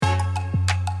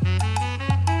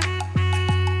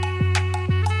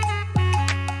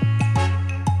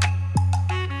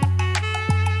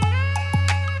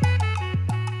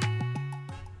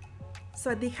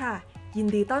วัสดีค่ะยิน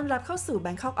ดีต้อนรับเข้าสู่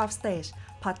Bangkok Off Stage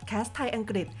พอดแคสต์ไทยอัง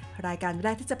กฤษรายการแร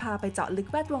กที่จะพาไปเจาะลึก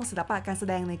แวดวงศิลปะการแส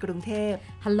ดงในกรุงเทพ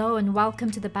Hello and welcome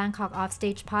to the Bangkok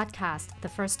Offstage podcast,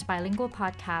 the first bilingual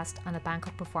podcast on the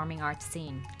Bangkok performing arts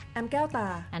scene. แอมแก้วตา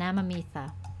And I'm Amitha.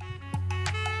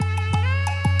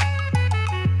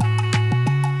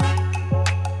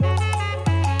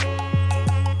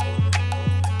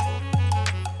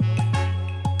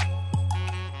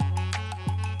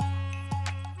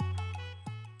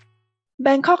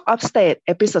 Bangkok Off Stage เ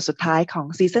อพิโซดสุดท้ายของ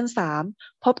ซีซั่น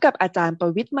3พบกับอาจารย์ปร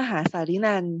ะวิตรมหาสาริ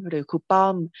นันท์หรือครูป้อ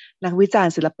มนักวิจาร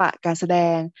ณ์ศิลปะการแสด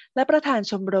งและประธาน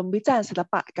ชมรมวิจารณ์ศิล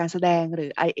ปะการแสดงหรือ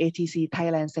IATC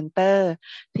Thailand Center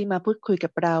ที่มาพูดคุยกั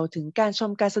บเราถึงการช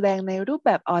มการแสดงในรูปแ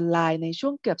บบออนไลน์ในช่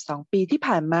วงเกือบ2 ปีที่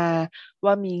ผ่านมา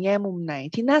ว่ามีแง่มุมไหน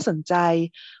ที่น่าสนใจ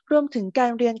รวมถึงกา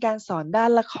รเรียนการสอนด้า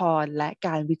นละครและก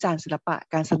ารวิจารณ์ศิลปะ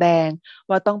การแสดง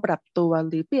ว่าต้องปรับตัว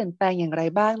หรือเปลี่ยนแปลงอย่างไร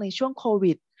บ้างในช่วงโค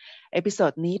วิดเอพิโซ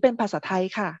ดนี้เป็นภาษาไทย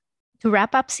ค่ะ To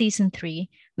wrap up season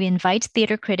 3, we invite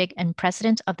theater critic and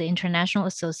president of the International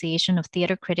Association of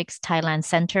Theater Critics Thailand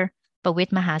Center, Pawit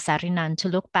Mahasarinan, to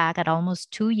look back at almost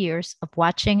 2 years of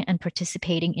watching and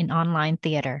participating in online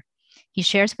theater. He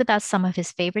shares with us some of his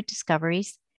favorite discoveries,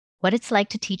 what it's like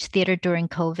to teach theater during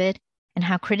COVID, and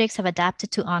how critics have adapted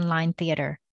to online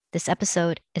theater. This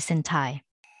episode is in Thai.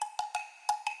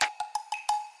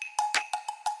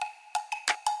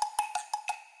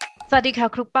สวัสดีค่ะ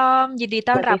ครูป้อมยินดี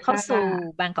ต้อนรับเข้าสู่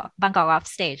Bangkok Off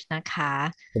Stage นะคะ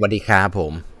สวัสดีครับผ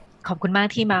มขอบคุณมาก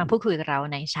ที่มาพูดคุยกับเรา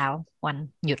ในเช้าวัน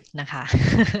หยุดนะคะ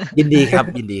ยินดีครับ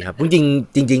ยินดีครับจ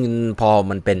ริงพอ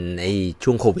มันเป็นไอ้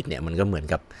ช่วงโควิดเนี่ยมันก็เหมือน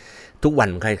กับทุกวัน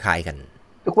คล้ายๆกัน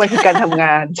ทุกวันคือการทำง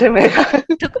านใช่ไหมคะ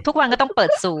ทุกวันก็ต้องเปิ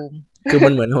ดซูมคือมั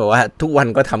นเหมือนแบบว่าทุกวัน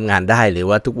ก็ทำงานได้หรือ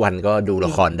ว่าทุกวันก็ดูล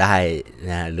ะครได้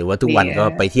นะหรือว่าทุกวันก็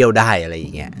ไปเที่ยวได้อะไรอย่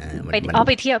างเงี้ย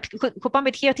ไปเที่ยวคุณป้อมไป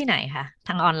เที่ยวที่ไหนคะท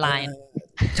างออนไลน์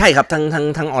ใช่ครับ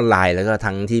ทั้งออนไลน์แล้วก็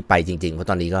ทั้งที่ไปจริงๆเพราะ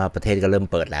ตอนนี้ก็ประเทศก็เริ่ม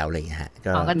เปิดแล้วอะไรอย่างเงี้ยฮะ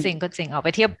ก็จริงไป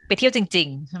เที่ยวจริง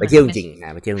ๆไปเที่ยวจริงน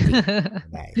ะไปเที่ยวจริง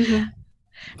ได้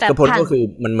แต่ผลก็คือ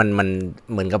มันเ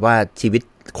หมือนกับว่าชีวิต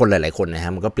คนหลายๆคนนะฮ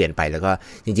ะมันก็เปลี่ยนไปแล้วก็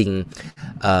จริง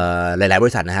ๆหลายๆบ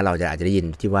ริษัทนะฮะเราจะอาจจะได้ยิน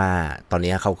ที่ว่าตอน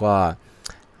นี้เขาก็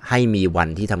ให้มีวัน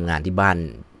ที่ทำงานที่บ้าน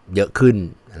เยอะขึ้น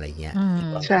อะไรเงี้ย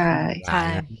ใช่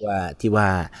ที่ว่า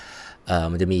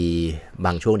มันจะมีบ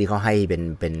างช่วงที่เขาให้เ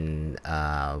ป็น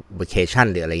vacation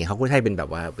หรืออะไรเงี้ยเขาก็ให้เป็นแบบ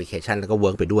ว่า vacation แล้วก็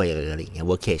work ไปด้วยอะไรเงี้ย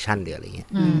workation หรืออะไรเงี้ย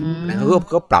แล้วเขา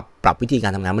ก็ปรับวิธีกา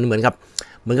รทำงานมันเหมือนกับ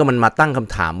มันมาตั้งค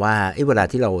ำถามว่าเวลา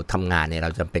ที่เราทำงานเนี่ยเร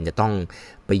าจำเป็นจะต้อง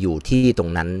ไปอยู่ที่ตรง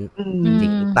นั้นจริ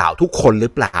งหรือเปล่าทุกคนหรื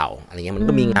อเปล่าอะไรเงี้ยมัน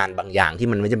ก็มีงานบางอย่างที่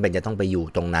มันไม่จำเป็นจะต้องไปอยู่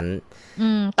ตรงนั้น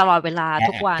ตลอดเวลา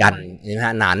ทุกวันกันใช่ไหมฮ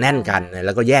ะหนาแน่นกันแ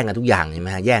ล้วก็แย่งกันทุกอย่างใช่ไหม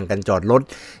ฮะแย่งกันจอดรถ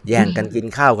แย่งกันกิน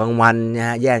ข้าวกลางวันนะ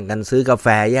ฮะแย่งกันซื้อกาแฟ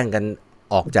แย่งกัน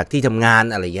ออกจากที่ทำงาน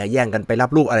อะไรเงี้ยแย่งกันไปรับ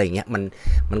ลูกอะไรอย่างเงี้ย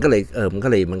มันก็เลยมันก็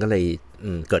เลย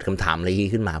เกิดคำถามอะไร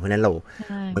ขึ้นมาเพราะฉะนั้น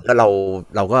มันก็เร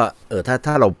าก็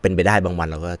ถ้าเราเป็นไปได้บางวัน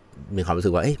เราก็มีความรู้สึ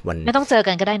กว่าวันไม่ต้องเจอ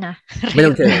กันก็ได้นะไม่ต้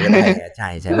องเจอกันก็ได้ใช่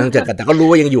ไม่ต้องเจอกันแต่ก็รู้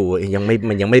ว่ายังอยู่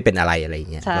มันยังไม่เป็นอะไรอะไรอย่า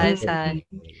งเงี้ยใช่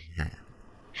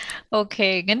โอเค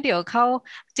งั้นเดี๋ยวเข้า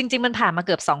จริงๆมันผ่านมาเ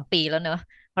กือบ2 ปีแล้วเนอะ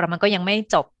แต่มันก็ยังไม่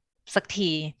จบสัก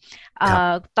ที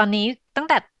ตอนนี้ตั้ง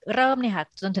แต่เริ่มเนี่ยค่ะ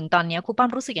จนถึงตอนนี้ครูป้อม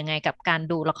รู้สึกยังไงกับการ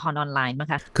ดูละครออนไลน์มั้ง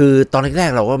คะคือตอนแร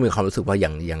กๆเราก็มีความรู้สึกว่าอ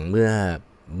ย่างเ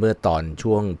มื่อตอน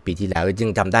ช่วงปีที่แล้วจึง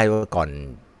จำได้ว่าก่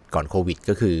อนโควิด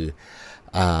ก็คือ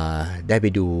ได้ไป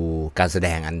ดูการแสด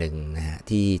งอันหนึ่งนะฮะ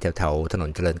ที่แถวถนน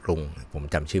เจริญกรุงผม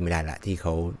จำชื่อไม่ได้ละที่เข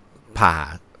าผ่า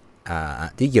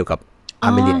ที่เกี่ยวกับ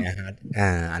อเมริกา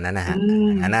อันนั้นนะฮะ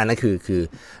อันนั้นคือ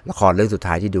ละครเรื่องสุด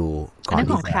ท้ายที่ดูก่อนนั้น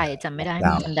ของใครจำไม่ได้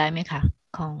จำได้ไหมคะ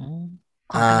ของ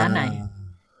คณะไหน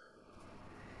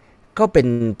ก็เ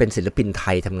ป็นศิลปินไท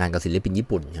ยทำงานกับศิลปินญี่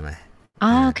ปุ่นใช่ไหม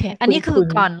โอเคอันนี้คือ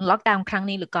ก่อนล็อกดาวน์ครั้ง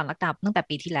นี้หรือก่อนล็อกดาวน์ตั้งแต่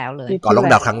ปีที่แล้วเลยก่อนล็อก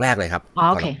ดาวน์ครั้งแรกเลยครับ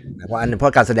โอเคเพรา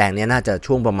ะการแสดงเนี้ยน่าจะ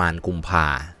ช่วงประมาณกุมภา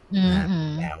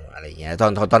แล้วอะไรเงี้ยตอน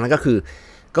นั้นก็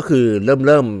คือเ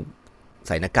ริ่มใ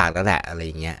ส่หน้ากากแล้วแหละอะไร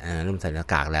เงี้ยเริ่มใส่หน้า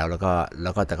กากแล้ว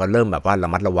ก็แต่ก็เริ่มแบบว่าระ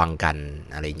มัดระวังกัน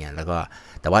อะไรเงี้ยแล้วก็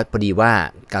แต่ว่าพอดีว่า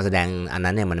การแสดงอัน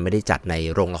นั้นเนี่ยมันไม่ได้จัดใน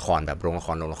โรงละครแบบโรงละ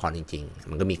ครจริงๆ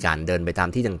มันก็มีการเดินไปตาม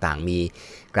ที่ต่างๆมี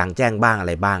กลางแจ้งบ้างอะไ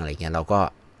รบ้างอะไรเงี้ยเรา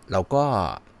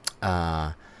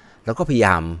ก็พยาย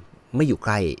ามไม่อยู่ใก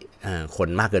ล้คน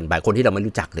มากเกินไปคนที่เราไม่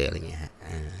รู้จักเลยอะไรเงี้ยฮะ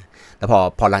แล้ว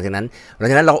พอหลังจากนั้น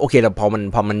เราโอเคเราพอ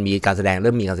มันมีการแสดงเ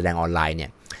ริ่มมีการแสดงออนไลน์เนี่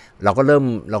ยเราก็เ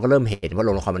ริ่มเห็นว่าโร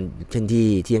งละครมันเช่น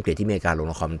ที่อังกฤษที่อเมริกาโรง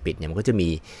ละครมันปิดเนี่ยมันก็จะมี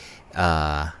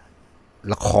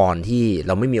ละครที่เ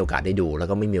ราไม่มีโอกาสได้ดูแล้ว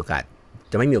ก็ไม่มีโอกา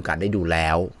สได้ดูแล้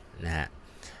วนะฮะ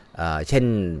เช่น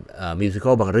มิวสิคั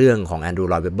ลบางเรื่องของแอนดรูว์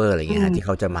ลลอยด์ เวบเบอร์อะไรเงี้ยฮะที่เข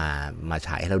าจะมาฉ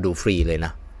ายให้เราดูฟรีเลยน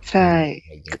ะ ใช่อะไ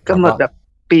รเงี้ยกำหนดแบบ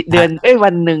ปีเดือนวั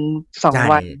นหนึ่ง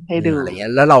2 วันให้ดูอะไรเงี้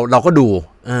ยแล้วเราก็ดู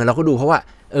เราก็ดูเพราะว่า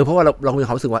เรามีค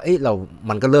วามรู้สึกว่า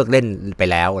มันก็เลิกเล่นไป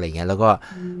แล้วอะไรเงี้ยแล้วก็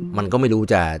มันก็ไม่รู้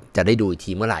จะได้ดูอีก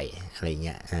ทีเมื่อไหร่อะไรเ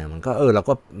งี้ยมันก็เรา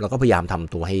ก็พยายามท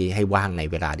ำตัวให้ว่างใน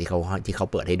เวลาที่เขา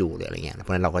เปิดให้ดูเลยอะไรเงี้ยเพร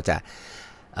าะฉะนั้นเราก็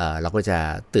จะ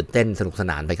ตื่นเต้นสนุกส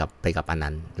นานไปกับอัน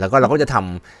นั้นแล้วก็เราก็จะท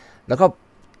ำแล้วก็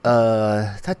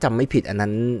ถ้าจำไม่ผิดอันนั้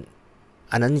น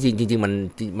จริง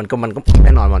มันก็แ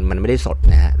น่นอนมันไม่ได้สด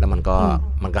นะฮะแล้วมัน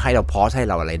ก็ให้เราพอสให้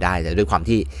เราอะไรได้แต่ด้วยความ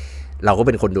ที่เราก็เ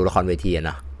ป็นคนดูละครเวที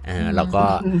เนาะเรา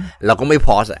ก็ไม่พ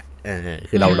อส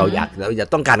คือเราอยาก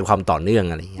ต้องการความต่อเนื่อง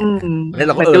อะไรอย่างเงี้ยแล้วเ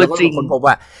ราก็คนพบ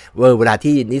ว่าเวลา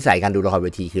ที่นิสัยการดูละครเว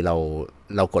ทีคือเ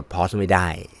รากดพอสไม่ได้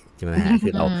ใช่ไหมฮะคื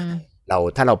อเรา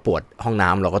ถ้าเราปวดห้องน้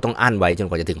ำเราก็ต้องอั้นไว้จน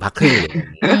กว่าจะถึงพักครึ่ง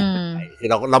คือ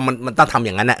มันต้องทำอ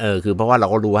ย่างนั้นนะคือเพราะว่าเรา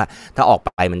ก็รู้ว่าถ้าออกไ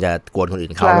ปมันจะกวนคนอื่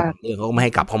นเขาเรื่องเขาก็ไม่ใ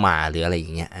ห้กลับเข้ามาหรืออะไรอย่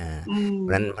างเงี้ยเพรา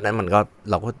ะฉะนั้นมันก็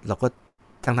เราก็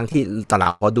ทั้งที่ตอนหลัง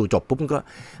พอดูจบปุ๊บมัน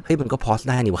ก็พอส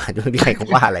ได้นี่หว่าไม่มีใครเขา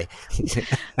ว่าอะไร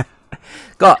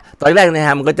ก็ตอนแรกนะฮ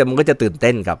ะมันก็จะตื่นเ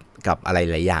ต้นกับอะไร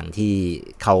หลายอย่างที่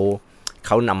เข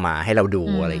านำมาให้เราดู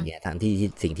อะไรเงี้ยทั้งที่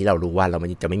สิ่งที่เรารู้ว่าเรา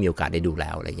จะไม่มีโอกาสได้ดูแล้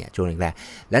วอะไรเงี้ยช่วงแรก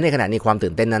ๆและในขณะนี้ความ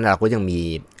ตื่นเต้นนั้นเราก็ยังมี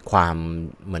ความ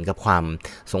เหมือนกับความ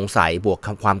สงสัยบวก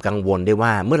กับความกังวลได้ว่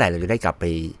าเมื่อไหร่เราจะได้กลับไป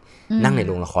นั่งในโ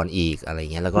รงละครอีกอะไร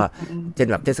เงี้ยแล้วก็เช่น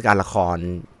แบบเทศกาลละคร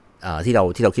ที่เร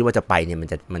าคิดว่าจะไปเนี่ย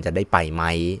มันจะได้ไปไหม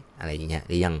อะไรอย่างเงี้ยห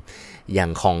รืออย่าง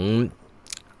ของ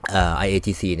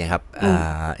IATC นะครับ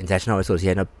International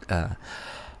Association of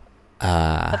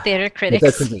Theater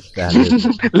Critics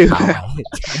ลืม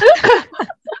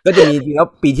ก็จะมีแล้ว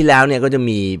ปีที่แล้วเนี่ยก็จะ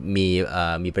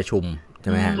มีประชุมใช่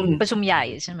ไหมฮะประชุมใหญ่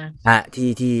ใช่ไหม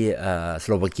ที่ส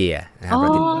โลวาเกียนะครับ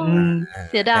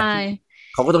เสียดาย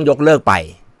เขาก็ต้องยกเลิกไป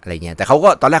อะไรเงี้ยแต่เขาก็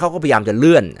ตอนแรกเขาก็พยายามจะเ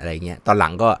ลื่อนอะไรเงี้ยตอนหลั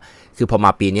งก็คือพอม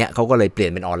าปีนี้เขาก็เลยเปลี่ย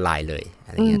นเป็นออนไลน์เลยอ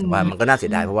ะไรเงี้ยแต่ว่ามันก็น่าเสี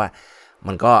ยดายเพราะว่า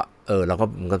มันก็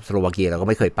มันก็สโลวาเกียเราก็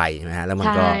ไม่เคยไปใช่ไหมฮะแล้วมัน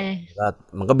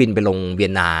ก็บินไปลงเวีย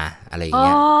นนาอะไรอย่างเ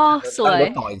งี้ยสวยร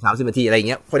ถต่ออีก30 นาทีอะไรอย่าง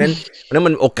เงี้ยเพราะฉะนั้น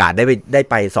มันโอกาสได้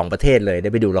ไป2 ประเทศเลยได้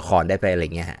ไปดูละครได้ไปอะไร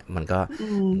เงี้ยฮะมัน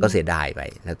ก็เสียดายไป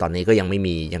แล้วตอนนี้ก็ยังไม่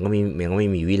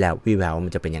มีวี่แววมั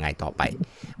นจะเป็นยังไงต่อไป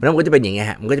เพราะฉะนั้นมันก็จะเป็นอย่างเงี้ย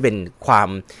ฮะมันก็จะเป็นค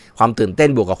วามตื่นเต้น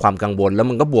บวกกับความกังวลแล้ว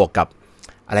มันก็บวกกับ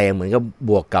อะไรเหมือนกับ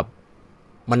บวกกับ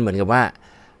มันเหมือนกับว่า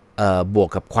บวก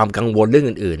กับความกังวลเรื่อง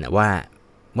อื่นๆนะว่า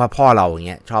พ่อเราอย่างเ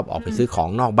งี้ยชอบออกไปซื้อของ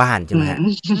นอกบ้านใช่ไหมฮะ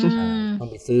ต้อง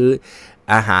ไปซื้อ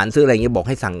อาหารซื้ออะไรเงี้ยบอกใ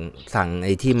ห้สั่งไ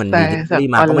อ้ที่มันมีที่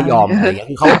มาก็ไม่ยอมอะไรเงี้ย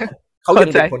คือเขายัง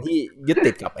เป็นคนที่ยึด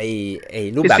ติดกับไอ้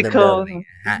รูปแบบเดิม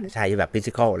ๆฮะใช่แบบฟิ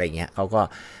สิกอลอะไรเงี้ยเขาก็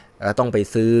ต้องไป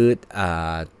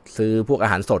ซื้อพวกอา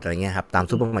หารสดอะไรเงี้ยครับตาม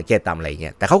ซุปเปอร์มาร์เก็ตตามอะไรเ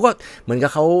งี้ยแต่เขาก็เหมือนกั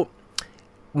บเขา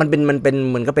มัน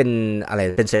ก็เป็นอะไร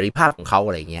เป็นเสรีภาพของเขาอ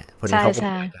ะไรเงี้ยเพราะฉะนั้นเขาก็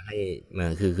ให้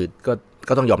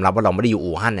ก็ต้องยอมรับว่าเราไม่ได้อยู่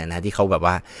อู่ฮั่นเนี่ยนะที่เขาแบบ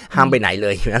ว่าห้ามไปไหนเล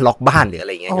ยนะล็อกบ้านหรืออะไ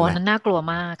รเงี้ยโอ้นั่นน่ากลัว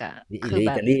มากอ่ะคืออิ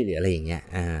ตาลีหรืออะไรอย่างเงี้ย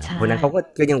เพราะนั้นเขา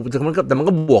ก็ยังแต่มัน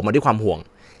ก็บวกมาด้วยความห่วง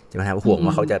ใช่ไหมครับห่วงว่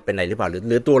าเขาจะเป็นอะไรหรือเปล่าห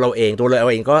รือตัวเราเอง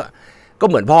ก็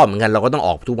เหมือนพ่อเหมือนกันเราก็ต้องอ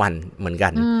อกทุกวันเหมือนกั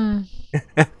น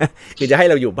คือจะให้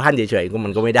เราอยู่บ้านเฉยๆมั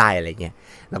นก็ไม่ได้อะไรเงี้ย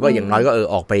แล้วก็อย่างน้อยก็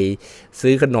ออกไป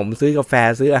ซื้อขนมซื้อกาแฟ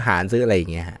ซื้ออาหารซื้ออะไรอย่า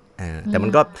งเงี้ยแต่มั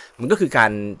นก็คือกา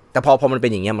รแต่พอมันเป็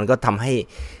นอย่างเงี้ยมันก็ทำให้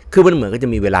คือมันเหมือนก็จะ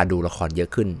มีเวลาดูละครเยอะ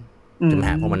ขึ้นใช่ไหม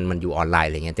ฮะเพราะมันอยู่ออนไลน์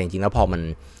อะไรเงี้ยแต่จริงๆแล้วพอ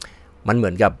มันเหมื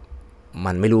อนกับ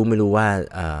มันไม่รู้ว่า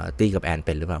ตี้กับแอนเ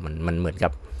ป็นหรือเปล่ามันเหมือนกั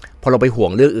บพอเราไปห่ว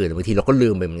งเรื่องอื่นบางทีเราก็ลื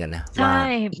มไปเหมือนกันนะใช่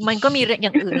มันก็มีอย่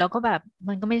างอื่นแล้วก็แบบ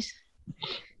มันก็ไม่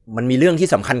มันมีเรื่องที่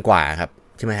สำคัญกว่าครับ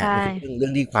ใช่ไหมฮะเรื่อ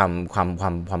งที่ควา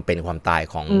มเป็นความตาย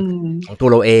ของตัว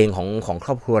เราเองของค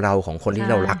รอบครัวเราของคนที่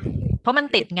เรารักเพราะมัน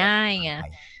ติดง่ายไง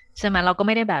ใช่ไหมเราก็ไ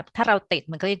ม่ได้แบบถ้าเราติด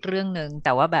มันก็อีกเรื่องนึงแ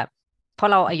ต่ว่าแบบเพราะ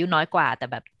เราอายุน้อยกว่าแต่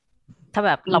แบบถ้าแ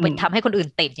บบเราไปทำให้คนอื่น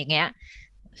ติดอย่างเงี้ย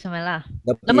ใช่ไหมล่ะ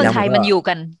แล้วเมืองไทยมันอยู่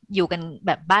กันแ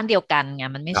บบบ้านเดียวกันไง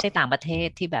มันไม่ใช่ต่างประเทศ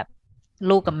ที่แบบ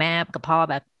ลูกกับแม่กับพ่อ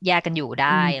แบบแยกกันอยู่ไ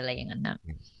ด้อะไรอย่างนั้นนะ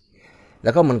แ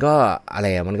ล้วก็มันก็อะไร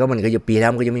มันก็อยู่ปีแล้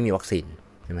วมันก็ยังไม่มีวัคซีน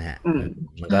ใช่ไหมฮะ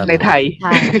มันก็ในไทย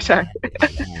ใช่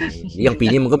อย่างปี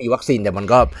นี้มันก็มีวัคซีนแต่มัน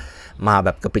ก็มาแบ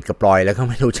บกระปิดกระปลอยแล้วก็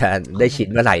ไม่รู้จะได้ฉีด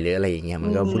เมื่อไหร่หรืออะไรอย่างเงี้ยมั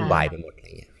นก็วุ่นวายไปหมดอะไร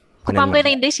เงี้ยคุณพ่อไม่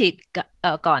ได้ฉีด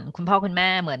ก่อนคุณพ่อคุณแม่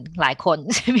เหมือนหลายคน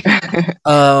ใช่ไหม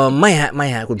ไม่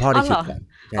ฮะคุณพ่อได้ฉีดก่อน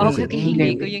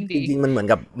ก็ยังดีจริงๆมันเหมือ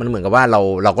นกับว่าเ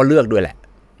ราก็เลือกด้วยแหละ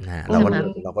นะเรา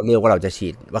ก็เลือกว่าเราจะฉี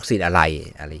ดวัคซีนอะไร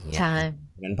อย่างเงี้ย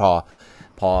งั้นพ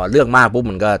อเลือกมากปุ๊บ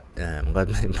มัน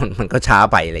ก็ช้า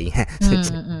ไปอะไรอย่างเงี้ย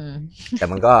แต่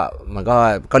มัน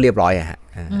ก็เรียบร้อยอะฮะ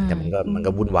แต่มันก็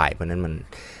วุ่นวายเพราะนั้นมัน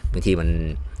บางที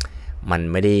มัน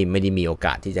ไม่ได้มีโอก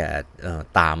าสที่จะ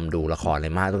ตามดูละครอะไร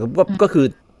มากก็คือ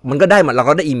มันก็ได้เรา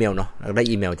ก็ได้อีเมลเนาะเราได้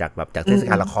อีเมลจากแบบจากเทศก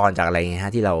าลละครจากอะไรเงี้ยฮ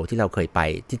ะที่เราเคยไป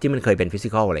ที่มันเคยเป็นฟิสิ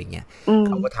กอลอะไรเงี้ยเ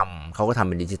ขาก็ทำ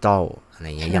เป็นดิจิตอลอะไร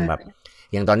เงี้ยอ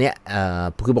ย่างตอนเนี้ย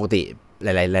คือปกติห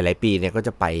ลายปีเนี่ยก็จ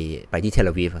ะไปที่เทล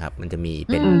อาวีฟครับมันจะมีเ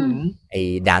ป็นไอ้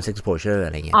dance exposure อ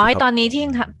ะไรเงี้ยตอนนี้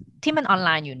ที่มันออนไล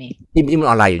น์อยู่นี่ที่มัน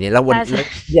ออนไลน์อยู่นี่แล้ววัน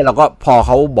เนี่ยเราก็พอเข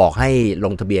าบอกให้ล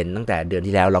งทะเบียนตั้งแต่เดือน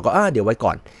ที่แล้วเราก็เดี๋ยวไว้ก่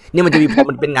อนนี่มันจะมีพอ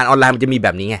มันเป็นงานออนไลน์มันจะมีแบ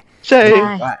บนี้ไงใช่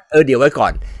ว่าเดี๋ยวไว้ก่อ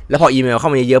นแล้วพออีเมลเข้า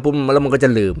มาเยอะปุ๊บแล้วมันก็จะ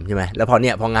ลืมใช่ไหมแล้วพ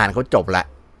องานเขาจบแล้ว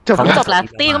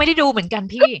ตี้ก็ไม่ได้ดูเหมือนกัน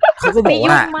พี่เขาก็บอก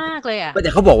ว่ายุ่งมากเลยอ่ะแ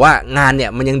ต่เขาบอกว่างานเนี่ย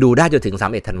มันยังดูได้จนถึง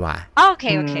31 ธันวาโอเค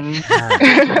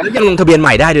แล้วยังลงทะเบียนให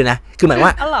ม่ได้ด้วยนะคือหมายว่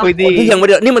าที่ยังไม่ไ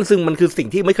ด้นี่มันคือสิ่ง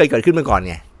ที่ไม่เคยเกิดขึ้นมาก่อน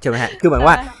ไงใช่ไหมฮะคือหมาย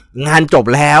ว่างานจบ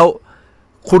แล้ว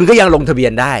คุณก็ยังลงทะเบีย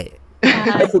นได้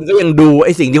แล้วคุณก็ยังดูไ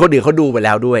อ้สิ่งที่คนอื่นเขาดูไปแ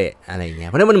ล้วด้วยอะไรเงี้ย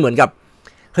เพราะนั้นมันเหมือนกับ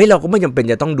เฮ้ยเราก็ไม่จำเป็น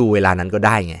จะต้องดูเวลานั้นก็ไ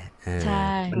ด้ไง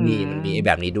มันมีแ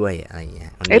บบนี้ด้วยอะไรเงี้ย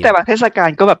แต่บางเทศกาล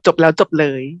ก็แบบจบแล้วจบเล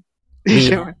ยมี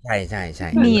ใช่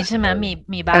มีใช่ไหม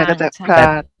มีบ้าง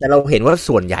แต่เราเห็นว่า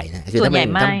ส่วนใหญ่นะคือถ้าเ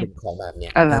ป็นของแบบเนี้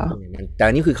ยแต่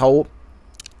อันนี้คือเขา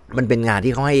มันเป็นงาน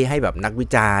ที่เขาให้แบบนักวิ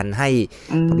จารณ์ให้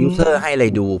โปรดิวเซอร์ให้อะไร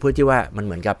ดูเพื่อที่ว่ามันเ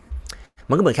หมือนกับ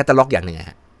มันก็เหมือนแคตตาล็อกอย่างหนึ่ง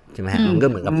ฮะใช่ไหมฮะมันก็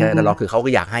เหมือนกับแคตตาล็อกคือเขาก็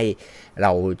อยากให้เร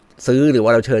าซื้อหรือว่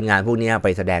าเราเชิญงานพวกนี้ไป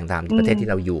แสดงตามประเทศที่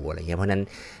เราอยู่อะไรเงี้ยเพราะนั้น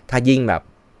ถ้ายิ่งแบบ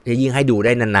ยิ่งให้ดูไ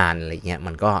ด้นานๆอะไรเงี้ย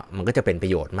มันก็จะเป็นประ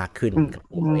โยชน์มากขึ้นกับ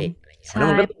ตัวเองเพราะนั้น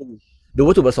มันก็ดู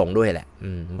วัตถุประสงค์ด้วยแหละ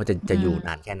ว่าจะอยู่น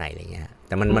านแค่ไหนอะไรเงี้ยแ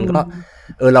ต่มันก็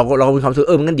เรามีความรู้สึก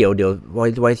งั้นเดี๋ยว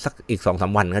ไว้สักอีก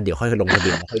 2-3 วันก็เดี๋ยวค่อยลงทะเบี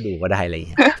ยนค่อยดูก็ได้อะไรเ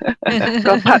งี้ย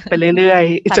ก็ผัดไปเรื่อย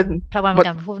ๆจนพระวันประจ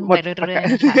ำพูดไปเรื่อย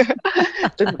ๆค่ะ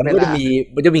มั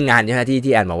นจะมีงานใช่ไหม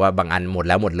ที่แอนบอกว่าบางอันหมด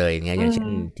แล้วหมดเลยเงี้ยอย่างเช่น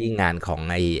ที่งานของ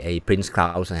ไอ้ Prince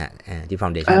Claus นะฮะที่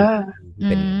Foundation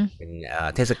เป็น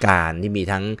เทศกาลที่มี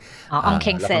ทั้งละค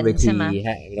รเวที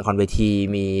ละครเวที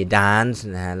มีดานซ์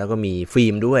นะฮะแล้วก็มีฟิ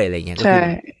ล์มด้วยอะไรเงี้ยก็คือ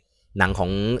หนังของ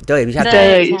เจ้าเอกพิชาติ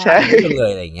ใช่เล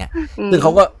ยอะไรเงี้ยซึ่งเข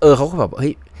าก็แบบเฮ้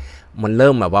ยมันเ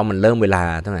ริ่มแบบว่ามันเริ่มเวลา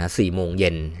ตั้งแต่4 โมงเย็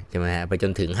นใช่ไหมฮะไปจ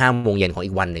นถึง5 โมงเย็นของ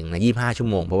อีกวันหนึ่งนะ25 ชั่ว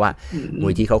โมงเพราะว่ามู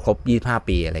ลที่เขาครบ25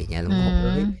 ปีอะไรเงี้ย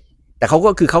แต่เขา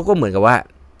ก็เหมือนกับว่า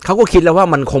เขาก็คิดแล้วว่า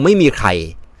มันคงไม่มีใคร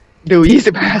ดู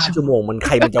25 ชั่วโมงมันใค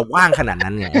รมันจะว่างขนาด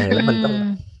นั้นไงแล้วมัน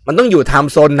ต้องอยู่ไท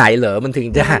ม์โซนไหนเหรอมันถึง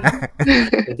จ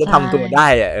ะทำตัวได้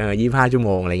25 ชั่วโม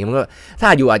งอะไรเงี้ยมันก็ถ้า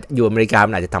อยู่อเมริกา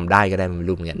มันอาจจะทำได้ก็ได้มันไม่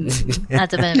รู้เหมือนกันอาจ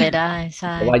จะเป็นไปได้ใ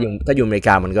ช่เพราะว่าถ้าอยู่อเมริก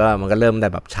ามันก็เริ่มแต่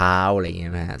แบบเช้าอะไรเงี้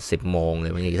ยนะ10 โมงเล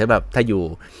ยบางทีถ้าอยู่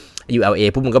LA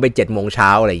ปุ๊บมันก็ไป7 โมงเช้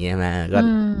าอะไรเงี้ยนะก็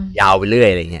ยาวไปเรื่อย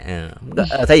อะไรเงี้ยก็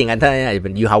ถ้าอย่างนั้นถ้าอาจจะเป็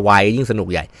นยูฮาวายยิ่งสนุก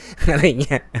ใหญ่อะไรเ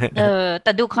งี้ยแ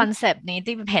ต่ดูคอนเซปต์นี้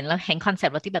ที่เห็นคอนเซป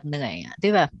ต์แล้วที่แบบเหนื่อยอ่ะ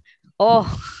ที่แบบโอ้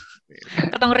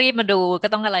ก็ต้องรีบมาดูก็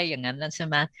ต้องอะไรอย่างนั้นใช่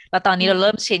ไหมแล้วตอนนี้เราเ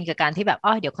ริ่มชินกับการที่แบบ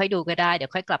เดี๋ยวค่อยดูก็ได้เดี๋ย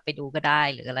วค่อยกลับไปดูก็ได้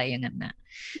หรืออะไรอย่างนั้นนะ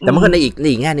แต่มันก็ในอี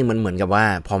กแง่นึงมันเหมือนกับว่า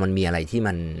พอมันมีอะไรที่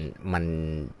มัน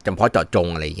จำเพาะเจาะจง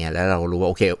อะไรอย่างเงี้ยแล้วเรารู้ว่า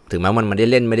โอเคถึงแม้มันไม่ได้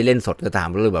เล่นสดก็ตาม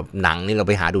หรือแบบหนังนี่เราไ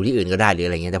ปหาดูที่อื่นก็ได้หรืออ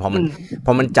ะไรเงี้ยแต่พอ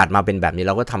มันจัดมาเป็นแบบนี้เ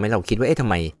ราก็ทำให้เราคิดว่าทำ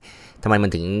ไมมั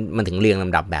นถึงเรียงล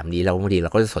ำดับแบบนี้แล้วบางทีเร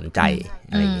าก็จะสนใจ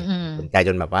อะไรเงี้ยสนใจจ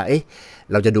นแบบว่า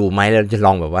เราจะดูไหมเราจะล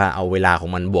องแบบว่าเอาเวลาของ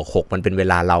มันบวก6มันเป็นเว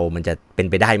ลาเรามันจะเป็น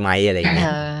ไปได้ไหมอะไรเงี้ย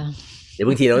เดี๋ยว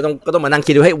บางทีเราก็ต้องมานั่ง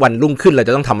คิดว่าวันรุ่งขึ้นเราจ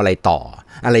ะต้องทำอะไรต่อ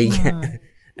อะไรเงี้ย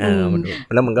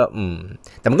แล้วมันก็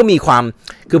แต่มันก็มีความ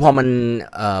คือพอ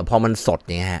มันสด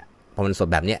เนี่ยฮะพอมันสด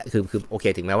แบบเนี้ยคือโอเค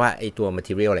ถึงแม้ว่าไอ้ตัว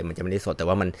material อะไรมันจะไม่ได้สดแต่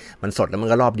ว่ามันสดแล้วมัน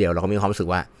ก็รอบเดียวเราก็มีความรู้สึก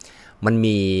ว่ามัน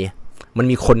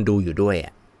มีคนดูอยู่ด้วยอ่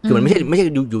ะคือมันไม่ใช่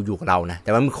ดูอยู่กับเรานะแ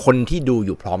ต่ว่ามันคนที่ดูอ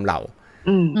ยู่พร้อมเรา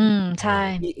ใช่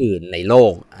ที่อื่นในโล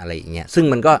กอะไรอย่างเงี้ยซึ่ง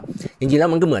มันก็จริงๆแล้ว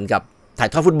มันก็เหมือนกับถ่าย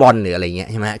ทอดฟุตบอลหรืออะไรเงี้ย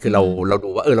ใช่ไหมคือเราดู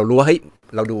ว่าเรารู้ว่าเฮ้ย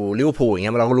เราดูลิเวอร์พูลอย่างเ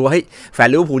งี้ยเราก็รู้ว่าเฮ้ยแฟน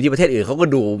ลิเวอร์พูลที่ประเทศอื่นเขาก็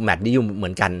ดูแมตช์นี้อยู่เหมื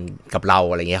อนกันกับเรา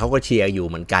อะไรเงี้ยเขาก็เชียร์อยู่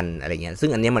เหมือนกันอะไรเงี้ยซึ่ง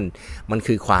อันนี้มัน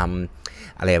คือความ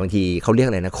อะไรบางทีเขาเรียก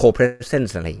อะไรนะ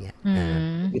co-presence อะไรเงี้ย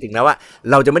ถึงแม้ว่า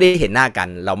เราจะไม่ได้เห็นหน้ากัน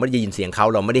เราไม่ได้ยินเสียงเขา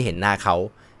เราไม่ได้เห็นหน้าเขา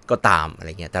ก็ตามอะไร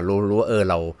เงี้ยแต่รู้ว่า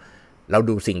เรา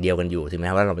ดูสิ่งเดียวกันอยู่ถึงแ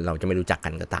ม้ว่าเราจะไม่รู้จักกั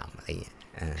นก็ตามอะไรเงี้ย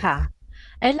ค่ะ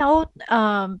แล้ว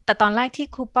แต่ตอนแรกที่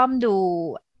ครูป้อมดู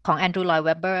ของแอนดรูว์ ลอยด์ เว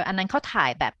บเบอร์อันนั้นเขาถ่าย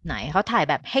แบบไหนเขาถ่าย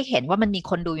แบบให้เห็นว่ามันมี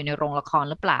คนดูอยู่ในโรงละคร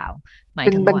หรือเปล่าหมาย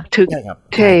ถึงว่าเป็นบันทึก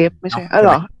เทปไม่ใช่เห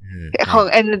รอของ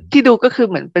แอนที่ดูก็คือ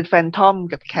เหมือนเป็นแฟนทอม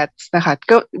กับแคทนะคะ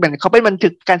ก็เหมือนเขาเป็นบันทึ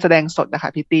กการแสดงสดนะค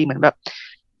ะพี่ตีเหมือนแบบ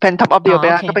แฟนทอมออฟเดียร์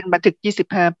ก็เป็นบันทึก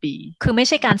25 ปีคือไม่ใ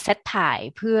ช่การเซตถ่าย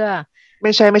เพื่อไ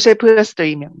ม่ใช่เพื่อสตรี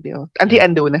มอย่างเดียวอันที่แอ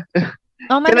นดูนะ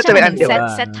ไม่ใช่เป็น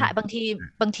เซตถ่ายบาง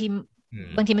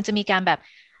ทีมันจะมีการแบบ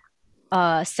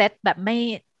เซตแบบ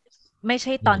ไม่ใ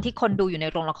ช่ตอนที่คนดูอยู่ใน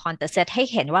โรงละครแต่เซตให้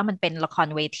เห็นว่ามันเป็นละคร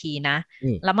เวทีนะ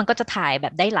แล้วมันก็จะถ่ายแบ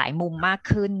บได้หลายมุมมาก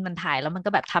ขึ้นมันถ่ายแล้วมันก็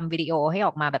แบบทำวิดีโอให้อ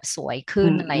อกมาแบบสวยขึ้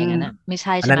นอะไรอย่างนั้นนะไม่ใ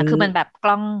ช่ใช่ไหมคือมันแบบก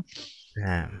ล้อง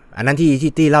อันนั้น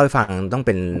ที่เล่าให้ฟังต้องเ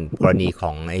ป็นกรณีข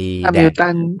องไอ้แดนตั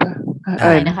นอะ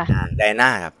ไรนะคะไดอาน่า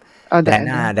ครับไดอา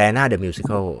น่าเดอะมิวสิ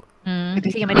คล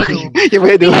ที่ยังไม่ได้ดูยังไม่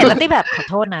ได้ดูแล้วที่แบบขอ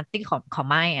โทษนะที่ขอ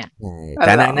ไม่อ่ะแ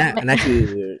ต่นั่นคือ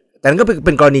แต่นั้นก็เ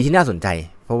ป็นกรณีที่น่าสนใจ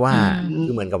เพราะว่า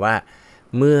คือเหมือนกับว่า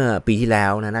เมื่อปีที่แล้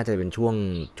วนะน่าจะเป็น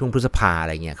ช่วงพฤษภาอะไ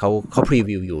รเงี้ยเขาพรี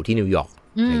วิวอยู่ที่นิวยอร์ก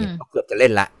อะไรเงี้ยเขาเกือบจะเล่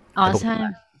นละ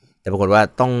แต่ปรากฏว่า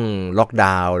ต้องล็อกด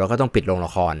าวน์แล้วก็ต้องปิดโรงล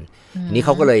ะครทีนี้เข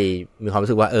าก็เลยมีความรู้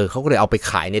สึกว่าเขาก็เลยเอาไป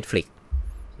ขาย Netflix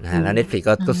นะฮะแล้ว Netflix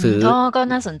ก็ซื้อก็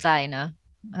น่าสนใจนะ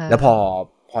แล้วพ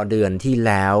อเดือนที่แ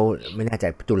ล้วไม่แน่ใจ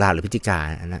ตุลาหรือพฤศจิกาย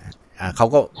นนะเขา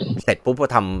ก็เสร็จปุ๊บ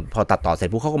พอตัดต่อเสร็จ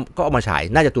ปุ๊บเขาก็เอามาฉาย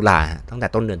น่าจะตุลาตั้งแต่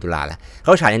ต้นเดือนตุลาแล้วเข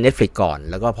าฉายใน Netflix ก่อน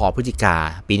แล้วก็พอพฤศจิกา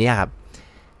ปีนี้ครับ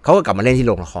เขาก็กลับมาเล่นที่โ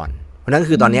รงละครเพราะนั้น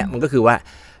คือตอนนี้มันก็คือว่า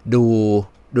ดู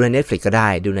ใน Netflix ก็ได้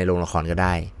ดูในโรงละครก็ไ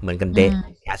ด้เหมือนกันเดะ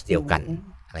แคสเดียวกัน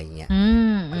อะไรอย่างเงี้ย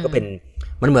มันก็เป็น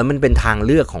มันเหมือนมันเป็นทางเ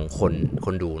ลือกของค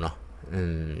นดูเนาะ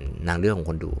ทางเลือกของ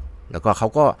คนดูแล้วก็เขา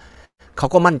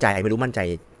ก็มั่นใจไม่รู้มั่นใจ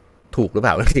ถูกหรือเป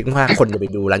ล่าถึงว่าคนจะไป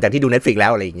ดูหลังจากที่ดู Netflix แล้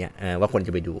วอะไรอย่างเงี้ยว่าคนจ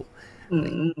ะไปดู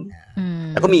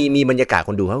แล้วก็มีบรรยากาศค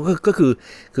นดูเขาก็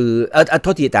คือโท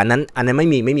ษทีแต่อันนั้นไ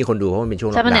ม่มีคนดูเพราะมันเป็นช่ว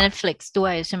งล็อกดาวน์ใช่ Netflix ด้ว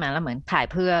ยใช่ไหมแล้วเหมือนถ่าย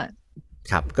เพื่อ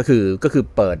ครับก็คือ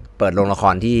เปิดโรงละค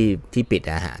รที่ปิดน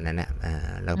ะฮะนั่นนะ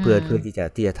แล้วเพื่อ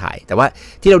ที่จะถ่ายแต่ว่า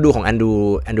ที่เราดูของแอนด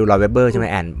รูลอยเวเบอร์ใช่ไหม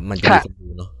แอนมันจะมีคนดู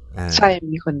เนาะใช่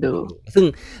มีคนดู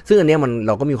ซึ่งอันเนี้ยเ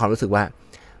ราก็มีความรู้สึกว่า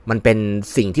มันเป็น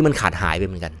สิ่งที่มันขาดหายไป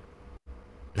เหมือนกัน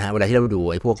นะเวลาที่เราดู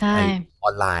ไอ้พวกอ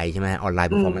อนไลน์ใช่ไหมออนไล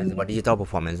น์ performance หรือว่า digital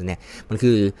performance เนี่ยมัน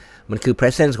คือ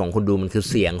presence ของคนดูมันคือ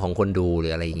เสียงของคนดูหรื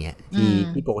ออะไรอย่างเงี้ย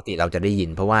ที่ปกติเราจะได้ยิน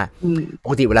เพราะว่าป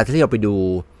กติเวลาที่เราไป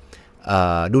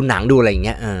ดูหนังดูอะไรอย่างเ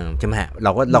งี้ยใช่ไหมฮะเร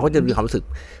าก็จะมีความรู้สึก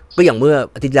ก็อย่างเมื่อ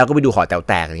อาทิตย์แล้วก็ไปดูหอแต๋ว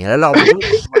แตกอย่างเงี้ยแล้วเรา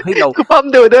ให้เราครูป้อม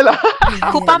ดูด้วยเหรอ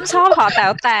ครูป้อมชอบหอแต๋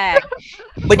วแตก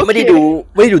ไม่ได้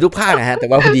ดูทุกภาคนะฮะแต่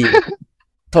ว่าพอดี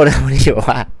โทษนะวันนี้บอก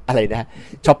ว่าอะไรนะ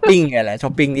ช้อปปิ้งอะไรช้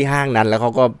อปปิ้งที่ห้างนั้นแล้วเข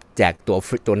าก็แจก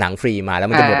ตัวหนังฟรีมาแล้ว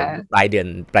มันจะหมดปลายเ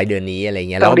ดือนนี้อะไร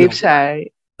เงี้ยแล้วรีบใช้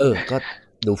ก็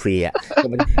ดูฟรีอ่ะ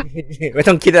ไม่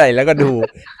ต้องคิดอะไรแล้วก็ดู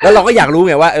แล้วเราก็อยากรู้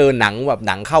ไงว่าหนังแบบ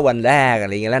หนังเข้าวันแรกอะไ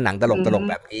รเงี้ยแล้วหนังตลก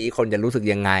แบบนี้คนจะรู้สึก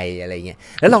ยังไงอะไรเงี้ย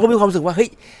แล้วเราก็มีความรู้สึกว่าเฮ้ย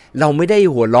เราไม่ได้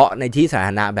หัวเราะในที่สาธ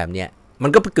ารณะแบบเนี้ยมั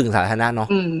นก็กึ่งสาธารณะเนาะ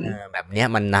แบบเนี้ย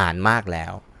มันนานมากแล้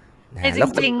วจ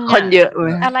ริงๆคนเยอะเล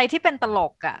ยอะไรที่เป็นตล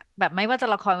กอ่ะแบบไม่ว่าจะ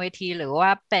ละครเวทีหรือว่า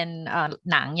เป็น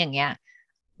หนังอย่างเงี้ย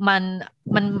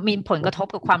มันมีผลกระทบ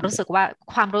กับความรู้สึกว่า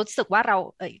เรา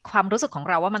ความรู้สึกของ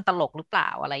เราว่ามันตลกหรือเปล่า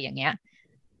อะไรอย่างเงี้ย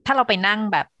ถ้าเราไปนั่ง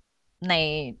แบบ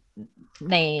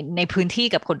ในพื้นที่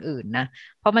กับคนอื่นนะ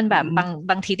เพราะมันแบบ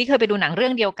บางทีที่เคยไปดูหนังเรื่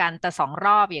องเดียวกันแต่2 ร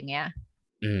อบอย่างเงี้ย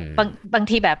บาง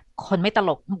ทีแบบคนไม่ตล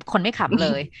กคนไม่ขำเล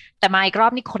ยแต่มาอีกรอ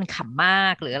บนี่คนขำมา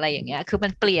กหรืออะไรอย่างเงี้ยคือมั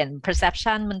นเปลี่ยน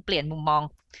perception มันเปลี่ยนมุมมอง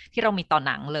ที่เรามีต่อ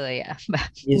หนังเลยอ่ะแบบ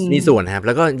มีส่วนครับแ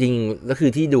ล้วก็จริงก็คือ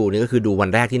ที่ดูนี่ก็คือดูวัน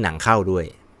แรกที่หนังเข้าด้วย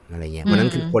อะไรเงี้ยเพราะนั้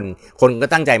นคือคนก็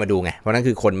ตั้งใจมาดูไงเพราะนั้น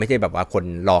คือคนไม่ใช่แบบว่าคน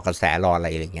รอกระแสรออะไร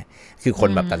เงี้ยคือคน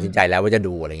แบบตัดสินใจแล้วว่าจะ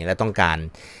ดูอะไรเงี้ยแล้วต้องการ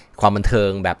ความบันเทิง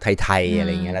แบบไทยๆอะไร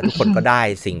เงี้ยแล้วทุกคนก็ได้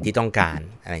สิ่งที่ต้องการ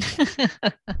อะไรเงี้ย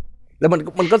แล้วมั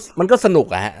นก็สนุก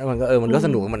อะฮะมันก็ส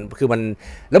นุกมันคือมัน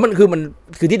แล้วมัน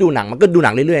คือที่ดูหนังมันก็ดูห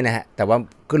นังเรื่อยๆนะฮะแต่ว่า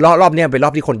คือรอบเนี้ยเป็นร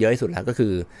อบที่คนเยอะที่สุดแล้วก็คื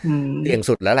อเรียง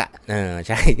สุดแล้วแหละใ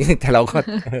ช่แต่เรา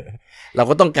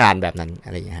ก็ต้องการแบบนั้นอ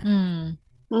ะไรอย่างเงี้ย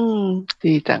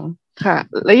ดีจังค่ะ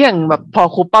แล้วอย่างแบบพอ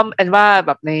ครูป้อมแอนว่าแ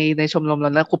บบในชมรมเร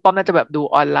านะครูป้อมน่าจะแบบดู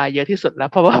ออนไลน์เยอะที่สุดแล้ว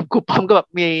เพราะว่าครูป้อมก็แบบ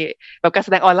มีแบบการแส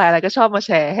ดงออนไลน์อะไรก็ชอบมาแ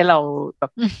ชร์ให้เราแบ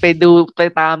บไป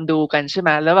ตามดูกันใช่ไหม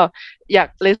แล้วแบบอยาก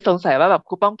เลยสงสัยว่าแบบค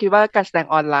รูป้อมคิดว่าการแสดง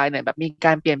ออนไลน์เนี่ยแบบมีก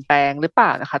ารเปลี่ยนแปลงหรือเปล่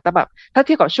านะคะแต่แบบถ้าเ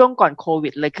ทียบกับช่วงก่อนโควิ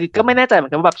ดเลยคือก็ไม่แน่ใจเหมือ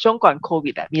นกันว่าแบบช่วงก่อนโค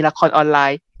วิดมีละครออนไล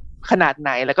น์ขนาดไห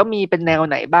นแล้วก็มีเป็นแนว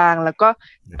ไหนบ้างแล้วก็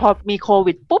พอมีโค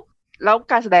วิดปุ๊บแล้ว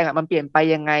การแสดงมันเปลี่ยนไป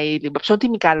ยังไงหรือแบบช่วง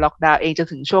ที่มีการล็อกดาวน์เองจน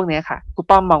ถึงช่วงนี้ค่ะครู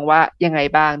ป้อมมองว่ายังไง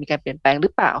บ้างมีการเปลี่ยนแปลงหรื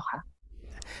อเปล่าคะ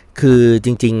คือจ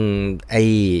ริงๆไ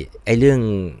อ้เรื่อง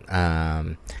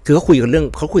คือเขาคุย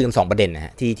กัน2ประเด็นนะฮ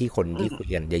ะที่คนที่คุย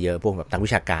กันเยอะๆพวกแบบนักวิ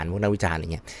ชาการพวกนักวิจารณ์อะไร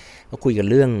เงี้ยเขาคุยกัน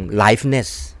เรื่อง liveness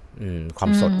ควา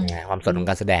มสดไงความสดของ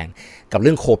การแสดงกับเ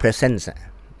รื่อง co-presence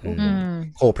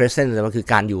co-presence ก็คือ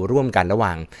การอยู่ร่วมกันระห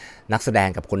ว่างนักแสดง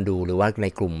กับคนดูหรือว่าใน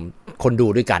กลุ่มคนดู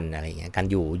ด้วยกันอะไรเงี้ยการ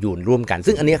อยู่ร่วมกัน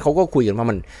ซึ่งอันนี้เขาก็คุยกันว่า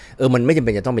มันไม่จำเ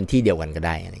ป็นจะต้องเป็นที่เดียวกันก็ไ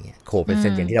ด้อะไรเงี้ย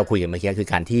co-presence อย่างที่เราคุยกันเมื่อกี้คือ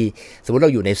การที่สมมติเร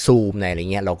าอยู่ใน Zoom ในอะไร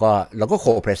เงี้ยเราก็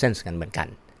co-presence กันเหมือนกัน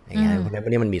อย่างเงี้ยเพราะฉะนั้นวั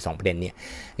นนี้มันมี2ประเด็นนี้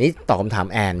นี่ตอบคำถาม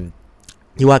แอน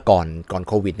ที่ว่าก่อน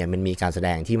โควิดเนี่ยมันมีการแสด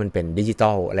งที่มันเป็นดิจิทั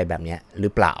ลอะไรแบบนี้หรื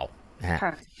อเปล่า นะฮะ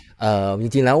จ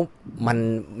ริงๆแล้วมัน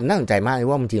น่าสนใจมากเลย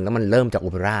ว่าจริงๆแล้วมันเริ่มจากโอ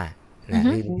เปร่านะ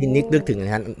ที่นึกถึงน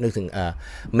ะฮะนึกถึง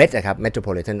เมทนะครับ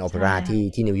Metropolitan Opera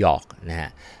ที่นิวยอร์กนะฮะ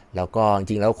แล้วก็จ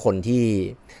ริงๆแล้วคนที่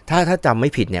ถ้าจำไม่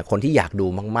ผิดเนี่ยคนที่อยากดู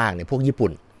มากๆเนี่ยพวกญี่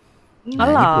ปุ่น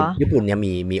ญี่ปุ่นเนี่ย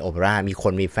มีโอเปร่ามีค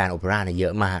นมีแฟนโอเปร่าเนี่ยเยอ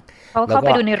ะมากเขาไป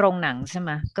ดูในโรงหนังใช่ไหม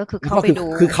ก็คือเขาไปดู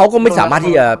คือเขาก็ไม่สามารถ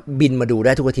ที่จะบินมาดูไ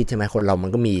ด้ทุกอาทิตย์ใช่ไหมคนเรามั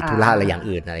นก็มีธุระอะไรอย่าง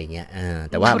อื่นอะไรอย่างเงี้ย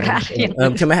แต่ว่า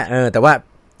ใช่ไหมแต่ว่า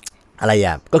อะไร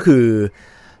อ่ะก็คือ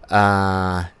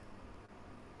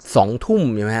2 ทุ่ม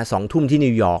ใช่ไหมฮะ2 ทุ่มที่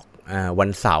นิวยอร์กวัน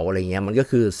เสาร์อะไรเงี้ยมันก็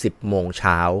คือ10 โมงเ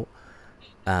ช้า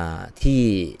ที่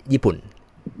ญี่ปุ่น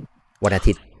วันอา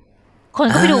ทิตย์คน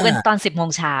ก็ไปดูกันตอน10 โมง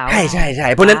เช้าใช่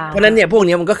เพราะนั้นเนี่ยพวก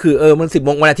นี้มันก็คือมัน10 โม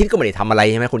งวันอาทิตย์ก็ไม่ได้ทำอะไร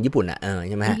ใช่ไหมคนญี่ปุ่นอ่ะ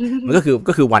ใช่ไหมฮะมันก็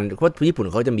คือวันเพราะญี่ปุ่น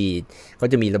เขาจะ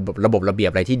มีระบบระเบีย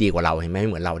บอะไรที่ดีกว่าเราเห็นไหมไม่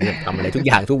เหมือนเราที่ทำอะไรทุกอ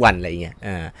ย่างทุกวันอะไรเงี้ย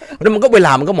เพราะนั้นมันก็เวล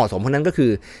ามันก็เหมาะสมเพราะนั้นก็คื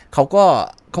อเขา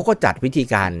ก็จัดวิธี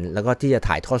การแล้วก็ที่จะ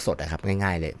ถ่ายทอดสดนะครับง่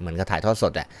ายๆเลยเหมือนกับถ่ายทอดส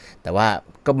ดอ่ะแต่ว่า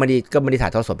ก็ไม่ได้ถ่า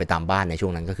ยทอดสดไปตามบ้านในช่ว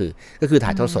งนั้นก็คือถ่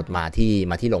ายทอดสดมา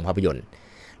ที่โรงภาพยนตร์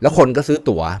แล้วคนก็ซื้อ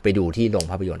ตั๋วไปดูที่โรง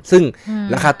ภาพยนตร์ซึ่ง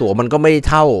ราคาตั๋วมันก็ไม่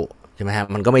เท่าใช่ไหมฮะ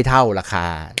มันก็ไม่เท่ารา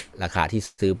คาที่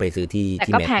ซื้อที่แต่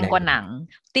ก็แพงกว่าหนัง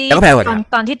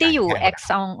ตอนที่ตี้อยู่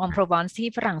Aix-en-Provence ที่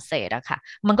ฝรั่งเศสอะค่ะ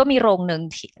มันก็มีโรงหนึ่ง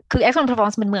คือ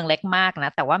Aix-en-Provence เป็นเมืองเล็กมากน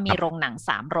ะแต่ว่ามีโรงหนัง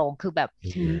3 โรงคือแบบ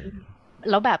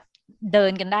แล้วแบบเดิ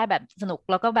นกันได้แบบสนุก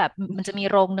แล้วก็แบบมันจะมี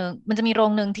โรงห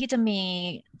นึ่งที่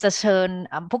จะเชิญ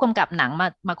ผู้กำกับหนัง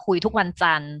มาคุยทุกวัน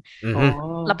จันทร์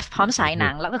แล้วพร้อมฉายหนั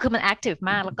งแล้วก็คือมันแอคทีฟ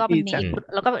มากแล้วก็มันมี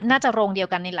แล้วก็น่าจะโรงเดียว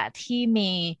กันนี่แหละที่มี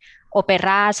โอเป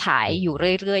ร่าฉายอยู่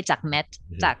เรื่อยๆจากเมท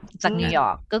จากนิวยอ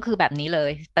ร์กก็คือแบบนี้เล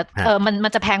ยแต่มั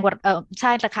นจะแพงกว่าใ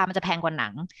ช่ราคามันจะแพงกว่าหนั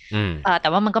งแต่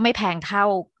ว่ามันก็ไม่แพงเท่า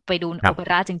ไปดูโอเป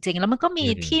ร่าจริงๆแล้วมันก็มี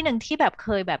ที่หนึ่งที่แบบเค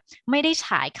ยแบบไม่ได้ฉ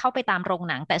ายเข้าไปตามโรง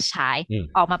หนังแต่ฉาย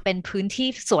ออกมาเป็นพื้นที่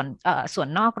ส่วน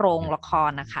นอกโรงละค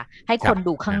รนะคะให้คน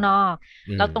ดูข้างนอก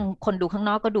แล้วตรงคนดูข้าง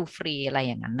นอกก็ดูฟรีอะไร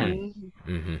อย่างนั้นนะ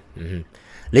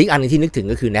แล้วอีกอันนึงที่นึกถึง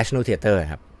ก็คือ National Theatre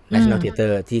ครับ National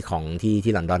Theatre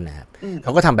ที่ลอนดอนนะครับเข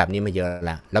าก็ทำแบบนี้มาเยอะ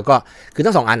แล้วก็คือ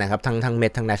ทั้ง2 อันนะครับทั้งเม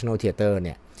ททั้ง National Theatre เ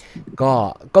นี่ย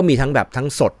ก็มีทั้งแบบทั้ง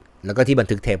สดแล้วก็ที่บัน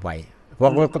ทึกเทปไว้เพรา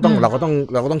ะเราก็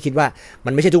ต้องคิดว่ามั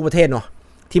นไม่ใช่ทุกประเทศเนาะ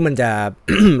ที่มันจะ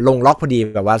ลงล็อกพอดี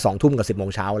แบบว่า2 ทุ่มกับ10 โมง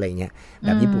เช้าอะไรเงี้ยแบ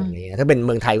บญี่ปุ่นอะไรเงี้ยถ้าเป็นเ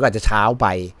มืองไทยก็อาจจะเช้าไป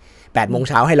8 โมง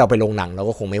เช้าให้เราไปลงหนังเรา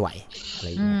ก็คงไม่ไหวอะไร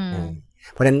เงี้ย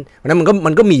เพราะนั้นมั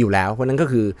นก็มีอยู่แล้วเพราะนั้นก็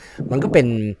คือมันก็เป็น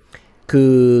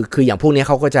คืออย่างพวกนี้เ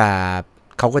ขาก็จ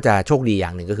ะโชคดีอย่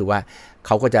างหนึ่งก็คือว่าเ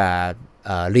ขาก็จะ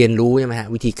เรียนรู้ใช่ไหมฮะ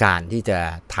วิธีการที่จะ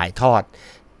ถ่ายทอด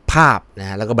ภาพนะ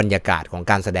ฮะแล้วก็บรรยากาศของ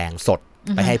การแสดงสด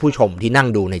ไปให้ผู้ชมที่นั่ง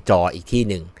ดูในจออีกที่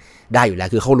หนึ่งได้อยู่แล้ว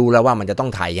คือเขารู้แล้วว่ามันจะต้อง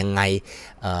ถ่ายยังไง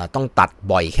ต้องตัด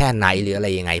บ่อยแค่ไหนหรืออะไร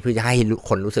ยังไงเพื่อจะให้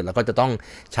คนรู้สึกแล้วก็จะต้อง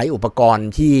ใช้อุปกรณ์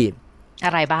ที่อ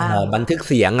ะไรบ้างบันทึก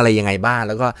เสียงอะไรยังไงบ้างแ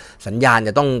ล้วก็สัญญาณจ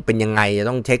ะต้องเป็นยังไงจะ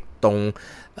ต้องเช็ค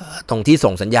ตรงที่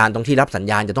ส่งสัญญาณตรงที่รับสัญ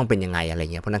ญาณจะต้องเป็นยังไงอะไร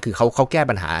เงี้ยเพราะนั้นคือเขาแก้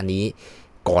ปัญหาอันนี้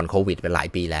ก่อนโควิดไปหลาย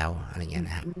ปีแล้วอะไรเงี้ย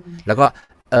นะครับแล้วก็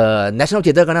National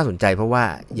Theatre ก็น่าสนใจเพราะว่า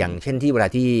อย่างเช่นที่เวลา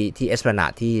ที่เอสพลานา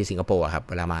ดที่สิงคโปร์ครับ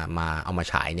เวลามาเอามา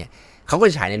ฉายเนี่ยเขาก็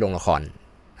จะฉายในโรงละคร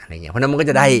อะไรเงี้ยเพราะนั้นมันก็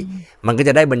จะไ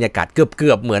ด้บรรยากาศเกื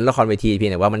อบเหมือนละครเวทีเพีย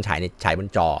งแต่ว่ามันฉายบน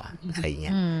จออะไรเ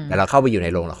งี้ยแต่เราเข้าไปอยู่ใน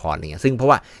โรงละครอะไรเงี้ยซึ่งเพราะ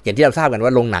ว่าอย่างที่เราทราบกันว่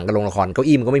าโรงหนังกับโรงละครเก้า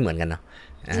อี้มันก็ไม่เหมือนกันเนาะ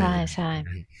ใช่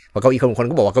เพราะเก้าอี้คน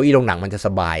ก็บอกว่าเก้าอี้โรงหนังมันจะส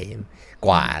บายก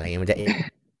ว่าอะไรเงี้ยมันจะ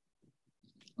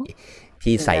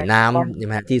ที่ใส่น้ำใช่ไ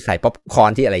หมที่ใส่ป๊อปคอร์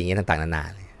นที่อะไรอย่างเงี้ยต่างๆนานา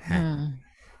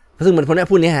ซึ่งมันพวก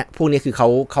นี้คือเ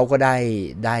ขาก็ไ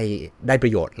ด้ปร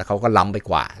ะโยชน์แล้วเขาก็ล้ำไป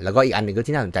กว่าแล้วก็อีกอันหนึ่งก็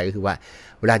ที่น่าสนใจก็คือว่า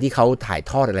เวลาที่เขาถ่าย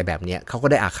ทอดอะไรแบบนี้เขาก็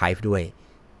ได้อาร์ไคฟ์ด้วย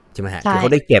ใช่ไหมฮะคือเขา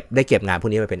ได้เก็บงานพว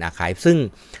กนี้ไปเป็นอาร์ไคฟ์ซึ่ง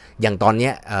อย่างตอนเนี้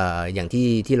ยอย่าง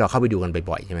ที่เราเข้าไปดูกัน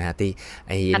บ่อยๆใช่ไหมฮะที่ไ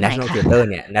อ้ National Theatre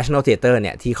เ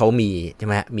นี่ยที่เขามีใช่ไ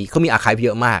หมฮะเขามีอาร์ไคฟ์เย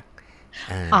อะมาก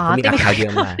เขามีอาร์ไคฟ์เยอ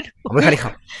ะมากไม่ใช่ครั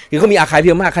บคือเขามีอาร์ไคฟ์เ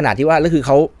ยอะมากขนาดที่ว่าแล้วคือเ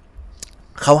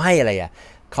ขาให้อะไรอ่ะ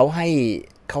เขา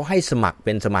ให้สมัครเ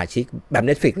ป็นสมาชิกแบบ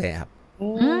Netflix เลยครับ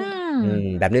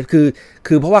แบบนี้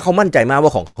คือเพราะว่าเขามั่นใจมากว่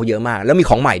าของเขาเยอะมากแล้วมี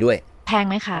ของใหม่ด้วยแพง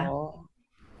ไหมคะ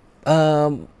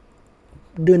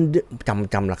เดือน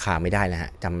จำราคาไม่ได้แล้วฮ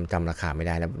ะจำราคาไม่ไ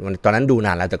ด้แล้วตอนนั้นดูน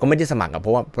านแล้วแต่ก็ไม่ได้สมัครเพร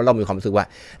าะเรามีความรู้สึกว่า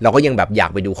เราก็ยังแบบอยา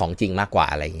กไปดูของจริงมากกว่า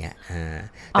อะไรเงี้ย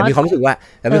แต่มีความรู้สึกว่า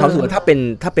ถ้าเ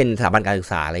ป็นสถาบันการศึก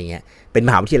ษาอะไรเงี้ยเป็นม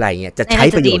หาวิทยาลัยเงี้ยจะใช้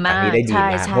ประโยชน์จากนี้ได้ดี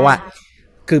มากเพราะว่า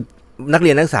คือนักเรี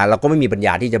ยนนักศึกษาเราก็ไม่มีปัญญ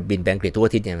าที่จะบินไปอังกฤษทุกอ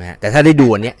าทิตย์ใช่ไหมฮะแต่ถ้าได้ดู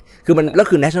อันเนี้ยคือมันแล้ว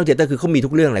คือ National Theatre คือเขามีทุ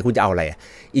กเรื่องอะไรคุณจะเอาอะไร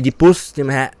อีดิปุสใช่ไห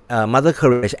มฮะMother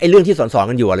Courage ไอ้เรื่องที่สอน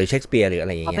กันอยู่หรือเชคสเปียร์หรืออะไ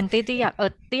รอย่างเงี้ยเป็นตี้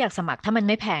อยากสมัครถ้ามัน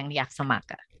ไม่แพงอยากสมัคร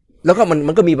อ่ะแล้วก็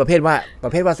มันก็มีประเภทว่า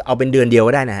เอาเป็นเดือนเดียว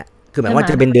ก็ได้นะฮะ คือหมายว่า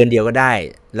จะเป็นเดือนเดียวก็ได้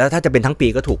แล้วถ้าจะเป็นทั้งปี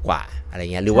ก็ถูกกว่าอะไร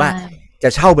เงี้ยหรือว่าจะ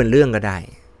เช่าเป็นเรื่องก็ได้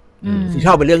เ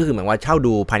ช่าเป็นเรื่องก็คือหมายว่าเช่า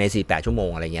ดูภายใน48ชั่วโม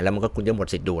งอะไรเงี้ยแล้วมันก็คุณจะหมด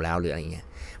สิทธิ์ดูแล้วหรืออะไรเงี้ย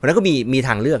เพราะนั้นก็มีท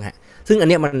างเลือกฮะซึ่งอัน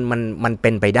เนี้ยมันเป็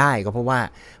นไปได้ก็เพราะว่า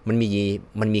มัน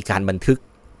มีการบันทึก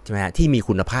ใช่ไหมฮะที่มี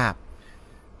คุณภาพ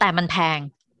แต่มันแพง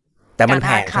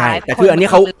ใช่แต่คืออันนี้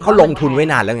เขาลงทุนไว้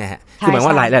นานแล้วไงฮะคือหมาย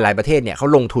ว่าหลายประเทศเนี่ยเขา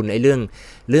ลงทุนไอ้เรื่อ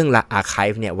งอาร์ไค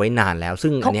ฟ์เนี่ยไว้นานแล้วซึ่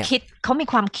งอันเนี้ยเขามี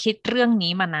ความคิดเรื่อง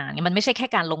นี้มานานมันไม่ใช่แค่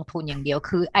การลงทุนอย่างเดียว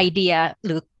คือไอเดียห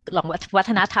รือวั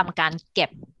ฒนธรรมการเก็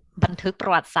บบันทึกปร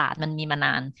ะวัติศาสตร์มันมีมาน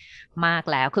านมาก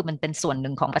แล้วคือมันเป็นส่วนห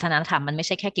นึ่งของวัฒนธรรมมันไม่ใ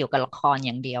ช่แค่เกี่ยวกับละครอ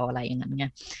ย่างเดียวอะไรอย่างนั้นไง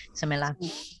ใช่ไหมล่ะ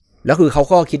แล้วคือเขา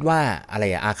ก็คิดว่าอะไร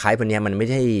อาร์ไคฟ์อันเนี้ยมันไม่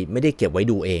ได้เก็บไว้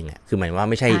ดูเองอ่ะคือหมายว่า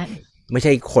ไม่ใ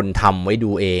ช่คนทำไว้ดู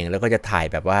เองแล้วก็จะถ่าย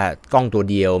แบบว่ากล้องตัว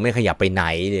เดียวไม่ขยับไปไหน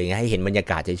อะไรอย่างเงี้ยให้เห็นบรรยา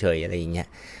กาศเฉยๆอะไรอย่างเงี้ย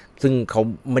ซึ่งเขา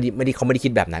ไม่ได้คิ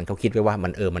ดแบบนั้นเขาคิดไว้ว่า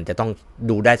มันจะต้อง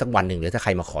ดูได้สักวันหนึ่งหรือถ้าใคร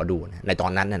มาขอดูนะในตอ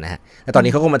นนั้นนะฮะแล้วตอน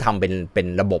นี้เขาก็มาทำเป็น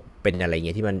ระบบเป็นอะไรอย่างเ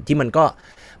งี้ยที่มัน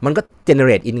ก็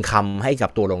generate income ให้กับ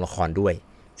ตัวโรงละครด้วย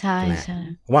ใช่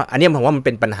เพราะว่าอันนี้ผมว่ามันเ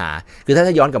ป็นปัญหาคือถ้า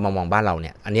ย้อนกลับมามองบ้านเราเ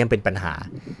นี่ยอันนี้เป็นปัญหา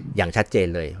อย่างชัดเจน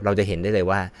เลยเราจะเห็นได้เลย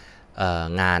ว่า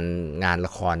งานล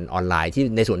ะครออนไลน์ที่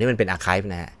ในส่วนที่มันเป็นอาร์ไคฟ์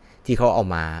นะฮะที่เขาเอา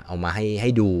มาให้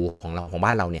ดูของบ้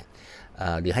านเราเนี่ย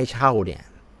หรือให้เช่าเนี่ย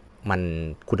มัน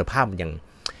คุณภาพมัน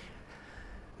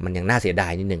ยังน่าเสียดา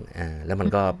ยนิดนึงแล้ว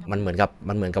มันเหมือน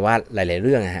กับว่าหลายๆเ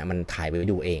รื่องนะฮะมันถ่ายไป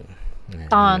ดูเอง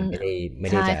ตอนไม่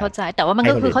ได้เข้าใจแต่ว่ามัน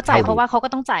ก็คือเข้าใจเพราะว่าเขาก็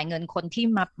ต้องจ่ายเงินคนที่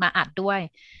มาอัดด้วย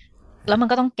แล้วมัน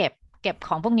ก็ต้องเก็บข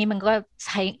องพวกนี้มันก็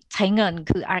ใช้เงิน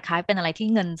คืออาร์ไคฟ์เป็นอะไรที่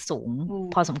เงินสูง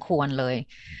พอสมควรเลย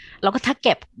แล้วก็ถ้าเ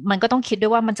ก็บมันก็ต้องคิดด้ว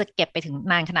ยว่ามันจะเก็บไปถึง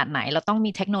นานขนาดไหนเราต้อง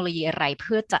มีเทคโนโลยีอะไรเ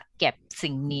พื่อจะเก็บ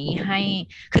สิ่งนี้ให้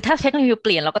คือถ้าเทคโนโลยีเป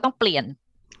ลี่ยนเราก็ต้องเปลี่ยน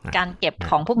การเก็บ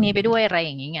ของพวกนี้ไปด้วยอะไรอ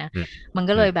ย่างนี้ไงมัน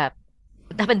ก็เลยแบบ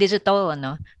ถ้าเป็นดิจิตอลเน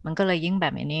าะมันก็เลยยิ่งแบ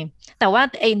บนี้แต่ว่า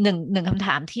ไอ้หนึ่งคำถ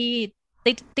ามที่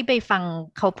ไปฟัง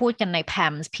เขาพูดกันใน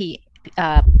PAMS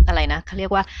อะไรนะเขาเรีย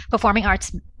กว่า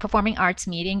performing arts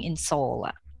meeting in Seoul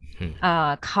อ่ะ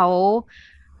เขา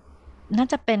น่า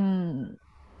จะเป็น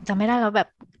จำไม่ได้แล้วแบบ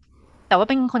แต่ว่า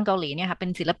เป็นคนเกาหลีเนี่ยค่ะเป็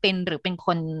นศิลปินหรือเป็นค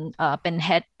นเป็น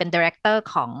head เป็น director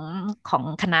ของ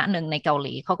คณะหนึ่งในเกาห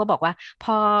ลีเขาก็บอกว่าพ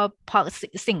อ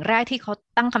สิ่งแรกที่เขา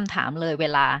ตั้งคำถามเลยเว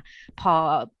ลาพอ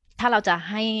ถ้าเราจะ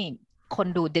ให้คน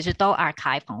ดู digital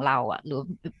archive ของเราอ่ะหรือ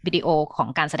วิดีโอของ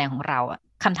การแสดงของเราอ่ะ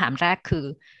คำถามแรกคือ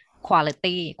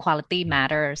quality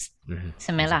matters ใ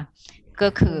ช่ไหมล่ะก็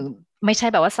คือไม่ใช่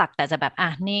แบบว่าสักแต่จะแบบ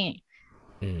นี่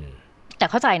แต่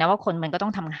เข้าใจนะว่าคนมันก็ต้อ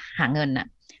งหาเงินน่ะ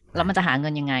แล้วมันจะหาเงิ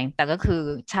นยังไงแต่ก็คือ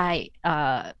ใช่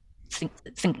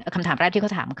สิ่งคำถามแรกที่เข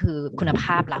าถามคือคุณ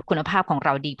ภาพของเร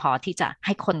าดีพอที่จะใ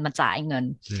ห้คนมาจ่ายเงิน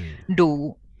ดู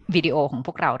วิดีโอของพ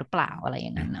วกเราหรือเปล่าอะไรอย่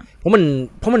างนั้นนะเพราะ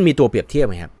มันมีตัวเปรียบเทียบ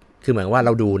ไหมครับคือเหมือนว่าเร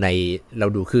าดู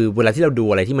คือเวลาที่เราดู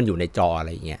อะไรที่มันอยู่ในจออะไร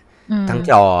อย่างเงี้ยทั้ง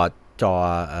จอ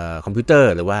คอมพิวเตอ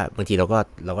ร์หรือว่าบางทีเรา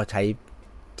ก็ใช้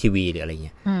ทีวีหรืออะไรเ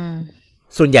งี้ย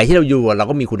ส่วนใหญ่ที่เราดูเรา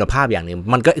ก็มีคุณภาพอย่างนึง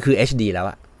มันก็คือ HD แล้ว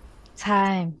อะใ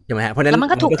ช่ไหมฮะเพราะนั้นแล้วมั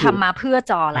นก็ถูกทำมาเพื่อ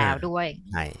จอแล้วด้วย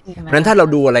ใช่เพราะนั้นถ้าเรา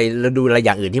ดูอะไรอ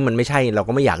ย่างอื่นที่มันไม่ใช่เรา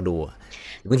ก็ไม่อยากดู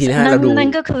บางทีนะเราดูนั่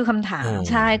นก็คือคำถาม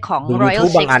ใช่ของ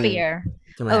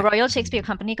Royal Shakespeare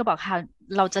Company ก็บอกค่ะ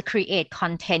เราจะ create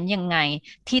content ยังไง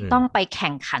ที่ต้องไปแ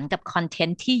ข่งขันกับ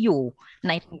content ที่อยู่ใ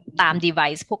นตาม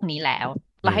device พวกนี้แล้ว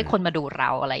ให้คนมาดูเรา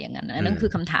อะไรอย่างนั้นนั่นคือ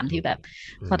คำถามที่แบบ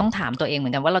เราต้องถามตัวเองเหมื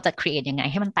อนกันว่าเราจะ create ยังไง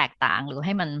ให้มันแตกต่างหรือใ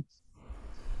ห้มัน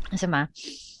ใช่ไหม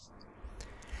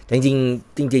จ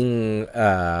ริง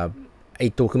ไอ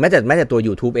ตัวคือแม้แต่ตัว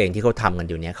YouTube เองที่เขาทำกัน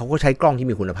อยู่เนี้ยเขาก็ใช้กล้องที่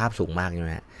มีคุณภาพสูงมากใช่ไห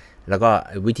มแล้วก็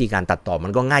วิธีการตัดต่อมั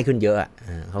นก็ง่ายขึ้นเยอะ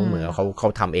เขาเหมือนเขา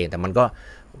ทำเองแต่มัน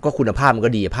ก็คุณภาพมันก็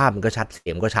ดีภาพมันก็ชัดเสี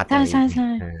ยงก็ชัดใช่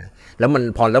แล้ว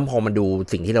พอมันดู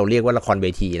สิ่งที่เราเรียกว่าละครเว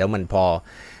ทีแล้วมันพอ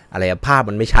อะไรภาพ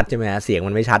มันไม่ชัดใช่ไหมเสียง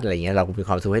มันไม่ชัดอะไรเงี้ยเรามีค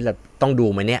วามรู้สึกว่าเราต้องดู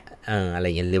ไหมเนี่ยอะไร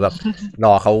เงี้ยหรือแบบร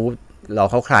อเข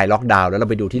าคลายล็อกดาวน์แล้วเรา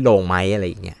ไปดูที่โรงไหมอะไร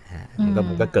อย่างเงี้ยมั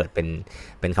นก็เกิดเ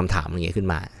ป็นคำถามอย่างเงี้ยขึ้น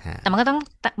มาแต่มันก็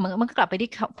กลับไปที่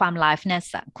ความไลฟ์เนส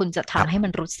อะคุณจะทำให้มั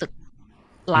นรู้สึก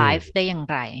ไลฟ์ได้อย่าง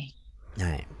ไรใ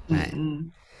ช่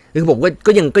คือผม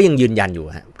ก็ยังยืนยันอยู่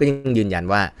ฮะก็ยังยืนยัน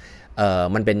ว่า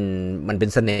มันเป็น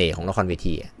เสน่ห์ของละครเว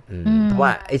ทีเพราะว่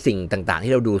าไอ้สิ่งต่างๆ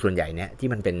ที่เราดูส่วนใหญ่เนี่ยที่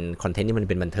มันเป็นคอนเทนต์ที่มัน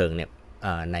เป็นบันเทิงเนี่ย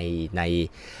ใน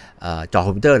จอคอ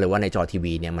มพิวเตอร์หรือว่าในจอที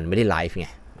วีเนี่ยมันไม่ได้ไลฟ์ไง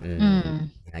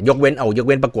ยกเ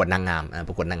ว้นประกวดนางงาม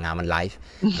มันไลฟ์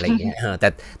อะไรอย่างเงี้ย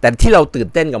แต่ที่เราตื่น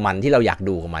เต้นกับมันที่เราอยาก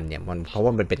ดูกับมันเนี่ยมันเพราะว่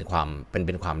ามันเป็นค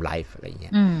วามไลฟ์อะไรอย่างเงี้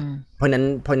ยเพราะ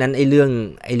นั้นไอ้เ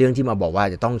รื่องที่มาบอกว่า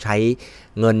จะต้องใช้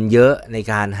เงินเยอะใน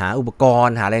การหาอุปกร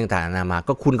ณ์หาอะไรต่างๆมา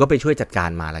ก็คุณก็ไปช่วยจัดการ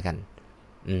มาแล้วกัน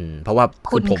เพราะว่า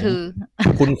คุณ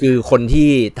คือคนที่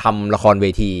ทำละครเว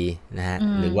ทีนะฮะ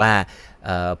หรือว่า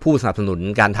ผู้สนับสนุน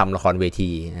การทำละครเว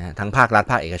ทีนะฮะทั้งภาครัฐ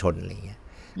ภาคเอกชนอะไรเงี้ย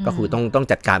ก็คือต้อง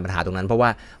จัดการปัญหาตรงนั้นเพราะว่า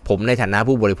ผมในฐานะ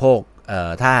ผู้บริโภค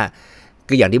ถ้า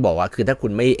ก็อย่างที่บอกว่าคือถ้าคุ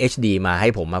ณไม่ HD มาให้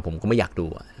ผมก็ไม่อยากดู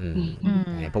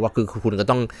เพราะว่าคือคุณก็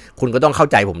ต้องเข้า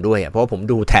ใจผมด้วยเพราะว่าผม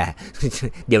ดูแต่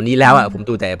เดี๋ยวนี้แล้วผม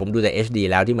ดูแต่ HD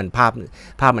แล้วที่มันภา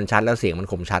พมันชัดแล้วเสียงมัน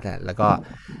คมชัดแล้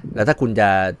วถ้าคุ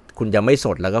ณจะไม่ส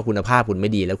ดแล้วก็คุณภาพคุณไม่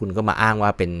ดีแล้วคุณก็มาอ้างว่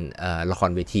าเป็นละคร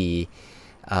เวที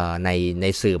ใน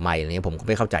สื่อใหม่อะไรเงี้ยผมก็ไ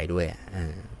ม่เข้าใจด้วย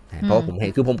เพราะว่าผมเห็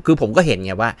นคือผมก็เห็นไ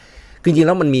งว่าจริงๆแ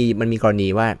ล้วมันมีกรณี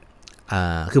ว่า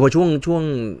คือพอ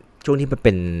ช่วงที่มันเ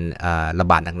ป็นระ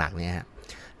บาดหนักๆเนี่ย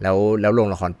แล้วโรง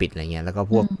ละครปิดอะไรเงี้ยแล้วก็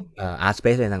พวกArt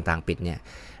Space อะไรต่างๆปิดเนี่ย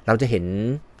เราจะเห็น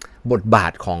บทบา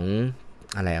ทของ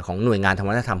อะไรของหน่วยงานทาง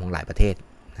วัฒนธรรมของหลายประเทศ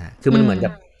นะคือมันเหมือนกั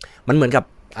บ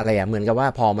อะไรเหมือนกับว่า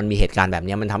พอมันมีเหตุการณ์แบบ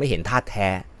นี้มันทำให้เห็นธาตุแท้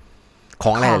ข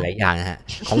องอะไรหลายๆอย่างนะฮะ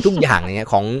ของทุกอย่างอะไรเงี้ย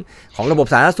ของระบบ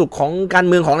สาธารณสุขของการ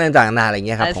เมืองของอะไรต่างๆนานาอะไรเ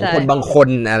งี้ยครับของคนบางคน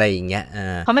อะไรอย่างเงี้ย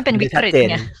เพราะมันเป็นวิกฤต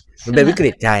ไงมันเป็นวิกฤ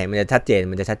ตใช่มันจะชัดเจ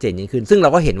นยิ่งขึ้นซึ่งเรา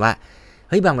ก็เห็นว่า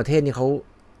เฮ้ยบางประเทศนี่เ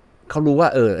ขารู้ว่า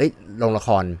โรงละค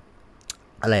ร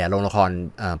อะไรโรงละคร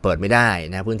เปิดไม่ได้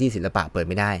นะพื้นที่ศิลปะเปิด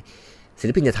ไม่ได้ศิ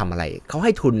ลปินจะทำอะไรเขาใ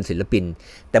ห้ทุนศิลปิน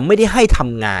แต่ไม่ได้ให้ท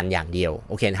ำงานอย่างเดียว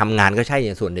โอเคทำงานก็ใช่อ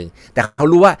ย่างส่วนหนึ่งแต่เขา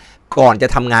รู้ว่าก่อนจะ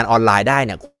ทำงานออนไลน์ได้เ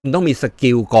นี่ยคุณต้องมีส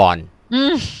กิลก่อน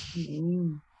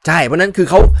ใช่เพราะนั้นคือ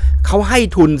เขาให้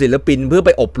ทุนศิลปินเพื่อไป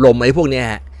อบรมไอ้พวกเนี้ย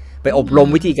ฮะไปอบรม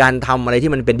วิธีการทำอะไร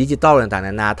ที่มันเป็นดิจิตอลต่างๆน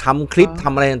านาทำคลิปท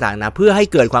ำอะไรต่างๆนานาเพื่อให้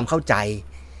เกิดความเข้าใจ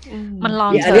มันลอ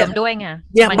งเทอมด้วยไง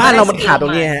เนี่ยบ้านเรามันขาดตร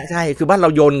งนี้ฮะใช่คือบ้านเรา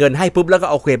โยนเงินให้ปุ๊บแล้วก็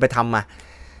โอเคไปทำมา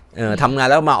ทำงาน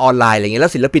แล้วมาออนไลน์อะไรอย่างเงี้ยแล้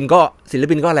วศิลปินก็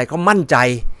อะไรก็มั่นใจ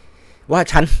ว่า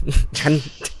ฉัน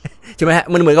ใช่ไหมฮะ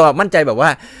มันเหมือนกับมั่นใจแบบว่า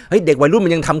เฮ้ยเด็กวัยรุ่นมั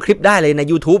นยังทำคลิปได้เลยใน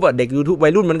YouTube เด็ก YouTube วั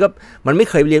ยรุ่นมันไม่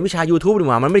เคยเรียนวิชา YouTube ดี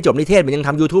กว่ามันไม่จบนิเทศมันยังท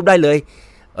ำ YouTube ได้เลย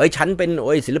ฉันเป็น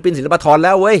ศิลปินศิลปธรแ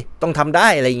ล้วเว้ยต้องทำได้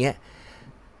อะไรอย่างเงี้ย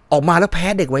ออกมาแล้วแพ้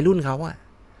เด็กวัยรุ่นเขา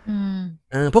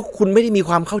เพราะคุณไม่ได้มี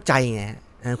ความเข้าใจไง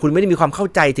คุณไม่ได้มีความเข้า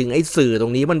ใจถึงไอ้สื่อตร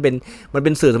งนี้มันเ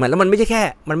ป็นสื่อสมัยแล้วมันไม่ใช่แ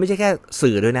ค่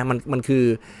สื่อด้วยนะมัน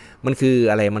คือ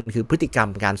อะไรมันคือพฤติกรรม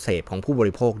การเสพของผู้บ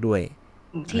ริโภคด้วย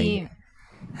ที่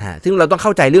ซึ่งเราต้องเข้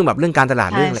าใจเรื่องการตลาด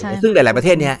เรื่องอะไรซึ่งหลายๆประเท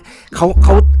ศเนี่ยเข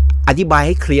าอธิบายใ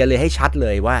ห้เคลียร์เลยให้ชัดเล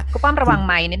ยว่าก็ป้อมระวัง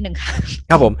ไม้นิดนึงค่ะ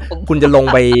ครับผมคุณจะลง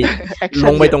ไป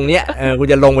ตรงเนี้ยคุณ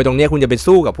จะลงไปตรงเนี้ยคุณจะไป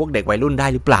สู้กับพวกเด็กวัยรุ่นได้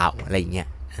หรือเปล่าอะไรอย่างเงี้ย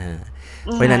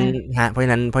เพราะฉะนั้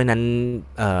น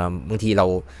บางทีเรา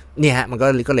เนี่ยฮะมัน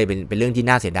ก็เลยเป็นเรื่องที่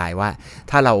น่าเสียดายว่า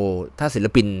ถ้าศิล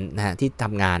ปินนะฮะที่ท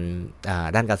ำงาน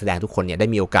ด้านการแสดงทุกคนเนี่ยได้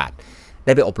มีโอกาสไ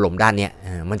ด้ไปอบรมด้านเนี้ย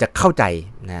มันจะเข้าใ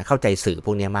จสื่อพ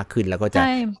วกนี้มากขึ้นแล้วก็จ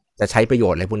ะใช้ประโย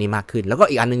ชน์อะไรพวกนี้มากขึ้นแล้วก็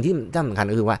อีกอันนึงที่สำคัญ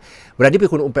ก็คือว่าเวลาที่ไป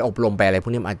คุณไปอบรมไปอะไรพว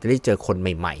กนี้อาจจะได้เจอคนใ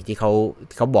หม่ๆที่เ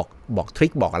ขาบอกทริ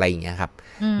คบอกอะไรอย่างเงี้ยครับ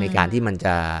ในการที่มันจ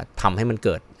ะทำให้มันเ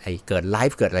กิดไล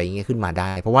ฟ์เกิดอะไรอย่างเงี้ยขึ้นมาไ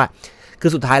ด้เพราะว่าคื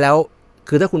อสุดท้ายแล้ว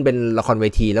คือถ้าคุณเป็นละครเว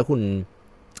ทีแล้วคุณ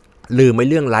ลืมไม่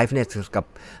เรื่องไลฟ์เนี่ย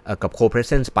กับโคเพรสเ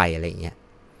ซนส์ไปอะไรอย่างเงี้ย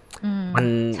มัน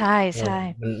ใช่ใช่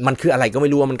มันคืออะไรก็ไม่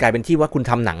รู้ว่ามันกลายเป็นที่ว่าคุณ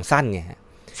ทำหนังสั้นไง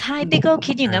ใช่ติ๊กก็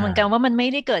คิดอย่างนั้นเหมือนกันว่ามันไม่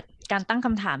ได้เกิดการตั้งค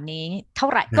ำถามนี้เท่า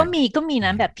ไหร่ก็มีน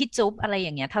ะแบบพี่จุ๊บอะไรอ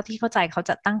ย่างเงี้ยเท่าที่เข้าใจเขา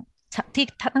จะ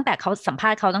ตั้งแต่เขาสัมภา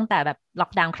ษณ์เขาตั้งแต่แบบล็อ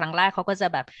กดาวน์ครั้งแรกเขาก็จะ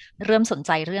แบบเริ่มสนใ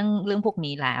จเรื่องพวก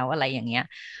นี้แล้วอะไรอย่างเงี้ย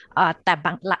แต่บ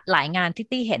างหลายงานที่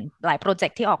ตี้เห็นหลายโปรเจก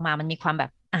ต์ที่ออกมามันมีความแบ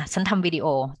บฉันทำวิดีโอ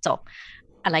จบ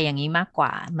อะไรอย่างนี้มากกว่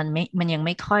ามันยังไ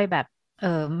ม่ค่อยแบบ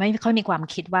ไม่ค่อยมีความ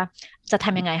คิดว่าจะท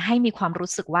ำยังไงให้มีความ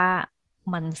รู้สึกว่า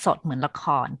มันสดเหมือนละค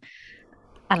ร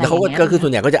แล้วเขาก็คือส่ว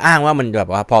นใหญ่ก็จะอ้างว่ามันแบบ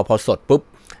ว่าพอสดปุ๊บ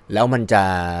แล้วมั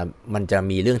นจะ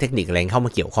มีเรื่องเทคนิคอะไรเข้าม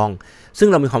าเกี่ยวข้องซึ่ง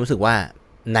เรามีความรู้สึกว่า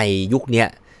ในยุคนี้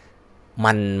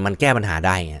มันแก้ปัญหาไ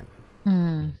ด้ไง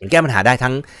มันแก้ปัญหาได้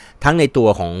ทั้งในตัว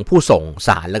ของผู้ส่งส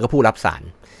ารแล้วก็ผู้รับสาร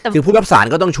คือผู้รับสาร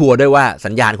ก็ต้องชัวร์ด้วยว่า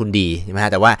สัญญาณคุณดีใช่ไหมฮ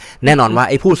ะแต่ว่าแน่นอนว่า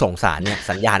ไอ้ผู้ส่งสารเนี่ย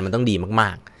สัญญาณมันต้องดีม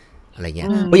ากๆอะไรเงี้ย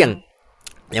เพราะอย่า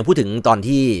งพูดถึงตอน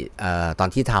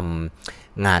ที่ท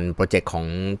ำงานโปรเจกต์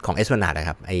ของเอสวานาดนะ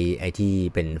ครับไอที่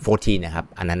เป็น14นะครับ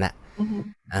อันนั้นนะ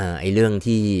ไอเรื่อง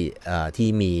ที่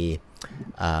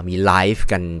มีไลฟ์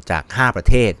กันจาก5ประ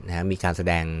เทศนะฮะมีการแส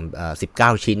ดง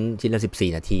19ชิ้นละ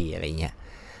14นาทีอะไรเงี้ย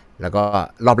แล้วก็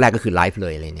รอบแรกก็คือไลฟ์เล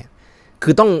ยอะไรเนี่ยคื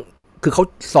อเขา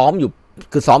ซ้อมอยู่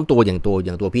คือซ้อมตัวอย่าง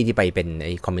ตัวพี่ที่ไปเป็นไอ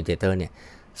คอมเมนเตอร์เนี่ย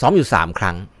ซ้อมอยู่3ค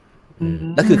รั้ง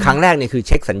แล้วคือครั้งแรกเนี่ยคือเ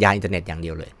ช็คสัญญาณอินเทอร์เน็ตอย่างเดี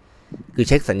ยวเลยคือเ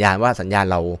ช็คสัญญาณว่าสัญญาณ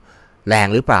เราแรง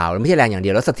หรือเปล่าไม่ใช่แรงอย่างเดี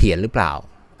ยวแล้วเสถียรหรือเปล่า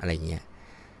อะไรเงี้ย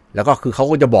แล้วก็คือเขา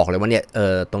ก็จะบอกเลยว่าเนี่ย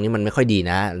ตรงนี้มันไม่ค่อยดี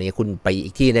นะอะไรเงี้ยคุณไป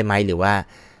อีกที่ได้ไหมหรือว่า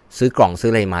ซื้อกล่องซื้อ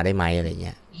อะไรมาได้ไหมอะไรเ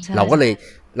งี้ยเราก็เลย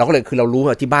คือเรารู้ว่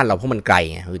าที่บ้านเราเพราะมันไกล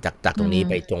ไงคือจากตรงนี้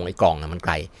ไปตรงไอ้กล่องนะมันไก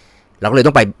ล เราก็เลย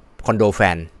ต้องไปคอนโดแฟ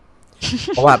น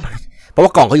เพราะว่า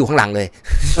กล่องเขาอยู่ข้างหลังเลย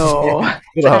โอ้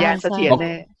สัญญาณเสถียรแ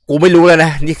น่กูไม่รู้แล้วน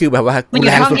ะนี่คือแบบว่ากูแ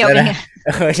รงสุดแล้วนะ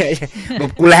ใช่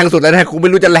กูแรงสุดแล้วนะกูไม่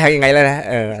รู้จะแรงยังไงแล้วนะ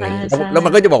อะไรแล้วมั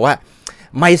นก็จะบอกว่า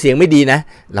ไมค์เสียงไม่ดีนะ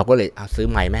เราก็เลยซื้อ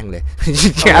ไมค์แม่งเลย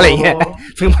อะไรอย่างเงี้ย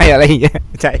ซื้อไมค์อะไรอย่างเงี้ย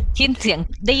ใช่ที่เสียง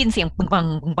ได้ยินเสียงปึ้งปัง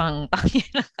ปึ้งปังปัง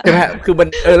ใช่ไหมคือมัน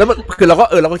แล้วมันคือเรา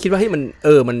ก็คิดว่าเฮ้ยมัน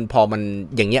มันพอมัน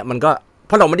อย่างเงี้ยมันก็เ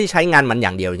พราะเราไม่ได้ใช้งานมันอย่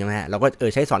างเดียวใช่ไหมฮะเราก็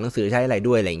ใช้สอนหนังสือใช้อะไร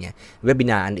ด้วยอะไรเงี้ยเว็บบิ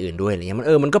นาร์อันอื่นด้วยอะไรเงี้ย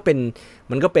มันก็เ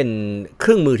ป็นเค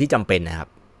รื่องมือที่จำเป็นนะครับ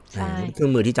เครื่อ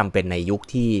งมือที่จำเป็นในยุค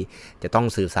ที่จะต้อง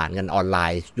สื่อสารกันออนไล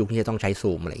น์ยุคที่จะต้องใช้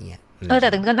ซูมอะไรเงี้ยแต่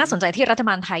ถึงก็น่าสนใจที่รัฐบ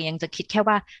าลไทยยังจะคิดแค่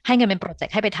ว่าให้เงินเป็นโปรเจก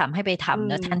ต์ให้ไปทำ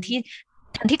เนอะทัน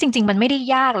ที่จริงๆมันไม่ได้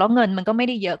ยากแล้วเงินมันก็ไม่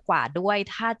ได้เยอะกว่าด้วย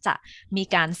ถ้าจะมี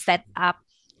การเซตอัพ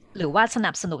หรือว่าส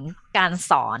นับสนุนการ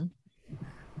สอน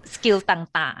สกิล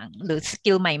ต่างๆหรือส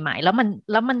กิลใหม่ๆแล้ว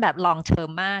มันแบบ long term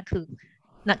มากคือ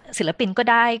ศิลปินก็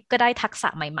ได้ทักษะ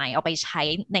ใหม่ๆเอาไปใช้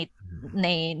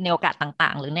ในโอกาสต่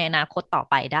างๆหรือในอนาคตต่อ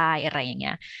ไปได้อะไรอย่างเ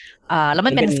งี้ยแล้ว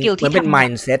มันเป็นสกิลที่มันเป็น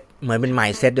mindset เหมือนเป็น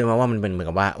mindset ด้วยว่ามันเป็นเหมือน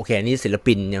กับว่าโอเคอันนี้ศิล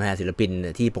ปินใช่ไหมศิลปิน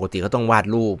ที่ปกติเขาต้องวาด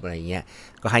รูปอะไรอย่างเงี้ย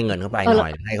ก็ให้เงินเข้าไปหน่อ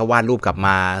ยให้เขาวาดรูปกลับม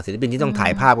าศิลปินที่ต้องถ่า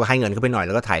ยภาพก็ให้เงินเข้าไปหน่อยแ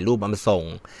ล้วก็ถ่ายรูปมาส่ง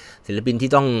ศิลปินที่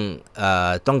ต้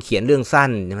องเขียนเรื่องสั้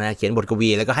นใช่ไหมเขียนบทกวี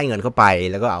แล้วก็ให้เงินเข้าไป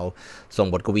แล้วก็เอาส่ง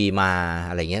บทกวีมา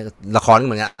อะไรเงี้ยละครก็เ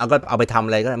หมือนกันก็เอาไปทำอ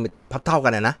ะไรก็พับเท่ากั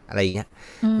นนะอะไรอย่างเงี้ย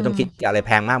ไม่ต้องคิดอะไรแ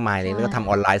พงมากมายเลยแล้วก็ทำ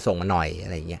ออนไลน์ส่งมาหน่อยอะ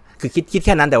ไรอย่างเงี้ยคือคิดแ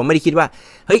ค่นั้นแต่ว่าไม่ได้คิดว่า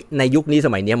เฮ้ยในยุคนี้ส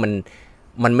มัยนี้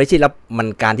มันไม่ใช่รับมัน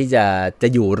การที่จะ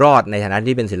อยู่รอดในฐานะ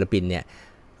ที่เป็นศิลปินเนี่ย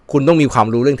คุณต้องมีความ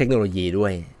รู้เรื่องเทคโนโลยีด้ว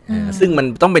ยซึ่งมัน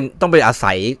ต้องไปอา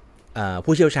ศัย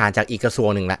ผู้เชี่ยวชาญจากอีกกระทรว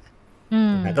งหนึ่งละ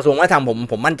กระทรวงวัฒนธรรม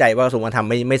ผมมั่นใจว่ากระทรวงวัฒนธรรม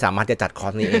ไม่สามารถจะจัดคอ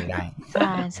ร์สนี้เองได้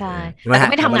ใช่แต่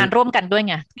ไม่ทำงานร่วมกันด้วย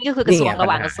ไงนี่ก็คือกระทรวงระห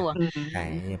ว่างกระทรวงใช่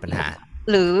ปัญหา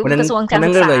หรือกระทรวงการศึ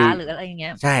กษาหรืออะไรอย่างเงี้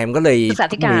ยใช่มันก็เลยศึกษา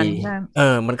ธิการ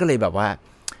มันก็เลยแบบว่า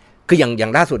คืออย่า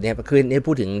งล่าสุดเนี่ยคือนี่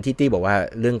พูดถึงที่ตี้บอกว่า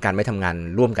เรื่องการไม่ทำงาน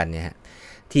ร่วมกันเนี่ย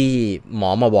ที่หมอ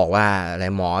มาบอกว่าอะไร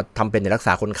หมอทำเป็นแต่รักษ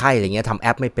าคนไข้อะไรเงี้ยทำแอ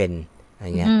ปไม่เป็นอะไร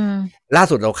เงี้ยล่า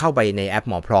สุดเราเข้าไปในแอป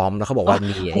หมอพร้อมแล้วเขาบอกว่า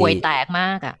มีห่วยแตกม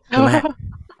ากอ่ะ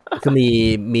คือ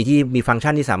มีฟังก์ชั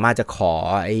นที่สามารถจะขอ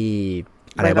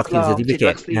อะไรวัคซีนเซอร์ติฟิเค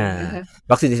ต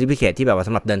วัคซีนเซอร์ติฟิเคตที่แบบว่าส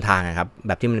ำหรับเดินทางนะครับแ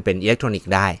บบที่มันเป็นอิเล็กทรอนิก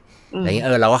ส์ได้อะไรเงี้ย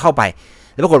เราก็เข้าไป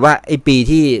แล้วปรากฏว่าไอ้ปี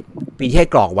ที่ให้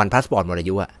กรอกวันพาสปอร์ตหมดอา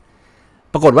ยุอะ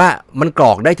ปรากฏว่ามันกร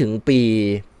อกได้ถึงปี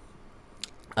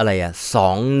อะไรอ่ะ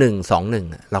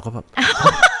2121เราก็แบบ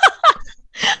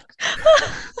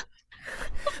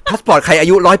พาสปอร์ตใครอา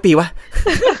ยุ100 ปีวะ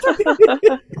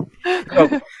แบบ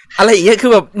อะไรอย่างเงี้ยคื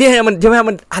อแบบเนี่ยมันใช่ไหม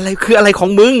มันอะไรคืออะไรของ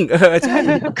มึงใช่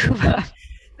คือแบบ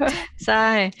ใช่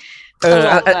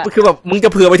คือแบบมึงจะ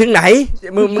เผื่อไปถึงไหน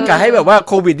มึงกะให้แบบว่า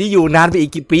โควิดนี่อยู่นานไปอี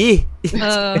กกี่ปี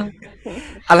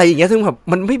อะไรอย่างเงี้ยซึ่งแบบ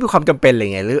มันไม่มีความจำเป็นเล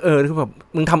ยไงหรือคือแบบ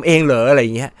มึงทำเองเหรออะไรอ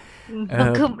ย่างเงี้ย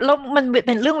คือแล้วมันเ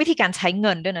ป็นเรื่องวิธีการใช้เ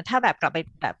งินด้วยนะถ้าแบบกลับไป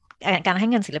แบบการให้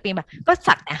เงินศิลปินแบบก็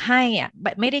สักแต่ให้อ่ะแบ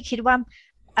บไม่ได้คิดว่า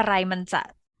อะไรมั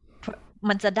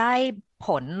นจะได้ผ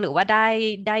ลหรือว่าไ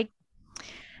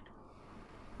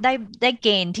ด้เก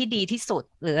ณฑ์ที่ดีที่สุด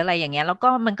หรืออะไรอย่างเงี้ยแล้วก็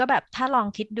มันก็แบบถ้าลอง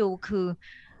คิดดูคือ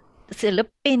ศิล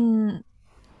ปิน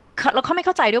เราเขาไม่เ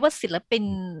ข้าใจด้วยว่าศิลปิน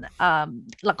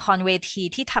ละครเวที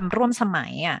ที่ทำร่วมสมั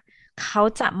ยอ่ะเขา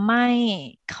จะไ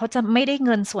ม่ได้เ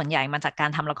งินส่วนใหญ่มาจากการ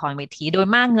ทำละครเวทีโดย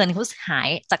มากเงินเขาหาย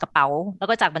จากกระเป๋าแล้ว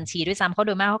ก็จากบัญชีด้วยซ้ำเขาโ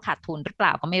ดยมากเขาขาดทุนหรือเปล่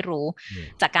าก็ไม่รู้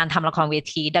จากการทำละครเว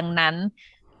ทีดังนั้น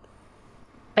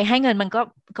ไปให้เงินมัน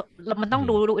ต้อง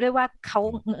รู้ด้วยว่าเขา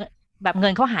แบบเงิ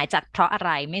นเขาหายจากเพราะอะไร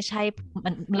ไม่ใช่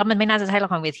แล้วมันไม่น่าจะใช่ละ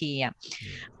ครเวทีอ่ะ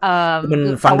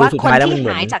แต่ว่าคนที่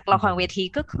หายจากละครเวที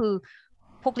ก็คือ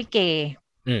พวกลิเก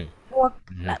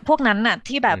พวกนั้นน่ะ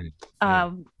ที่แบบ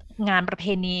งานประเพ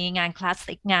ณีงานคลาส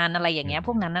สิกงานอะไรอย่างเงี้ยพ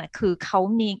วกนั้นน่ะคือเขา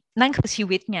มีนั่นคือชี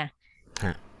วิตไง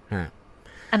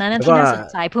อันนั้นที่น่าสน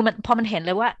ใจพอมันเห็นเ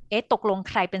ลยว่าตกลง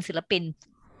ใครเป็นศิลปิน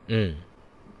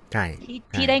ใช่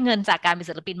ที่ได้เงินจากการเป็น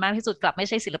ศิลปินมากที่สุดกลับไม่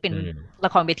ใช่ศิลปินละ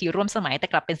ครเวทีร่วมสมัยแต่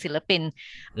กลับเป็นศิลปิน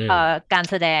การ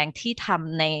แสดงที่ท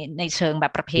ำในเชิงแบ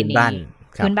บประเพณี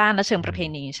พื้นบ้านและเชิงประเพ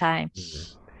ณีใช่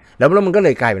แล้วมันก็เล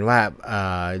ยกลายเป็นว่า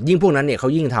ยิ่งพวกนั้นเนี่ยเขา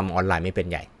ยิ่งทำออนไลน์ไม่เป็น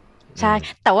ใหญ่ใช่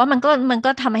แต่ว่ามันก็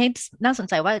ทำให้น่าสน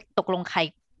ใจว่าตกลงใคร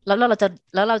แล้วเ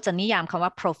ราจะนิยามคำว่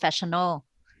า professional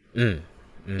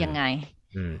ยังไง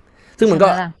ซึ่งมัน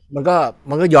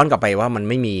ก็ย้อนกลับไปว่ามัน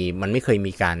ไม่เคย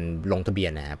มีการลงทะเบีย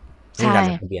นนะครับการ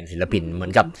ลงทะเบียนศิลปินเหมือ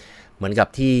นกับ เหมือนกับ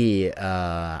ที่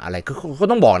อะไรก็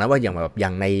ต้องบอกนะว่าอย่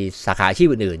างในสาขาอาชีพ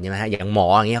อื่นๆใช่ไหมฮะอย่างหมอ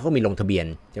อย่างเงี้ยเขามีลงทะเบียน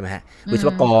ใช่ไหมฮะวิศว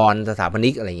กรสถาปนิ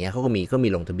กอะไรเงี้ยเขาก็มี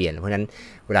ลงทะเบียนเพราะฉะนั้น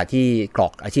เวลาที่กรอ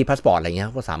กอาชีพพาสปอร์ตอะไรเงี้ยเ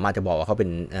ขาก็สามารถจะบอกว่าเขาเ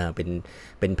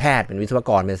ป็นแพทย์เป็นวิศว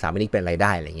กรเป็นสถาปนิกเป็นอะไรไ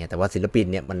ด้อะไรเงี้ยแต่ว่าศิลปิน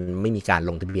เนี่ยมันไม่มีการ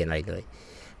ลงทะเบียนอะไรเลย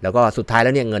แล้วก็สุดท้ายแล้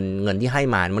วเนี่ยเงินที่ให้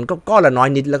มามันก็ก้อนละน้อย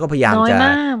นิดแล้วก็พยายามจ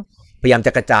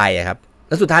ะกระจายครับแ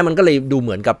ล้วสุดท้ายมันก็เลยดูเห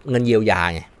มือนกับเงินเยียวยา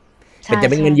ไงแต่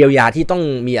เป็นเงินเยียวยาที่ต้อง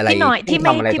มีอะไรที่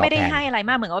ไม่ได้ให้อะไร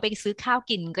มากเหมือนว่าไปซื้อข้าว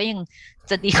กินก็ยัง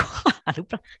จะดีกว่าหรือเ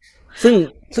ปล่า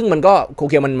ซึ่งมันก็โอ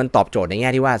เคมันตอบโจทย์ในแง่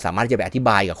ที่ว่าสามารถจะไปอธิบ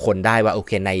ายกับคนได้ว่าโอเ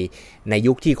คใน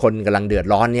ยุคที่คนกำลังเดือด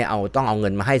ร้อนเนี่ยต้องเอาเงิ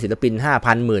นมาให้ศิลปิน 5,000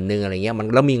 10,000 นึงอะไรเงี้ยมัน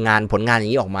แล้วมีผลงานอย่า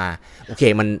งนี้ออกมาโอเค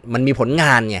มันมีผลง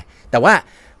านไงแต่ว่า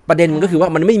ประเด็นมันก็คือว่า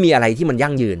มันไม่มีอะไรที่มัน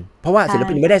ยั่งยืนเพราะว่าศิล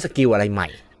ปินไม่ได้สกิลอะไรใหม่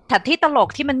แต่ที่ตลก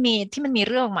ที่มันมี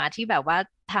เรื่องออกมาที่แบบว่า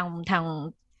ท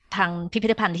างพิพิ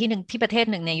ธภัณฑ์ที่หนึ่งที่ประเทศ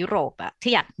หนึ่งในยุโรปอะ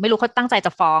ที่อยากไม่รู้เขาตั้งใจจ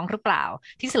ะฟ้องหรือเปล่า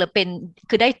ที่ศิลปิน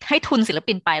คือได้ให้ทุนศิล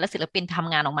ปินไปแล้วศิลปินท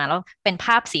ำงานออกมาแล้วเป็นภ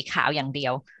าพสีขาวอย่างเดีย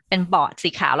วเป็นบอร์ดสี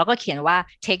ขาวแล้วก็เขียนว่า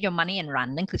take your money and run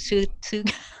นั่นคือ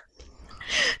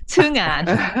ชื่องาน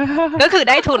ก็คือ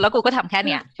ได้ทุนแล้วกูก็ทำแค่เ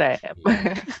นี้ยแต่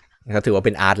ก็ถือว่าเ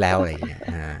ป็นอาร์ตแล้วอะไรอย่างเงี้ย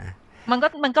มัน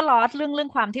ก็ล้อเรื่อง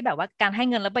ความที่แบบว่าการให้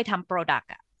เงินแล้วไปทำโปรดัก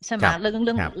ต์อะใช่ไหมเรื่อ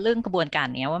งกระบวนการ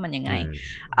เนี้ยว่ามันยังไง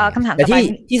คำถามต่อไป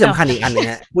ที่สำคัญอีกอันนึง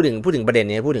ฮะพูดถึงประเด็น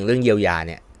นี้พูดถึงเรื่องเยียวยาเ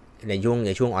นี่ยใน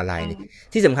ช่วงออนไลน์เนี่ย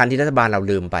ที่สำคัญที่รัฐบาลเรา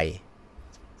ลืมไป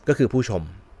ก็คือผู้ชม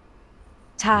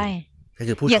ใช่ก็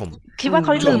คือผู้ชมคิดว่าเข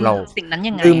าลืมสิ่งนั้น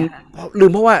ยังไงลื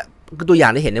มเพราะว่าตัวอย่า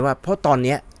งได้เห็นได้ว่าเพราะตอน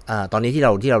นี้ที่เร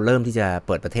าเริ่มที่จะเ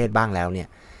ปิดประเทศบ้างแล้วเนี่ย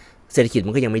เศรษฐกิจ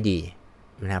มันก็ยังไม่ดี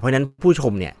นะเพราะฉะนั้นผู้ช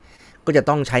มเนี่ยก็จะ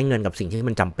ต้องใช้เงินกับสิ่งที่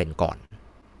มันจำเป็นก่อน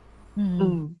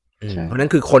เพราะนั้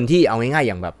นคือคนที่เอาง่ายๆ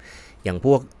อย่างพ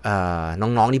วก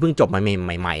น้องๆที่เพิ่งจบมา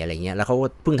ใหม่ๆอะไรเงี้ยแล้วเขา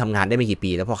เพิ่งทำงานได้ไม่กี่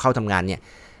ปีแล้วพอเข้าทำงานเนี่ย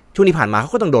ช่วงที่ผ่านมาเข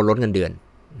าก็ต้องโดนลดเงินเดือน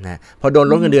นะพอโดน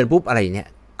ลดเงินเดือนปุ๊บอะไรเนี่ย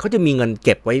เขาจะมีเงินเ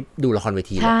ก็บไว้ดูละครเว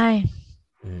ทีใช่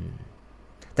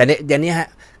แต่เดี๋ยวนี้ฮะ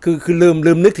คือลืม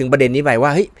นึกถึงประเด็นนี้ไปว่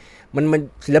าเฮ้ยมัน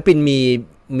ศิลปิน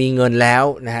มีเงินแล้ว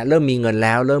นะฮะเริ่มมีเงินแ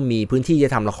ล้วเริ่มมีพื้นที่จะ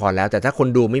ทำละครแล้วแต่ถ้าคน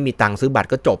ดูไม่มีตังค์ซื้อบัต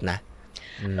รก็จบนะ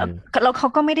แล้วเขา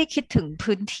ก็ไม่ได้คิดถึง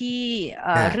พื้นที่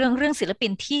เรื่องศิลปิ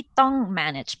นที่ต้อง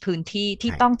manage พื้นที่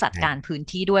ที่ต้องจัดการพื้น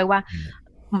ที่ด้วยว่า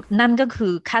นั่นก็คื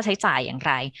อค่าใช้จ่ายอย่างไ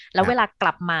รแล้วเวลาก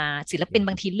ลับมาศิลปิน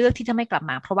บางทีเลือกที่จะไม่กลับ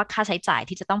มาเพราะว่าค่าใช้จ่าย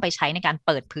ที่จะต้องไปใช้ในการเ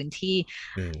ปิดพื้นที่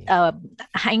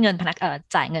ให้เงิน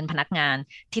จ่ายเงินพนักงาน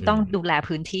ที่ต้องดูแล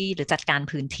พื้นที่หรือจัดการ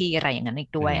พื้นที่อะไรอย่างนั้นอี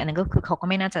กด้วยอันนั้นก็คือเขาก็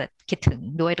ไม่น่าจะคิดถึง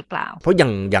ด้วยหรือเปล่าเพราะอย่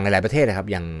างหลายประเทศนะครับ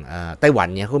อย่างไต้หวัน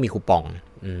เนี่ยเขามีคูปอง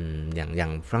อย่า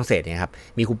งฝรั่งเศสเนี่ยครับ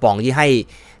มีคูปองที่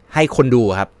ให้คนดู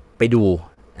ครับไปดู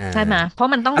ใช่ไหมเพรา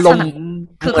ะมันต้อง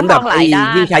คือมันแบบ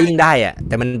ยิ่งใช้ยิ่งได้อะ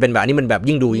แต่มันเป็นแบบนี้มันแบบ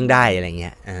ยิ่งดูยิ่งได้อะไรเงี้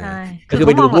ยคือไ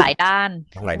ปดูหลายด้าน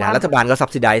รัฐบาลก็ซับ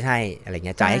ซิไดซ์ให้อะไรเ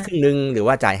งี้ยจ่ายให้ครึ่งนึงหรือ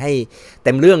ว่าจ่ายให้เ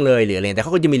ต็มเรื่องเลยหรืออะไรแต่เข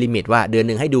าก็จะมีลิมิตว่าเดือน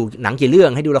นึงให้ดูหนังกี่เรื่อ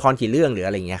งให้ดูละครกี่เรื่องหรืออ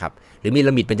ะไรเงี้ยครับหรือมี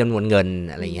ลิมิตเป็นจำนวนเงิน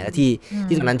อะไรเงี้ยที่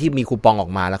ตอนนั้นที่มีคูปองออ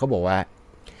กมาแล้วเขาบอกว่า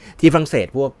ที่ฝรั่งเศส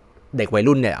พวกเด็กวัย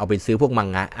รุ่นเนี่ยเอาไปซื้อพวกมัง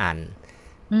งะอ่าน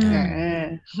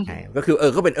ใช่ก็คือ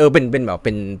ก็เป็นเป็นแบบเ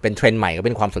ป็นเทรนด์ใหม่ก็เ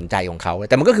ป็นความสนใจของเขา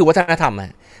แต่มันก็คือวัฒนธรรมอ่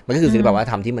ะมันก็คือศิลปวัฒน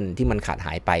ธรรมที่มันขาดห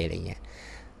ายไปอะไรเงี้ย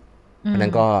เพราะนั้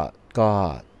นก็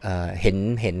เ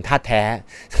ห็นท่าแท้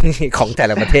ของแต่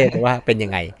ละประเทศว่าเป็นยั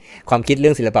งไงความคิดเรื่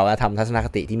องศิลปวัฒนธรรมทัศนค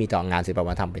ติที่มีต่องานศิลป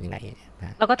วัฒนธรรมเป็นยังไง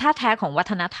แล้วก็ท่าแท้ของวั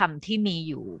ฒนธรรมที่มี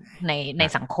อยู่ใน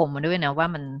สังคมมันด้วยนะว่า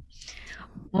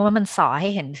มันสอนให้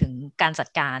เห็นถึงการจัด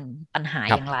การปัญหา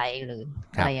อย่างไรหรือ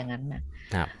อะไรอย่างนั้นนะ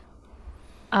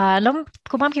แล้ว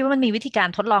ครูป้อมคิดว่ามันมีวิธีการ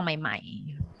ทดลองใหม่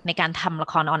ๆในการทำละ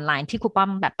ครออนไลน์ที่ครูป้อม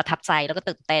แบบประทับใจแล้วก็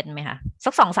ตื่นเต้นไหมคะสั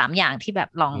ก 2-3 อย่างที่แบบ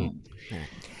ลอง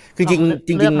คือจริง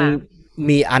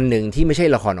มีอันหนึ่งที่ไม่ใช่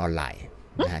ละครออนไลน์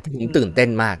นะที่ผมตื่นเต้น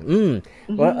มาก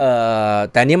ว่า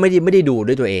แต่เนี้ยไม่ได้ดู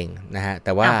ด้วยตัวเองนะฮะแ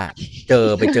ต่ว่า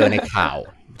ไปเจอในข่าว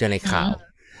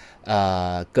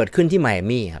เกิดขึ้นที่ไมอา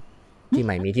มี่ครับที่ไม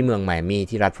อามี่ที่เมืองไมอามี่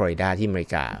ที่รัฐฟลอริดาที่อเมริ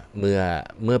กาเ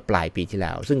มื่อปลายปีที่แ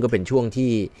ล้วซึ่งก็เป็นช่วง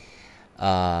ที่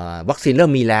วัคซีนเริ่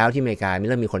มมีแล้วที่อเมริกา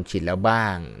เริ่มมีคนฉีดแล้วบ้า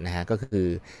งนะฮะก็คือ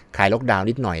คลายล็อกดาวน์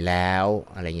นิดหน่อยแล้ว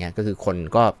อะไรเงี้ยก็คือคน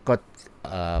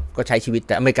ก็ใช้ชีวิตแ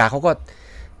ต่อเมริกาเขา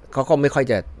ก็ไม่ค่อย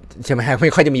จะใช่ไหมไ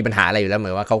ม่ค่อยจะมีปัญหาอะไรอยู่แล้วเหมื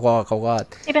อนว่าเขาก็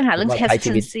มีปัญหาเรื่อง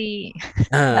hesitancy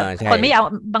คนไม่ยอม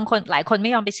บางคนหลายคนไ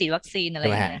ม่ยอมไปฉีดวัคซีนอะไรอ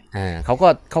ย่างเงี้ยเขา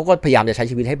ก็พยายามจะใช้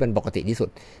ชีวิตให้เป็นปกติที่สุด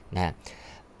นะ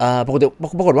ปร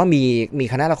ากฏว่ามี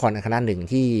คณะละครคณะหนึ่ง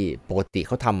ที่ปกติเ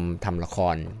ขาทำละค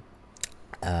ร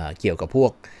เกี่ยวกับพว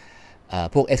ก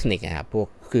เอทนิกนะครับพวก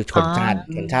คือชนช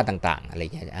าติต่างๆอะไรอย่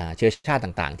างเงี้ยเชื้อชาติ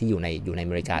ต่างๆที่อยู่ในอ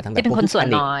เมริกาทั้งแบบเป็นคนส่วน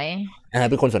น้อย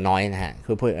เป็นคนส่วนน้อยนะฮะ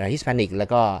คือพวกฮิสแปนิกแล้ว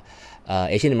ก็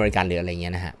เอเชียนอเมริกันหรืออะไรเงี้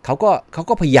ยนะฮะเขา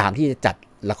ก็พยายามที่จะ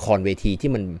ละครเวทีที่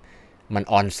มัน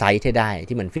ออนไซต์ให้ได้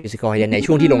ที่มันฟิสิกอลให้ได้ใน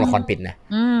ช่วงที่โรงละครปิดนะ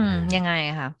ยังไง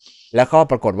คะแล้วก็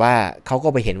ปรากฏว่าเขาก็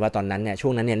ไปเห็นว่าตอนนั้นเนี่ยช่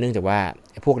วงนั้นเนี่ยเนื่องจากว่า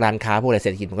พวกร้านค้าพวกอะไรเศร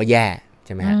ษฐกิจมันก็แย่ใ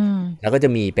ช่ไหมฮะแล้วก็จะ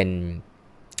มีเ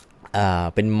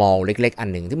ป็นมอลล์เล็กๆอัน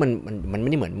หนึ่งที่มันไม่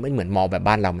ได้เหมือนมอลล์แบบ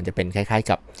บ้านเรามันจะเป็นคล้ายๆ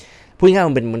กับพูดง่ายๆ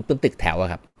มันเป็นตึกแถวอ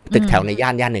ะครับตึกแถวในย่า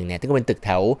นหนึ่งเนี่ยที่ก็เป็นตึกแถ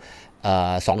ว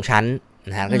2 ชั้น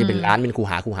นะฮะก็จะเป็นร้านเป็นคู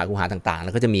หาต่างๆแ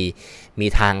ล้วก็จะมี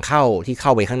ทางเข้าที่เข้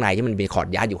าไปข้างในที่มันมีคอร์ด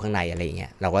ยาร์ดอยู่ข้างในอะไรอย่างเงี้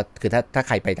ยเราก็คือถ้าใ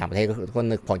ครไปต่างประเทศก็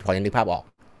นึกพอจะนึกภาพออก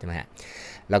ใช่ไหมฮะ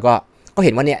แล้วก็เ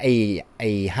ห็นว่าเนี่ยไอ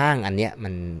ห้างอันเนี้ยมั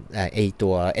นไอตั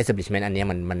ว establishment อันเนี้ย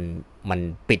มัน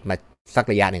ปิดมาสัก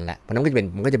ระยะหนึ่งแล้วเพราะนั้น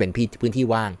มันก็จะเป็นพื้นที่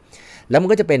ว่างแล้วมัน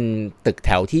ก็จะเป็นตึกแถ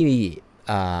ว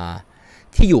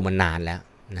ที่อยู่มานานแล้ว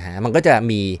นะฮะมันจ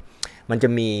ะ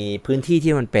มีพื้นที่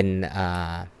ที่มันเป็น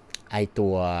ไอตั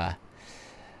ว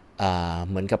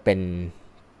เหมือนกับเป็น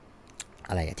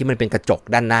อะไรที่มันเป็นกระจก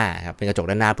ด้านหน้าครับเป็นกระจก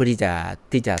ด้านหน้าเพื่อที่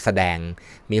จะแสดง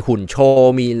มีหุ่นโช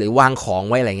ว์มีหรือวางของ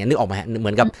ไว้อะไรเงี้ยนึกออกไหมฮะเหมื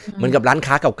อนกับร้าน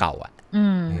ค้าเก่าๆอ่ะ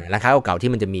ร้านค้าเก่าๆ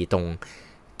ที่มันจะมีตร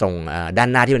งด้าน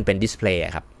หน้าที่มันเป็นดิสเพลย์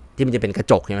ครับที่มันจะเป็นกระ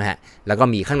จกใช่ไหมฮะแล้วก็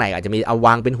มีข้างในอาจจะมีเอาว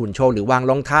างเป็นหุ่นโชว์หรือวาง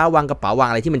รองเท้าวางกระเป๋าวาง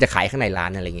อะไรที่มันจะขายข้างในร้า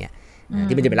นอะไรเงี้ย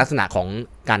ที่มันจะเป็นลักษณะของ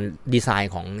การดีไซ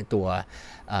น์ของตัว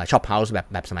ช็อปเฮาส์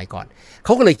แบบสมัยก่อนเข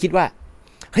าก็เลยคิดว่า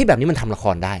เฮ้ยแบบนี้มันทำละค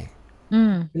รได้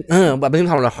แบบนี้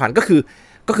ทำละครก็คื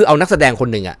อเอานักแสดงคน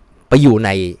หนึ่งอ่ะไปอยู่ใน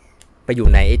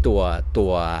ไอ้ตัว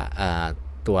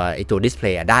ไอ้ตัวดิสเพล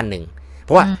ย์ด้านหนึ่งเพ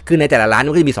ราะว่าคือในแต่ละร้าน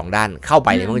มันก็จะมี2ด้านเข้าไป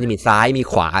เลยมันก็จะมีซ้ายมี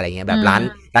ขวาอะไรเงี้ยแบบร้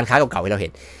านค้าเก่าๆที่เราเห็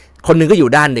นคนนึงก็อยู่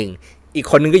ด้านหนึ่งอีก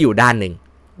คนนึงก็อยู่ด้านหนึ่ง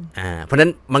เพราะนั้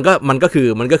นมันก็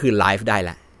คือไลฟ์ได้แห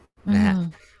ละนะฮะ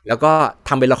แล้วก็ท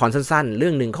ำเป็นละครสั้นๆเรื่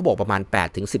องนึงเขาบอกประมาณ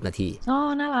 8-10 นาทีอ๋อ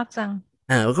น่ารักจัง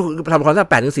ก็ทำละครสัก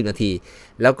8-10 นาที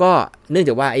แล้วก็เนื่องจ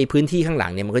ากว่าไอ้พื้นที่ข้างหลั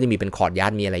งเนี่ยมันก็จะมีเป็นคอร์ดยาร์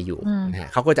ดมีอะไรอยู่นะฮะ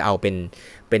เขาก็จะเอาเ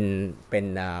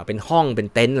ป็นห้องเป็น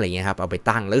เต็นท์อะไรเงี้ยครับเอาไป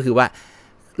ตั้งแล้วก็คือว่า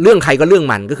เรื่องใครก็เรื่อง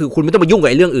มันก็คือคุณไม่ต้องมายุ่งกับ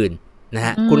ไอ้เรื่องอื่นนะฮ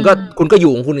ะคุณก็อ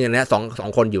ยู่ของคุณกันนะสอ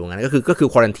งคนอยู่กันก็คือ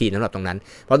ควอรันทีนสำหรับตรงนั้น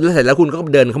พอเสร็จแล้วคุณก็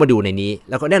เดินเข้ามาดูในนี้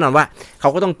แล้วก็แน่นอนว่าเขา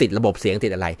ก็ต้องติดระบบเสียงติ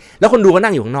ดอะไรแล้วคนดูก็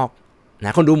นั่งอยู่ข้างนอกน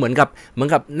ะคนดูเหมือนกับ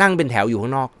นั่งเป็นแถวอยู่ข้า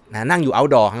งนอกนะนั่งอยู่เอา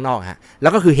ท์ดอร์ข้างนอกฮะแล้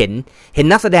วก็คือเห็น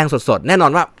นักแสดงสดๆแน่นอ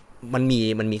นว่ามัน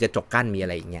มีกระจกกั้นมีอะ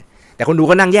ไรอย่างเงี้ยแต่คนดู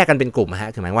ก็นั่งแยกกันเป็นกลุ่มฮะ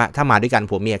คือหมายว่าถ้ามาด้วยกัน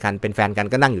ผัวเมียกันเป็นแฟนกัน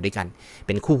ก็นั่งอยู่ด้วยกันเ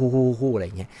ป็นคู่อะไรอ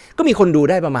ย่างเงี้ยก็มีคนดู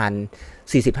ได้ประมาณ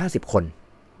 40-50 คน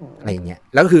อะไรอย่างเงี้ย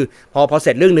แล้วก็คือพอเส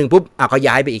ร็จเรื่องนึงปุ๊บก็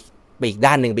ย้ายไปอีก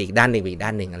ด้านนึงไปอีกด้านนึงไปอีกด้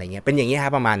านนึงอะไรเงี้ยเป็นอย่างเงี้ยครั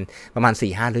บประมาณ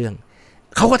 4-5 เรื่อง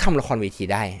เขาก็ทำละครเวที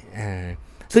ได้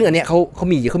ซึ่งอันเนี้ยเข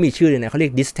ามีชื่อเลยนะเขาเรีย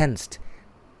ก distance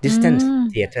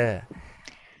theater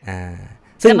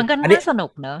แต่มันก็น่าสนุ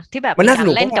กเนอะที่แบบกา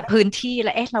รเล่นกับพื้นที่แ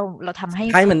ล้วเราทำให้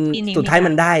สุดท้าย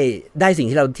มันได้สิ่ง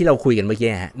ที่เราคุยกันเมื่อกี้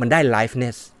ฮะมันได้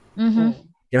liveness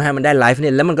ใช่ไหมฮะมันได้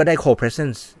liveness แล้วมันก็ได้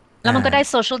co-presence แล้วมันก็ได้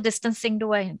social distancing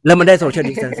ด้วยแล้วมันได้ social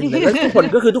distancing แล้วทุ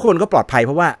กคนก็ปลอดภัยเ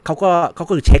พราะว่าเขา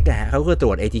ก็เช็คนะฮะเขาก็ตร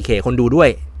วจ ATK คนดูด้วย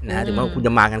นะฮะถึงว่าคุณจ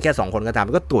ะมากันแค่2 คนก็ตาม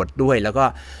ก็ตรวจด้วยแล้วก็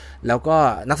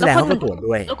นักแสดงเขาก็ตรวจ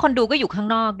ด้วยแล้วคนดูก็อยู่ข้าง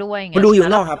นอกด้วยไงคนดูอยู่ข้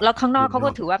างนอกครับแล้วข้างนอกเขาก็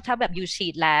ถือว่าถ้าแบบอยู่ฉี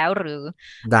ดแล้วหรือ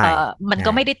มัน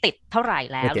ก็ไม่ได้ติดเท่าไหร่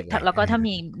แล้วก็ถ้า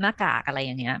มีหน้ากากอะไรอ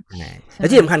ย่างเงี้ยและ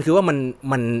ที่สำคัญคือว่า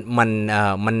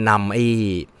มันนำไอ้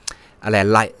อะไร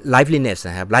liveliness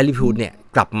นะครับ livelihood เนี่ย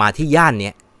กลับมาที่ย่านเ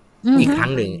นี้ยอีกครั้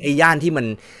งหนึ่งไอ้ย่านที่มั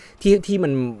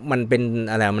นเป็น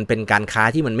อะไรมันเป็นการค้า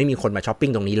ที่มันไม่มีคนมาช้อปปิ้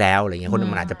งตรงนี้แล้วอะไรเงี้ยคน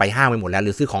มันอาจจะไปห้างไปหมดแล้วห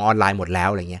รือซื้อของออนไลน์หมดแล้ว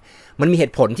อะไรเงี้ยมันมีเห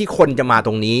ตุผลที่คนจะมาต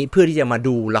รงนี้เพื่อที่จะมา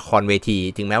ดูละครเวที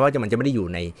ถึงแม้ว่ามันจะไม่ได้อยู่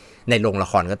ในโรงละ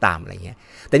ครก็ตามอะไรเงี้ย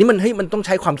แต่นี่มันต้องใ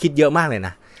ช้ความคิดเยอะมากเลยน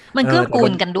ะมันเกื้อกู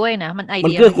ลกันด้วยนะมันไอเดียมั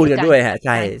นเกื้อกูลกันด้วยฮะใ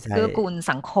ช่เกื้อกูล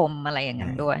สังคมอะไรอย่างนั้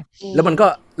นด้วยแล้วมัน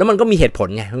ก็มีเหตุผล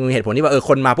ไงมีเหตุผลที่ว่า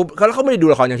คนมาปุ๊บเขาไม่ได้ดู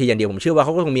ละครอย่างเดียวผมเชื่อว่าเข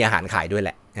าก็คงมีอาหารขายด้วยแห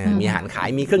ละมีอาหารขาย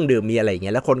มีเครื่องดื่มมีอะไรอย่างเ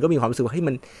งี้ยแล้วคนก็มีความรู้สึกว่าเฮ้ย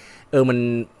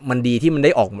มันดีที่มันไ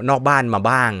ด้ออกนอกบ้านมา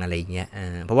บ้างอะไรอย่างเงี้ย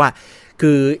เพราะว่าคื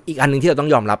ออีกอันนึงที่เราต้อง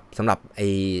ยอมรับสำหรับไอ้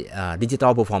ดิจิทั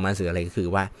ลเพอร์ฟอร์แมนซ์หรืออะไรก็คือ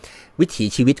ว่าวิถี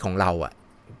ชีวิตของเราอ่ะ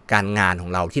การงานขอ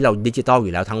งเราที่เราดิจิทัลอ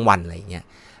ยู่แล้วทั้งวันอะไรอย่างเงี้ย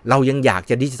เรายังอยาก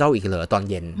จะดิจิทัลอีกเหรอตอน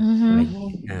เย็นอะไร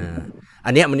อั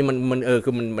นเนี้ยมันคื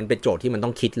อมันเป็นโจทย์ที่มันต้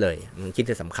องคิดเลยมันคิด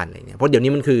ที่สำคัญเลยเนี่ยเพราะเดี๋ยว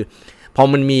นี้มันคือพอ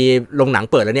มันมีโรงหนัง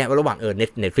เปิดแล้วเนี่ยระหว่าง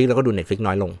Netflix แล้วก็ดู Netflix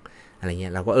น้อยลงอะไรเงี้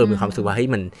ยเราก็มีความรู้สึกว่าเฮ้ย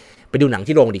มันไปดูหนัง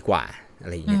ที่โรงดีกว่าอะ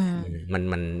ไรอย่างเงี้ย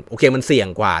มันโอเคมันเสี่ยง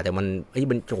กว่าแต่มัน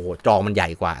จอมันใหญ่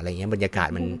กว่าอะไรเงี้ยบรรยากาศ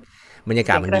มัน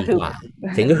ดีกว่า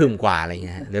เสียงก็หึมกว่าอะไรเ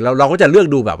งี้ยหรือเราก็จะเลือก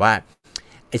ดูแบบว่า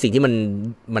ไอสิ่งที่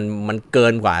มันเกิ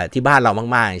นกว่าที่บ้านเรา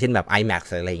มากๆเช่นแบบ IMAX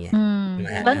อะไรเงี้ย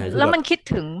แล้วมันคิด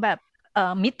ถึงแบบ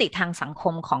มิติทางสังค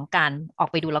มของการออก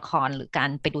ไปดูละครหรือการ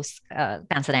ไปดู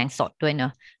การแสดงสดด้วยเนอ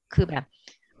ะคือแบบ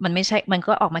มันไม่ใช่มัน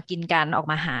ก็ออกมากินกันออก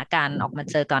มาหากันออกมา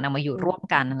เจอกันออกมาอยู่ร่วม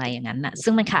กันอะไรอย่างนั้นน่ะ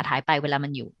ซึ่งมันขาดหายไปเวลามั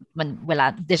นอยู่มันเวลา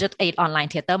digital aid online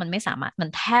theater มันไม่สามารถมัน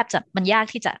แทบจะมันยาก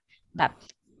ที่จะแบบ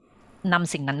น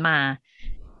ำสิ่งนั้นมา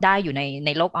ได้อยู่ใน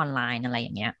โลกออนไลน์อะไรอ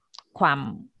ย่างเงี้ยความ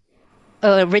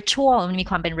ritual มันมี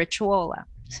ความเป็น ritual อ่ะ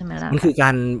ใช่ไหมล่ะมันคือ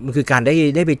การ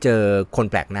ได้ไปเจอคน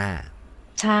แปลกหน้า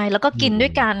ใช่แล้วก็กินด้ว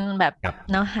ยกันแบบ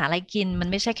เนาะหาอะไรกินมัน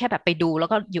ไม่ใช่แค่แบบไปดูแล้ว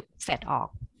ก็หยุดเสร็จออก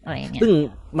อะไรอย่างเงี้ยซึ่ง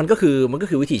มันก็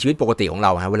คือวิถีชีวิตปกติของเร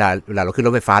าฮะเวลาเราขึ้นร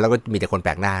ถไฟฟ้าเราก็มีแต่คนแป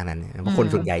ลกหน้านั้นเพราะคน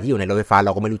ส่วนใหญ่ที่อยู่ในรถไฟฟ้าเร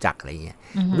าก็ไม่รู้จักอะไรอย่างเงี้ย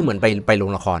ก็เหมือนไปโร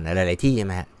งละครอะไรที่ใช่ไ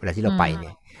หมฮะเวลาที่เราไปเ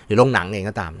นี่ยหรือโรงหนังเอง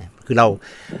ก็ตามเนี่ยคือเรา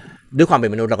ด้วยความเป็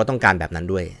นมนุษย์เราก็ต้องการแบบนั้น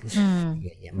ด้วย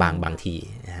บางที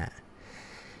นะฮะ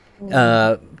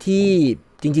ที่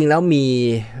จริงๆแล้วมี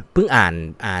เพิ่งอ่า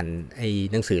นไอ้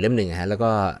หนังสือเล่มหนึ่งฮะแล้วก็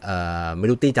ไม่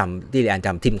รู้ที่อ่านจ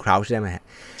ำทิมคราวช์ได้ไหมฮะ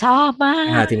ชอบมา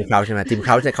กทิมคราวช์ใช่ไหมทิมค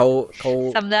ราวช์เนี่ยเขา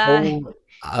จำได้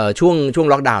ช่วง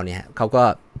ล็อกดาวน์เนี่ยเขาก็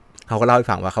เล่าให้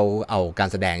ฟังว่าเขาเอาการ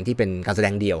แสดงที่เป็นการแสด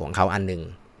งเดี่ยวของเขาอันหนึ่ง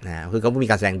นะคือเขามี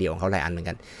การแสดงเดี่ยวของเขาหลายอันเหมือน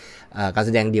กันการแ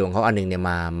สดงเดี่ยวของเขาอันหนึ่งเนี่ย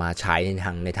มาฉาย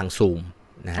ในทางซูม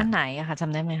นะฮะอันไหนอะคะจ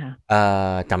ำได้ไหมคะ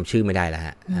จำชื่อไม่ได้แล้วฮ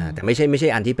ะแต่ไม่ใช่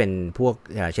อันที่เป็นพวก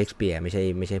เชคสเปียร์ไม่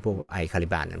ใช่พวกไอคาริ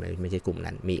บานไม่ใช่กลุ่ม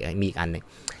นั้นมีอีกอันนึง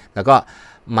แล้วก็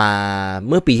มา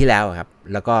เมื่อปีที่แล้วครับ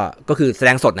แล้วก็คือแสด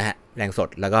งสดนะฮะแสดงสด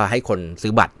แล้วก็ให้คนซื้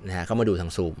อบัตรนะฮะเข้ามาดูทา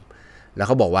งซูมแล้วเ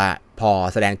ขาบอกว่าพอ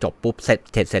แสดงจบปุ๊บเ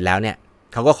สร็จแล้วเนี่ย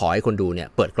เขาก็ขอให้คนดูเนี่ย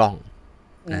เปิดกล้อง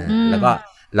แล้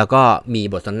วก็มี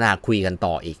บทสนทนาคุยกัน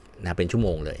ต่ออีกนะเป็นชั่วโม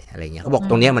งเลยอะไรเงี้ยเขาบอก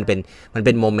ตรงนี้มันเ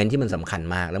ป็นโมเมนต์ที่มันสำคัญ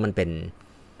มากแล้ว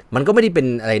มันก็ไม่ได้เป็น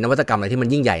อะไรนวัตกรรมอะไรที่มัน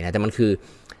ยิ่งใหญ่นะแต่มัน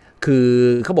คือ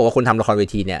เขาบอกว่าคนทำละครเว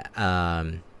ทีเนี่ย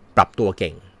ปรับตัวเ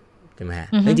ก่งใช่ไหมฮะ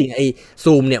จริงๆไอ้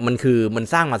ซูมเนี่ยมัน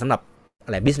สร้างมาสำหรับอ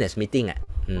ะไร business meeting อ่ะ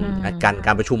ก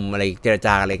ารประชุมอะไรเจรจ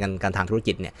าอะไรกันทางธุร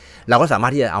กิจเนี่ยเราก็สามาร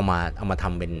ถที่จะเอามาท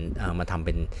ำเ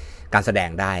ป็นการแสดง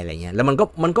ได้อะไรเงี้ยแล้วมัน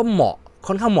ก็เหมาะ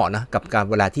ค่อนข้างเหมาะนะกับการ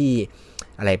เวลาที่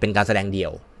อะไรเป็นการแสดงเดี่ย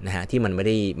วนะฮะที่มันไม่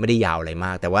ได้ยาวอะไรม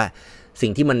ากแต่ว่าสิ่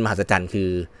งที่มันมหัศจรรย์คือ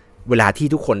เวลาที่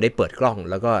ทุกคนได้เปิดกล้อง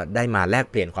แล้วก็ได้มาแลก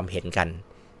เปลี่ยนความเห็นกัน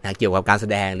นะเกี่ยวกับการแส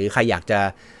ดงหรือใครอยากจะ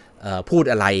พูด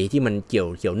อะไรที่มันเกี่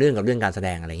ยวเนื่องกับเรื่องการแสด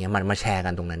งอะไรเงี้ยมันมาแชร์กั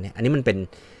นตรงนั้นเนี่ยอันนี้มั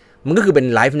นก็คือเป็น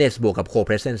liveness บวกกับ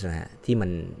co-presence นะฮะที่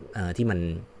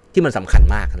มันสำคัญ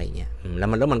มากอะไรเงี้ยแล้ว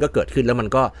มันก็เกิดขึ้นแล้ว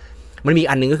มันมี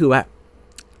อันนึงก็คือว่า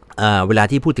เวลา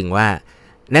ที่พูดถึงว่า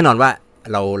แน่นอนว่า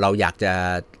เราอยาก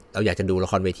จะดูละ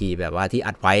ครเวทีแบบว่าที่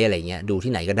อัดไว้อะไรเงี้ยดู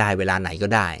ที่ไหนก็ได้เวลาไหนก็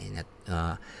ได้นะ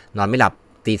นอนไม่หลับ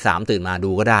ตีสามตื่นมา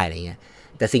ดูก็ได้อะไรเงี้ย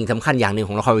แต่สิ่งสำคัญอย่างหนึ่งข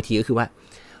องละครเวทีก็คือว่า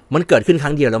มันเกิดขึ้นค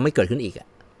รั้งเดียวแล้วไม่เกิดขึ้นอีกอ่ะ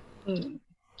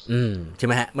ใช่ไ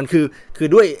หมฮะมันคือ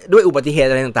ด้วยอุบัติเหตุ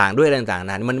อะไรต่างๆด้วยอะไรต่างๆ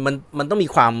นั้นมันต้องมี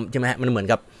ความใช่ไหมฮะมันเหมือน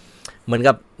กั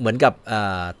บ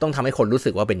ต้องทำให้คนรู้สึ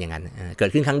กว่าเป็นอย่างนั้นเกิด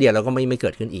ขึ้นครั้งเดียวแล้วก็ไม่เกิ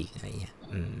ดขึ้นอีกอะไรเงี้ย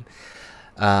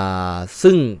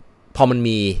ซึ่งพอมัน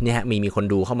มีเนี่ยฮะมีคน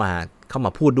ดูเข้าม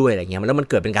าพูดด้วยอะไรเงี้ยแล้วมัน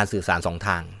เกิดเป็นการสื่อสารสองท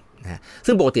างนะ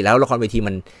ซึ่งปกติแล้วละครเวที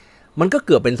มันก็เ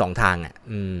กือบเป็น2ทางอ่ะ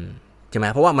ใช่ไหม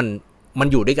เพราะว่ามัน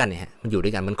อยู่ด้วยกันเนี่ยมันอยู่ด้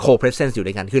วยกันมัน co-presence อยู่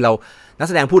ด้วยกันคือเรานัก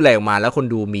แสดงพูดอะไรออกมาแล้วคน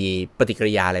ดูมีปฏิกิ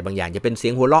ริยาอะไรบางอย่างจะเป็นเสี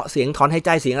ยงหัวเราะเสียงถอนหายใจ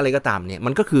เสียงอะไรก็ตามเนี่ยมั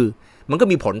นก็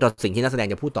มีผลต่อสิ่งที่นักแสดง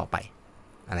จะพูดต่อไป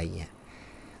อะไรเงี้ย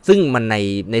ซึ่งมัน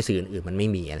ในสื่ออื่นมันไม่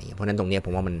มีอะไรเงี้ยเพราะนั้นตรงนี้ผ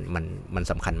มว่ามัน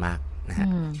สำคัญมากนะฮะ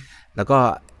แล้วก็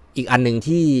อีกอันนึง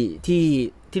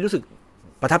ที่รู้สึก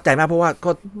ประทับใจมากเพราะว่า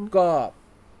ก็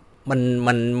มั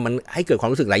นให้เกิดความ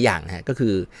รู้สึกหลายอย่างฮะก็คื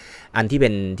ออัน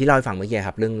ที่เล่าให้ฟังเมื่อกี้ค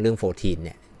รับเรื่อง14เ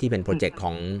นี่ยที่เป็นโปรเจกต์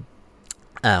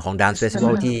ของ Dance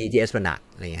Festival ที่เอสพลานาด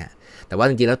อะไรเงี้ยฮะแต่ว่า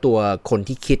จริงๆแล้วตัวคน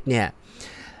ที่คิดเนี่ย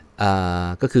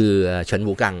ก็คือเฉิน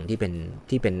หูกังที่เ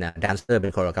ป็นแดนเซอร์เป็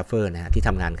นโคโรกราฟเฟอร์นะฮะที่ท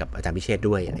ำงานกับอาจารย์พิเชษ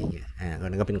ด้วยอะไรเงี้ย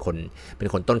ก็เป็นค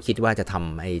นต้นคิดว่าจะ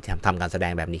ทำการแสด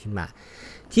งแบบนี้ขึ้นมา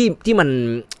ที่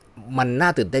มันน่า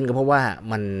ตื่นเต้นก็เพราะว่า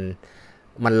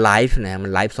มันไลฟ์นะมั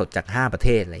นไลฟ์สดจาก5ประเท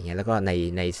ศอะไรเงี้ยแล้วก็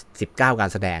ใน19การ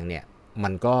แสดงเนี่ยมั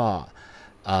นก็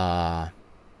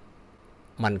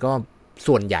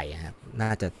ส่วนใหญ่ครับน่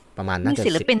าจะประมาณมี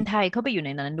ศิลปินไทยเข้าไปอยู่ใน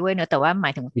นั้นด้วยเนอะแต่ว่าหม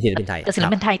ายถึงศิลปินไทยแต่ศิล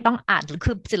ปินไทยต้องอัด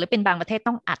คือศิลปินบางประเทศ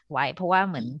ต้องอัดไว้เพราะว่า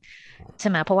เหมือนใช่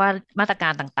ไหมเพราะว่ามาตรกา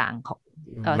รต่างๆของ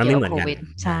มันไม่เหมือนกัน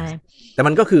ใช่แต่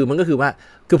มันก็คือว่า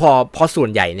คือพอส่วน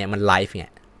ใหญ่เนี่ยมันไลฟ์เนี่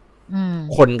ย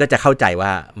คนก็จะเข้าใจว่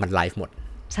ามันไลฟ์หมด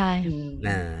ใช่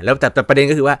แล้วแต่ประเด็น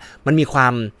ก็คือว่ามันมีคว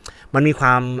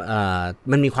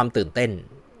ามตื่นเต้น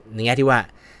ในแง่ที่ว่า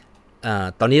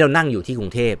ตอนนี้เรานั่งอยู่ที่กรุ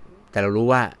งเทพแต่เรารู้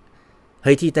ว่าเ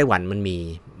ฮ้ยที่ไต้หวันมัน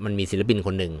มีศิลปินค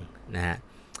นหนึ่งนะฮะ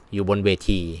อยู่บนเว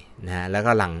ทีนะฮะแล้ว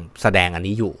ก็กำลังแสดงอัน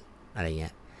นี้อยู่อะไรเงี้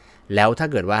ยแล้วถ้า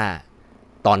เกิดว่า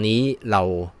ตอนนี้เรา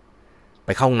ไป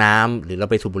เข้าห้องน้ำหรือเรา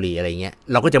ไปสูบบุหรี่อะไรเงี้ย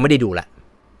เราก็จะไม่ได้ดูละ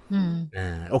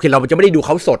โอเคเราจะไม่ได้ดูเข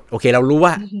าสดโอเคเรารู้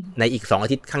ว่าในอีก2 อา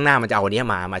ทิตย์ข้างหน้ามันจะเอาอันนี้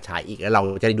มาฉายอีกแล้วเรา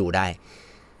จะได้ดูได้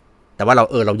แต่ว่าเ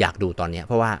ราอยากดูตอนนี้เ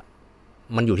พราะว่า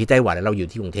มันอยู่ที่ไต้หวันแล้วเราอยู่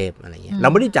ที่กรุงเทพอะไรเงี้ยเรา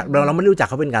ไม่รู้จัก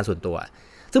เขาเป็นการส่วนตัว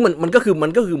ซึ่งมันก็คือเหมือ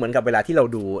นกับเวลาที่เรา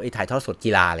ดูไอ้ถ่ายทอดสด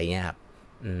กีฬาอะไรเงี้ยครับ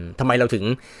ทำไมเราถึง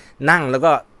นั่งแล้ว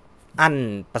ก็อั้น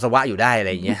ปัสสาวะอยู่ได้อะไร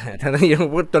เงี้ยทั้งที่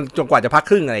จนกว่าจะพัก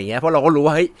ครึ่งอะไรเงี้ยเพราะเราก็รู้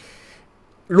ว่าเฮ้ย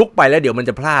ลุกไปแล้วเดี๋ยวมัน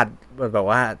จะพลาดแบบ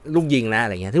ว่าลูกยิงนะอะ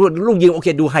ไรเงี้ยที่ว่าลูกยิงโอเค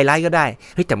ดูไฮไลท์ก็ได้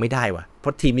เฮ้ยแต่ไม่ได้ว่ะเพรา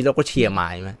ะทีมนี้เราก็เชียร์มา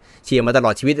ใช่ไหมเชียร์มาตลอ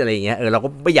ดชีวิตอะไรเงี้ยเราก็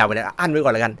ไม่อยากไปอั้นไว้ก่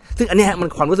อนแล้วกันซึ่งอันนี้มัน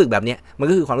ความรู้สึกแบบเนี้ยมัน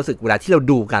ก็คือความรู้สึกเวลาที่เรา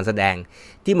ดูการแสดง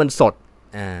ที่มันสด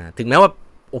ถึงแม้ว่า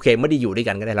โอเคไม่ได้อยู่ด้วย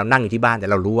กันก็ได้เรานั่งอยู่ที่บ้านแต่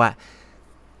เรารู้ว่า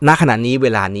ณขณะนี้เว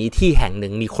ลานี้ที่แห่งหนึ่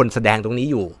งมีคนแสดงตรงนี้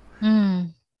อยู่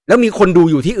แล้วมีคนดู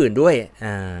อยู่ที่อื่นด้วย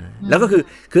แล้วก็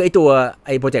คือไ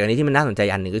อ้โปรเจกต์อันนี้ที่มันน่าสนใจ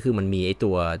อันหนึ่งก็คือมันมีไอ้ตั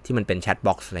วที่มันเป็นแชท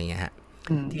บ็อกซ์อะไรเงี้ยฮะ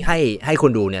ที่ให้ค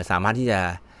นดูเนี่ยสามารถที่จะ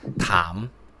ถา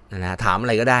มอะ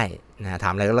ไรก็ได้นะถา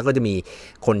มอะไรแล้วก็จะมี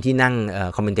คนที่นั่ง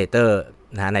คอมเมนเตอร์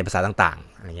นะในภาษาต่าง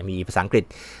ๆอะไรเงี้ยมีภาษาอังกฤษ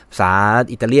ภาษา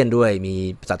อิตาเลียนด้วยมี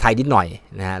ภาษาไทยนิดหน่อย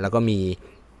นะฮะแล้วก็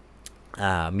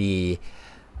มี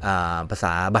ภาษ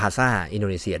าบาฮาซ่าอินโด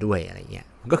นีเซียด้วยอะไรเงี้ย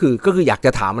ก็คืออยากจ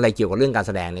ะถามอะไรเกี่ยวกับเรื่องการแ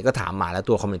สดงเนี่ยก็ถามมาแล้ว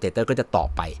ตัวคอมเมนเตอร์ก็จะตอบ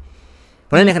ไปเพ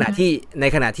ราะฉะนั้นในขณะ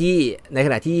ที่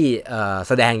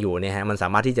แสดงอยู่เนี่ยฮะมันสา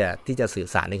มารถที่จะสื่อ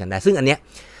สารด้วยกันได้ซึ่งอันเนี้ย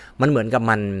มันเหมือนกับ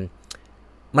มัน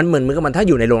เหมือนกับมันถ้าอ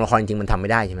ยู่ในโรงละครจริงๆมันทำไม่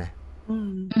ได้ใช่ไหม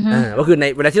ก็คือใน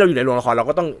เวลาที่เราอยู่ในโรงละครเรา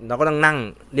ก็ต้องนั่ง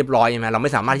เรียบร้อยใช่ไหมเราไ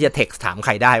ม่สามารถที่จะเท็กซ์ถามใค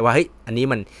รได้ว่าเฮ้ยอันนี้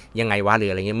มันยังไงวะหรือ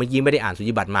อะไรเงี้ยเมื่อกี้ไม่ได้อ่านสุ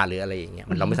จิบัตรมาหรืออะไรอย่างเงี้ย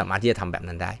เราไม่สามารถที่จะทำแบบ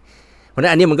นั้นได้เพราะฉะนั้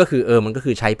นอันนี้มันก็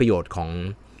คือใช้ประโยชน์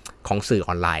ของสื่ออ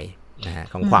อนไลน์นะฮะ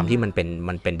ของความที่มันเ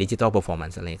ป็นดิจิทัลเพอร์ฟอร์แมน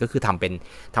ซ์อะไรก็คือทำเป็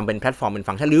นแพลตฟอร์มเป็น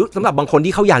ฟังก์ชันหรือสำหรับบางคน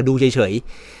ที่เขาอยากดูเฉย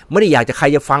ๆไม่ได้อยากจะใคร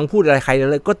จะฟังพูดอะไรใคร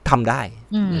เลยก็ทำได้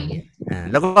อะไรเงี้ย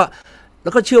แล้ว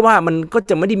ก็เชื่อว่ามันก็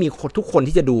จะไม่ได้มีทุกคน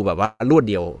ที่จะดูแบบว่ารวด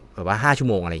เดียวแบบว่า5 ชั่ว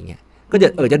โมงอะไรเงี้ยก็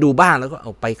จะดูบ้างแล้วก็เอ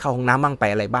าไปเข้าห้องน้ำบ้างไป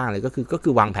อะไรบ้างเลยก็คื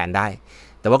อวางแผนได้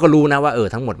แต่ว่าก็รู้นะว่า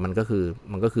ทั้งหมดมันก็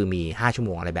คือมี5 ชั่วโ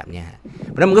มงอะไรแบบเนี้ย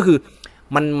เพราะฉะนั้นมันก็คือ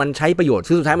มันใช้ประโยชน์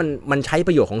สุดท้ายมันใช้ป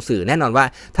ระโยชน์ของสื่อแน่นอนว่า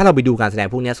ถ้าเราไปดูการแสดง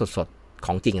พวกนี้สดๆข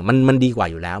องจริงมันดีกว่า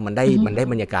อยู่แล้วมันได้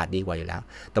บรรยากาศดีกว่าอยู่แล้ว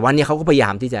แต่ว่าเนี่ยเขาก็พยายา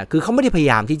มที่จะคือเขาไม่ได้พยา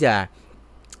ยามที่จะ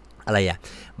อะไร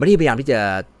ไม่ได้พยายามที่จะ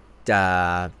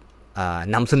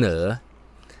นำเสนอ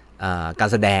การ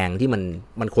แสดงที่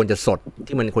มันควรจะสด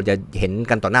ที่มันควรจะเห็น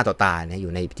กันต่อหน้าต่อตาเนี่ยอ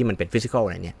ยู่ในที่มันเป็นฟิสิกอลอ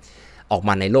ะไรเนี่ยออกม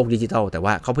าในโลกดิจิทัลแต่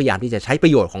ว่าเขาพยายามที่จะใช้ปร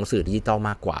ะโยชน์ของสื่อดิจิทัลม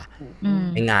ากกว่า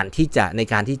ในการ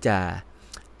ที่จะ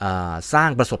สร้าง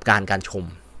ประสบการณ์การชม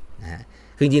นะฮะ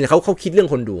คือจริงๆเขาคิดเรื่อง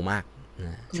คนดูมากน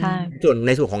ะใช่ส่วนใ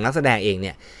นส่วนของนักแสดงเองเ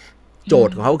นี่ยโจท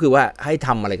ย์ของเขาคือว่าให้ท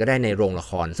ำอะไรก็ได้ในโรงละ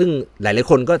ครซึ่งหลายๆ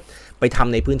คนก็ไปท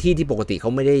ำในพื้นที่ที่ปกติเข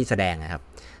าไม่ได้แสดงนะครับ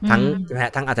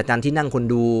ทั้งอัศจรรย์ที่นั่งคน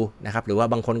ดูนะครับหรือว่า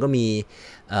บางคนก็มี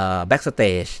แบ็กสเต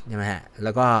จใช่ไหมฮะแ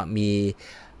ล้วก็มี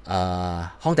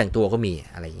ห้องแต่งตัวก็มี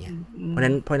อะไรอย่างเงี้ยเพราะ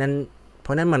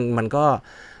นั้นมั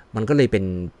นก็เลยเ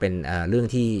ป็นเรื่อง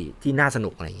ที่น่าสนุ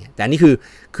กอะไรอย่างเงี้ยแต่อันนี้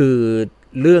คือ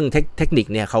เรื่องเทคนิค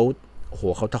เนี่ยเขา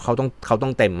ต้อ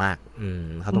งเต็มมาก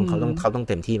เขาต้อง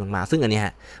เต็มที่มากๆซึ่งอันนี้ฮ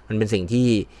ะมันเป็นสิ่งที่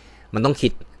มันต้องคิ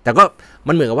ดแต่ก็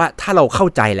มันเหมือนกับว่าถ้าเราเข้า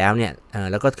ใจแล้วเนี่ย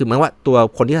แล้วก็คือหมายว่าตัว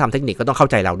คนที่ทำเทคนิคก็ต้องเข้า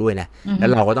ใจเราด้วยนะแล้ว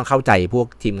เราก็ต้องเข้าใจพวก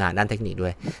ทีมงานด้านเทคนิคด้ว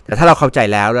ยแต่ถ้าเราเข้าใจ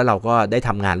แล้วเราก็ได้ท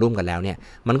ำงานร่วมกันแล้วเนี่ย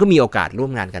มันก็มีโอกาสร่ว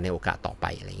มงานกันในโอกาสต่อไป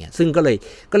อะไรเงี้ยซึ่งก็เ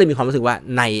ลยมีความรู้สึกว่า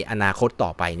ในอนาคตต่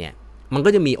อไปเนี่ยมันก็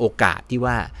จะมีโอกาสที่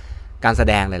ว่าการแส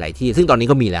ดงหลายๆที่ซึ่งตอนนี้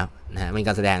ก็มีแล้วนะเป็นก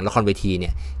ารแสดงละครเวทีเนี่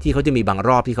ยที่เขาจะมีบางร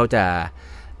อบที่เขาจะ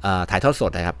ถ่ายทอดส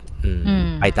ดนะครับ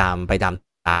ไปตาม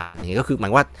อย่างเงี้ยก็คือหมาย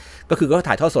ว่าก็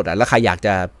ถ่ายทอดสดแล้วใครอยากจ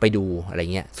ะไปดูอะไร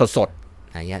เงี้ยสดๆ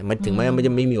อะไรเงี้ยมันถึงไม่จ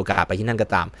ะไม่มีโอกาสไปที่นั่นก็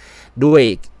ตามด้วย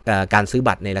การซื้อ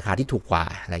บัตรในราคาที่ถูกกว่า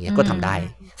อะไรเงี้ยก็ทำได้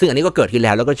ซึ่งอันนี้ก็เกิดขึ้นแ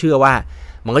ล้วก็เชื่อว่า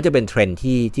มันก็จะเป็นเทรนด์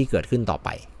ที่เกิดขึ้นต่อไป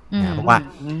นะเพราะว่า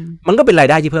มันก็เป็นราย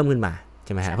ได้ที่เพิ่มขึ้นมาใ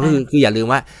ช่ไหมฮะคืออย่าลืม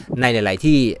ว่าในหลายๆ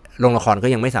ที่โรงละครก็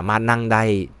ยังไม่สามารถนั่งได้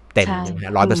เต็ม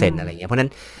 100% อะไรเงี้ยเพราะนั้น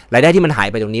รายได้ที่มันหาย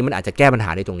ไปตรงนี้มันอาจจะแก้ปัญห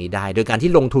าในตรงนี้ได้โดยการที่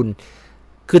ลงทุน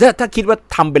คือถ้าคิดว่า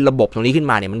ทำเป็นระบบตรงนี้ขึ้น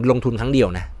มาเนี่ยมันลงทุนครั้งเดียว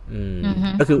นะ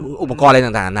ก็คืออุปกรณ์อะไรต่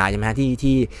างๆนานาใช่ไหมฮะ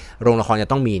ที่โรงละครจะ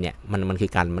ต้องมีเนี่ยมันคือ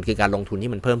การลงทุน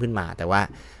ที่มันเพิ่มขึ้นมาแต่ว่า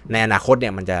ในอนาคตเนี่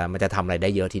ยมันจะทำอะไรได้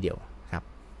เยอะทีเดียวครับ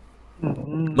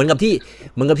เหมือนกับ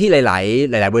ที่ห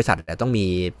ลายบริษัทแต่ต้องมี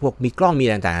พวกมีกล้องมีอะไ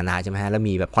รต่างๆนานาใช่ไหมฮะแล้ว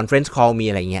มีแบบคอนเฟอเรนซ์คอลมี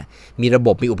อะไรเงี้ยมีระบ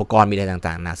บมีอุปกรณ์มีอะไร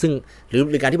ต่างๆนะซึ่งหรื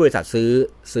อการที่บริษัท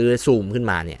ซื้อซูมขึ้น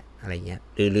มาเนี่ยอะไรเงี้ย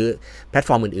หรือแพลตฟ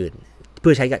อร์มอื่นๆเพื่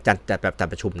อใช้จัด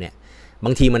ประชุมเนี่ยบ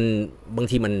างที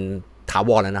มันถา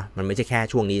วรแล้วนะมันไม่ใช่แค่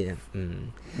ช่วงนี้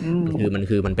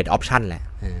มันเป็นออปชั่นแหละ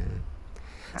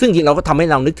ซึ่งจริงเราก็ทำให้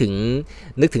เรานึก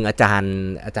ถึงอาจาร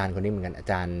ย์คนนี้เหมือนกันอา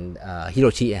จารย์ฮิโร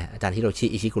ชิ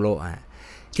อิชิกุโร่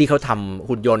ที่เขาทำ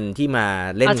หุ่นยนต์ที่มา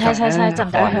เล่นใช่ใช่จ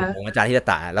ำได้ของอาจารย์ฮิร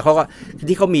ตะแล้วเขาก็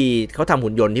ที่เขาทำ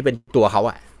หุ่นยนต์ที่เป็นตัวเขา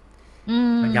อ่ะ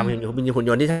มันทำหุ่น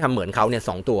ยนต์ที่ทำเหมือนเขาเนี่ย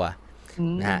2 ตัว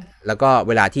นะฮะแล้วก็เ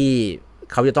วลาที่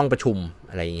เขาจะต้องประชุม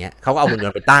อะไรอย่างเงี้ยเขาก็เอาหุ่นย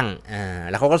นต์ไปตั้ง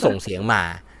แล้วเขาก็ส่งเสียงมา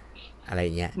อะไรอ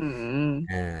ย่างเงี้ย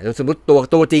แล้วสมมติ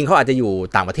ตัวจริงเขาอาจจะอยู่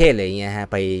ต่างประเทศอะไรอย่างเงี้ยฮะ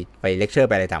ไปเลคเชอร์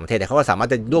ไปอะไรต่างประเทศแต่เขาก็สามารถ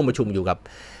จะร่วมประชุมอยู่กับ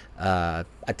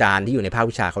อาจารย์ที่อยู่ในภาค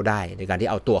วิชาเขาได้โดยการที่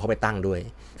เอาตัวเขาไปตั้งด้วย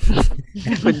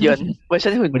หุ่นยนต์เวอร์ชั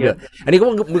นหุ่นยนต์อันนี้ก็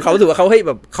เขาถือว่าเขาให้แ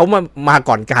บบเขามา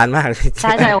ก่อนการมากใ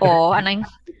ช่โอ้อันนั้น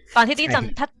ตอนที่ตี้จ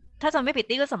ำถ้าจำไม่ผิด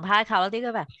ตี้ก็สัมภาษณ์เขาแล้วตี้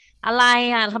ก็แบบอะไร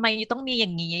อ่ะทำไมต้องมีอย่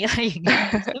างนี้อะไรอย่างเงี้ย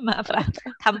มาแบบ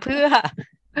ทำเพื่อ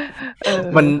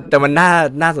แต่มัน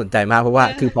น่าสนใจมากเพราะว่า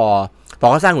คือพอ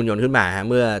เขาสร้างหุ่นยนต์ขึ้นมาฮะ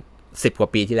เมื่อ10 กว่า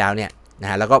ปีที่แล้วเนี่ยนะ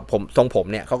ฮะแล้วก็ทรงผม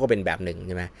เนี่ยเขาก็เป็นแบบหนึ่งใ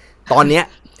ช่ไหมตอนเนี้ย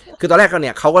คือตอนแรกเขาเ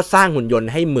นี่ยเขาก็สร้างหุ่นยนต์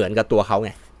ให้เหมือนกับตัวเขาไ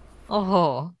งโอ้โห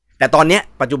แต่ตอนเนี้ย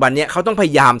ปัจจุบันเนี้ยเขาต้องพย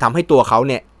ายามทำให้ตัวเขา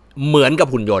เนี่ยเหมือนกับ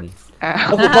หุ่นยนต์เ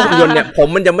พราะหุ่นยนต์เนี่ยผม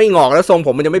มันจะไม่งอกแล้วทรงผ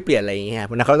มมันจะไม่เปลี่ยนอะไรอย่างเงี้ยเพ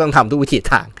ราะนั้นเขาต้องทำทุกวิถี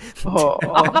ทาง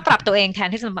เขามาปรับตัวเองแทน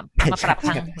ที่จะมาปรับท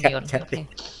างหุ่นยนต์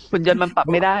หุ่นยนต์มันปรับ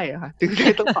ไม่ได้เหรอคะถึง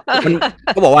ต้องปรับมัน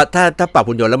ก็บอกว่าถ้าปรับ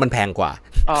หุ่นยนต์แล้วมันแพงกว่า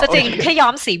จริงแค่ย้อ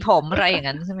มสีผมอะไรอย่าง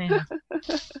นั้นใช่ไหม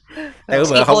แต่ก็เห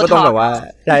มือนเขาก็ต้องแบบว่า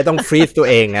ใช่ต้องฟรีซตัว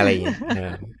เองอะไรอย่างเงี้ย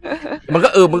มันก็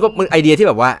ไอเดียที่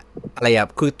แบบว่าอะไรอ่ะ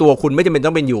คือตัวคุณไม่จำเป็น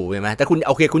ต้องเป็นอยู่ใช่ไหมแต่คุณ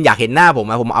โอเคคุณอยากเห็นหน้าผม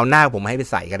ผมเอาหน้าผมมาให้ไป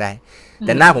ใส่ก็ได้แ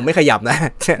ต่หน้าผมไม่ขยับนะ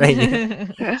อะไรอย่างเงี้ย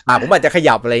ผมอาจจะข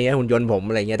ยับอะไรเงี้ยหุ่นยนต์ผม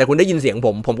อะไรเงี้ยแต่คุณได้ยินเสียง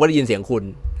ผมก็ได้ยินเสียงคุณ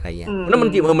อะไรเงี้ยนั่นมัน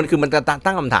คือมัน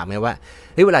ตั้งคำถามไงว่า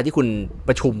เฮ้ยเวลาที่คุณป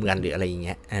ระชุมกันหรืออะไรอย่างเ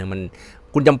งี้ยมัน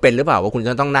คุณจำเป็นหรือเปล่าว่าคุณจ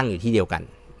ะต้องนั่งอยู่ที่เดียวกัน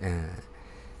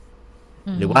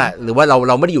หรือว่าเ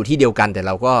ราไม่ได้อยู่ที่เดียวกันแต่เ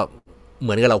ราก็เห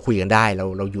มือนกับเราคุยกันได้เ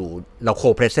ราอยู่เราโค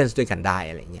เพรสเซนซ์ด้วยกันได้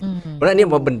อะไรเงี้ยเพราะฉะนั้นเนี่ย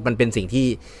มันเป็นสิ่งที่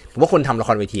ผมว่าคนทำละค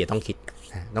รเวทีต้องคิด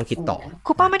ต่อค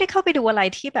รูป้าไม่ได้เข้าไปดูอะไร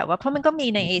ที่แบบว่าเพราะมันก็มี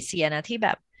ในเอเชียนะที่แบ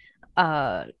บ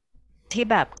ที่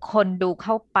แบบคนดูเ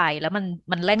ข้าไปแล้ว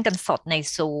มันเล่นกันสดใน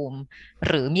ซูม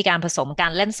หรือมีการผสมกา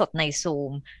รเล่นสดในซู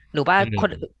มหรือว่าคน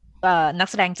นัก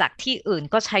แสดงจากที่อื่น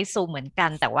ก็ใช้ซูมเหมือนกั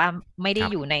นแต่ว่าไม่ได้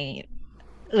อยู่ใน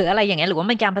หรืออะไรอย่างเงี้ยหรือว่า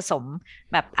มันการผสม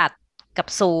แบบอัดกับ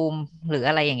ซูมหรือ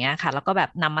อะไรอย่างเงี้ยค่ะแล้วก็แบบ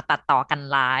นำมาตัดต่อกัน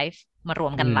ไลฟ์มารว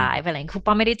มกันไลฟ์อะไรครู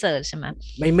ป้าไม่ได้เจอใช่ไหม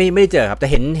ไม่เจอครับแต่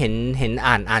เห็น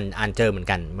อ่านเจอเหมือน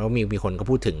กันเพราะมีคนก็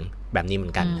พูดถึงแบบนี้เหมื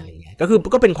อนกันอะไรเงี้ย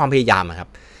ก็เป็นความพยายามครับ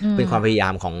เป็นความพยายา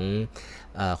มข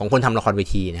องคนทำละครเว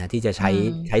ทีนะฮะที่จะใ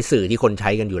ช้สื่อที่คนใช้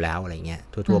กันอยู่แล้วอะไรเงี้ย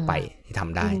ทั่วไปที่ท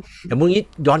ำได้แต่เมื่อกี้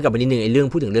ย้อนกลับไปนิดนึงไอ้เรื่อง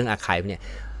พูดถึงเรื่องอาร์ไคฟ์เนี่ย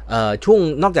ช่วง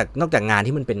นอกจากงาน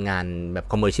ที่มันเป็นงานแบบ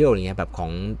คอมเมอร์เชียลอะไรเงี้ยแบบขอ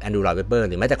งแอนดรูว์ ลอยด์ เวเปอร์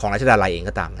หรือแม้แต่ของราชดาลัยเอง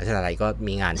ก็ตามราชดาลัยก็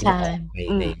มีงานที่ออก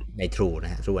ใน True น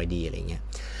ะฮะ True ID อะไรเงี้ย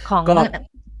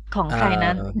ของใครน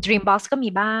ะ Dreambox ก็มี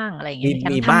บ้างอะไรอย่างเงี้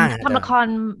ยมีบ้างทำละคร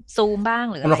ซูมบ้าง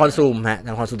หรือทำละครซูมฮะท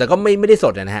ำละครซูมแต่ก็ไม่ได้ส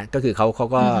ดนะฮะก็คือเขา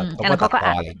ก็ตัดต่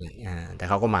ออะไรอย่างเงี้ยแต่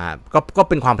เขาก็มาก็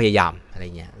เป็นความพยายามอะไร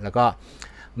เงี้ยแล้วก็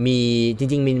มีจ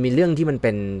ริงๆมีเรื่องที่มันเ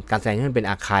ป็นการแสดงที่มันเป็น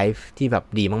อาร์ไคฟ์ที่แบบ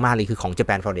ดีมากๆเลยคือของ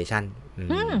Japan Foundation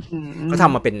เขาท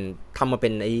ำมาเป็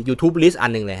นไอ้ YouTube list อั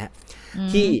นนึงเลยฮะ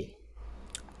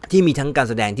ที่มีทั้งการ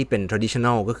แสดงที่เป็น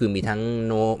traditional ก็คือมีทั้ง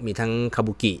มีทั้งคา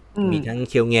บุกิมีทั้ง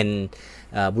เคียวเงิน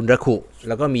บุนรัคุแ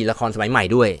ล้วก็มีละครสมัยใหม่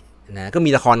ด้วยนะก็มี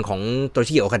ละครของโต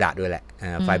ชิโอคาดะด้วยแหละ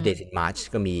Five Days in March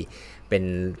ก็มีเป็น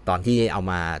ตอนที่เอา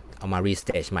มา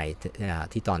restage ใหม่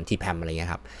ที่ตอนที่แพมอะไรเงี้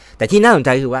ยครับแต่ที่น่าสนใจ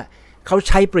คือว่าเขา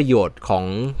ใช้ประโยชน์ของ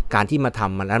การที่มาท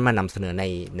ำแล้วมานำเสนอ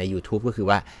ใน YouTube ก็คือ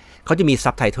ว่าเขาจะมี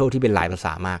ซับไตเติลที่เป็นหลายภาษ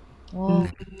ามาก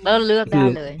แล้วเลือกได้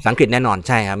เลยภาษาอังกฤษแน่นอนใ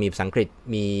ช่ครับมีภาษาอังกฤษ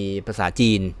มีภาษา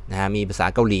จีนนะฮะมีภาษา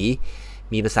เกาหลี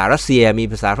มีภาษารัสเซียมี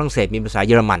ภาษาฝรั่งเศสมีภาษาเ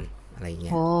ยอรมันอะไรอย่างเ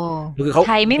งี้ยคือเขา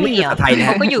ไทยไม่มีเหรอเ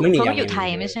ขาก็อยู่ไทย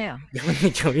ไม่ใช่เหรอยังไม่มี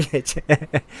ใช่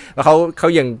แล้วเขา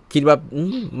ยังคิดว่า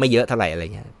ไม่เยอะเท่าไหร่อะไร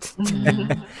เงี้ย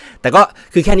แต่ก็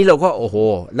คือแค่นี้เราก็โอ้โห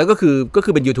แล้วก็คื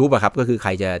อเป็น YouTube อะครับก็คือใคร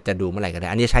จะดูเมื่อไหร่ก็ได้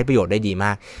อันนี้ใช้ประโยชน์ได้ดีม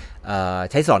าก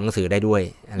ใช้สอนหนังสือได้ด้วย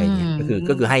อะไรเงี้ยก็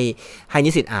คือให้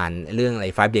นิสิตอ่านเรื่องอะไร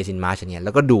Five Days in March อย่างเงี้ยแ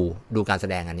ล้วก็ดูการแส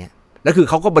ดงอันเนี้ยแล้วคือ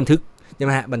เขาก็บันทึกใช่ไห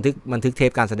มฮะบันทึกเท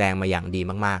ปการแสดงมาอย่างดี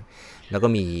มากๆแล้วก็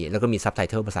มีซับไต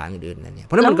เติลภาษาอื่นๆนั่นเนี่ยเ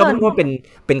พราะนั้นมันก็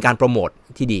เป็นการโปรโมท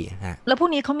ที่ดีฮะแล้วพวก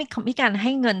นี้เขามีการใ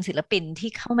ห้เงินศิลปินที่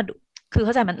เข้ามาดูคือเ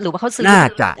ข้าใจมันหรือว่าเขาซื้อ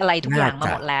อะไรทุกอย่างมา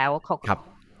หมดแล้วครับ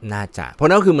น่าจะเพราะ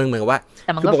นั่นก็คือมันเหมือนกับว่าแ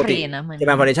ต่มันก็ฟรีนะ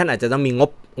Japan Foundation อาจจะต้องมี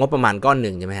งบประมาณก้อนห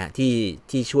นึ่งใช่ไหมฮะ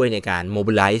ที่ช่วยในการ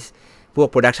mobilize พวก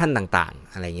production ต่าง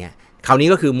ๆอะไรเงี้ยคราวนี้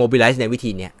ก็คือ mobilize ในวิ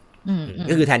ธีเนี้ย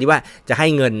ก็คือแทนที่ว่าจะให้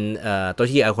เงินโต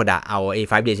ชิโอคาดะเอาไอ้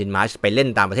Five Days in March ไปเล่น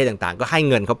ตามประเทศต่างๆก็ให้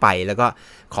เงินเข้าไปแล้วก็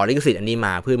ขอลิขสิทธิ์อันนี้ม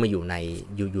าเพื่อมาอยู่ใน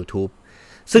YouTube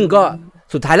ซึ่งก็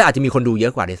สุดท้ายแล้วอาจจะมีคนดูเยอ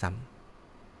ะกว่าด้วยซ้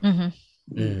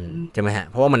ำใช่ไหมฮะ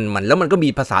เพราะว่ามันแล้วมันก็มี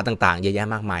ภาษาต่างๆเยอะแยะ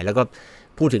มากมายแล้วก็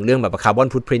พูดถึงเรื่องแบบคาร์บอน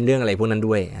ฟุตพริ้นท์เรื่องอะไรพวกนั้น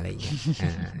ด้วยอะไรอย่างเงี้ย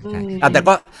แต่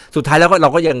ก็สุดท้ายแล้วก็เรา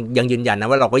ก็ยังยืนยันนะ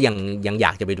ว่าเราก็ยังอย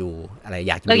ากจะไปดูอะไร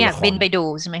อยากจะเราอยากบินไปดู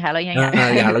ใช่ไหมคะเราอยาก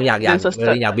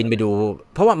บินไปดู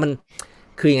เพราะว่ามัน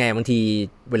คือยังไงบางที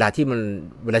เวลาที่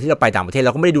เราไปต่างประเทศเร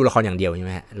าก็ไม่ได้ดูละครอย่างเดียวใช่ไห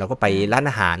มฮะเราก็ไปร้าน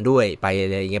อาหารด้วยไปอะ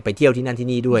ไรอย่างเงี้ยไปเที่ยวที่นั่นที่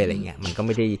นี่ด้วยอะไรเงี้ยมันก็ไ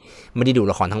ม่ได้ดู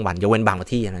ละครทั้งวันยกเว้นบาง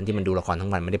ที่นั้นที่มันดูละครทั้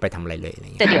งวันไม่ได้ไปทำอะไรเลยอะไรเ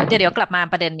งี้ยแต่เดี๋ยวกลับมา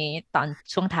ประเด็นนี้ตอน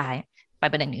ช่วงท้ายไป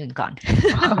ประเด็นอื่นก่อน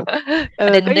ป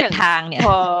ระเด็นเดินทางเนี่ย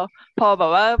พอแบ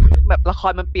บว่าแบบละค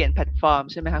รมันเปลี่ยนแพลตฟอร์ม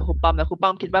ใช่ไหมคะครูป้อมแล้วครูป้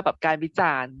อมคิดว่าแบบการวิจ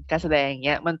ารณ์การแสดงอย่างเ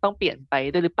งี้ยมันต้องเปลี่ยนไป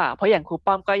ด้วยหรือเปล่าเพราะอย่างครู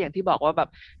ป้อมก็อย่างที่บอกว่าแบบ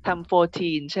ทำ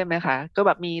14ใช่ไหมคะก็แ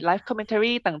บบมีไลฟ์คอมเมนต์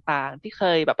รีต่างๆที่เค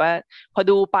ยแบบว่าพอ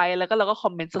ดูไปแล้วก็เราก็คอ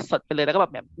มเมนต์สดๆไปเลยแล้วก็แบ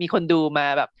บมีคนดูมา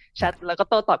แบบแชทแล้วก็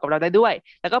โต้ตอบกับเราได้ด้วย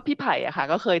แล้วก็พี่ไผ่อะค่ะ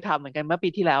ก็เคยทำเหมือนกันเมื่อปี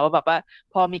ที่แล้วว่าแบบว่า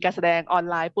พอมีการแสดงออน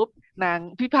ไลน์ปุ๊บ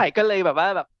พี่ไผ่ก็เลยแบบว่า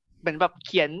แบบเหมือนแบบเ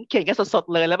ขียนกันสด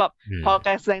ๆเลยแล้วแบบพอก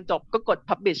ารแสดงจบก็กด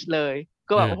publish เลย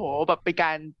ก็แบบโอ้โหแบบเป็นก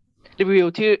ารรีวิว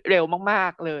ที่เร็วมา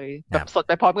กๆเลยแบบสดไ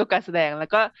ปพร้อมกับการแสดงแล้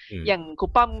วก็อย่างครู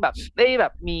ป้อมแบบได้แบ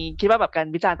บมีคิดว่าแบบการ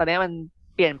วิจารณ์ตอนนี้มัน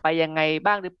เปลี่ยนไปยังไง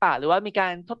บ้างหรือเปล่าหรือว่ามีกา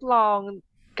รทดลอง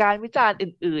การวิจารณ์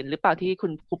อื่นๆหรือเปล่าที่คุ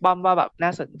ณครูป้อมว่าแบบน่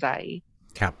าสนใจ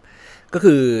ครับก็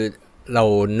คือเรา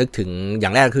นึกถึงอย่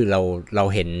างแรกคือเรา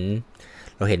เ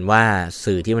ห็นว่า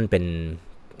สื่อที่มันเป็น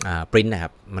ปริ้นท์นะค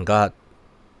รับมันก็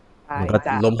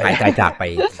ล้มหายตายจากไ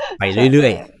ปเรื่อ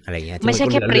ยๆอะไรเงี้ยไม่ใช่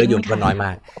แค่ปริ้นท์ก็น้อยม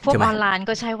ากพวกออนไลน์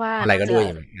ก็ใช่ว่าอะไรก็ด้วย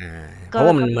เพราะ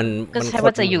ว่ามันก็ใช่ว่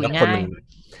าจะอยู่ง่าย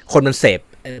คนมันเสพ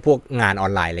พวกงานออ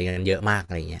นไลน์อะไรเงี้ยเยอะมาก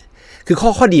อะไรเงี้ยคือ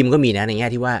ข้อดีมันก็มีนะในแง่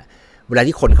ที่ว่าเวลา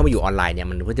ที่คนเข้ามาอยู่ออนไลน์เนี่ย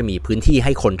มันก็จะมีพื้นที่ใ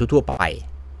ห้คนทั่วๆไป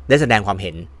ได้แสดงความเ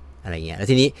ห็นอะไรเงี้ยแล้ว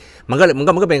ทีนี้มันก็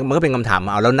เป็นคำถาม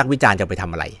เอาแล้วนักวิจารณ์จะไปท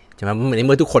ำอะไรใช่ไหมในเ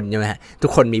มื่อทุกคนใช่ไหมฮะทุ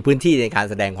กคนมีพื้นที่ในการ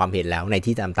แสดงความเห็นแล้วใน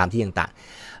ที่ตามที่ต่าง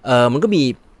ๆมันก็มี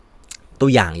ตั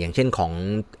วอย่างเช่นของ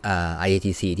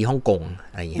IATC ที่ฮ่องกง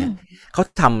อะไรเงี้ยเขา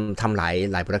ทำห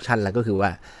ลายโปรดักชันแล้วก็คือว่า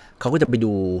เขาก็จะไป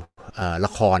ดูล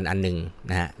ะครอันนึง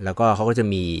นะฮะแล้วก็เขาก็จะ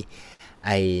มี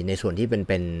ในส่วนที่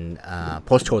เป็น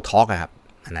post show talk อะครับ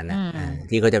อันนั้นนะ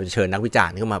ที่เขาจะเชิญนักวิจาร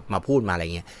ณ์เข้ามาพูดมาอะไร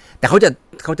เงี้ยแต่เขา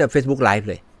จะ Facebook Live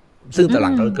เลยซึ่งตอนหลั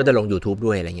งก็จะลง YouTube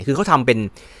ด้วยอะไรเงี้ยคือเขาทำเป็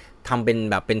น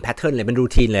แบบเป็นแพทเทิร์นเลยเป็นรู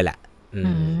ทีนเลยแหละ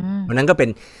เพราะนั้นก็เ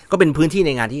ป็นพื้นที่ใ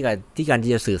นงานที่การ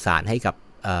ที่จะสื่อสารให้กับ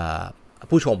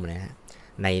ผู้ชมนะฮะ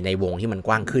ในวงที่มันก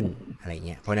ว้างขึ้นอะไรเ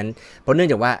งี้ยเพราะเนื่อง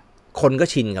จากว่าคนก็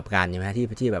ชินกับการใช่ไหม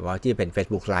ที่แบบว่าที่เป็น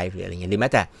Facebook Live หรืออะไรเงี้ยหรือแม้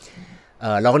แต่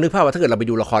เราก็นึกภาพว่าถ้าเกิดเราไป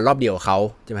ดูละครรอบเดียวกับเขา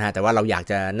ใช่ไหมฮะแต่ว่าเราอยาก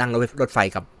จะนั่งรถไฟ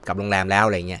กับโรงแรมแล้วอ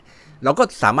ะไรเงี้ยเราก็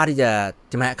สามารถที่จะ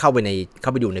ใช่ไหมเข้าไ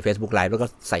ปดูใน Facebook Live แล้วก็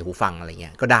ใส่หูฟังอะไรเงี้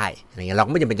ยก็ได้อะไรเงี้ยเรา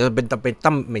ก็ไม่จำเป็นต้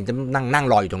องนั่ง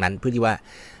รออยู่ตรงนั้นเพื่อที่ว่า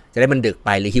จะได้มันดึกไป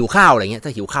หรือหิวข้าวอะไรเงี้ยถ้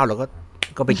าหิวข้าวเรา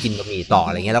ก็ไปกินบะหมี่ต่ออ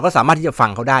ะไรเงี้ยเราก็สามารถที่จะฟัง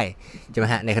เขาได้ใช่ไหม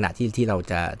ฮะในขณะที่เ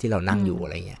รานั่งอยู่อะ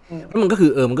ไรเงี้ยแล้วมันก็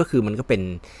เ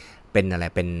ป็นอะไร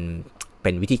เ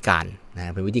ป็นวิธีการน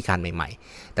ะเป็นวิธีการใหม่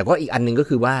ๆแต่ก็อีกอันนึงก็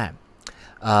คือว่า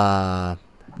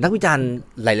นักวิจารณ์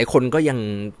หลายๆคนก็ยัง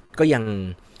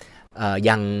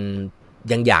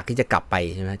อยากที่จะกลับไป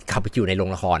ใช่ไหมกลับไปอยู่ในโรง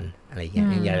ละครอะไรอย่างเงี้ย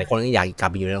หลายคนก็อยากกลับ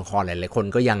ไปอยู่ในละครหลายๆคน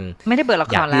ก็ยังไม่ได้เบื่อละ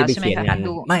ครแล้วใช่ไหมคะ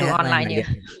ดูออนไลน์เนี่ย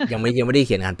ยังไม่ได้เ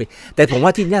ขียนงานไปแต่ผมว่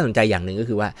าที่น่าสนใจอย่างหนึ่งก็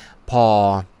คือว่า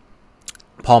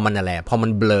พอมันอะไรพอมั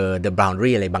น blur the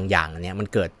boundary อะไรบางอย่างเนี้ยมัน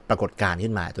เกิดปรากฏการณ์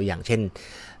ขึ้นมาตัวอย่างเช่น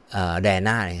แด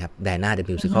น่านะครับแดน่า the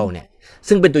musical เนี่ย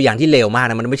ซึ่งเป็นตัวอย่างที่เลวมาก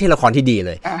นะมันไม่ใช่ละครที่ดีเ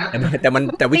ลยแ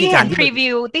ต่วิธีการที่เห็นพรี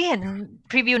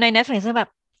วิวใน Netflix แบบ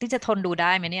ที่จะทนดูไ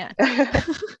ด้ไหมเนี่ย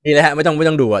นี่แหละฮะไม่ต้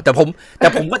องดูอะแต่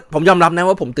ผมยอมรับนะ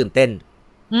ว่าผมตื่นเต้น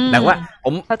แต่ว่าผ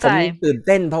มตื่นเ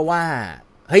ต้นเพราะว่า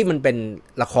เฮ้ยมันเป็น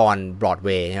ละครบรอดเว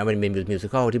ย์นะมันเป็นมิวสิ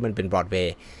คัลที่มันเป็นบรอดเว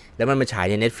ย์แล้วมันมาฉาย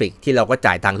ใน Netflix ที่เราก็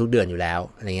จ่ายตังค์ทุกเดือนอยู่แล้ว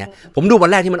อะไรเงี้ยผมดูวัน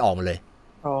แรกที่มันออกมาเลย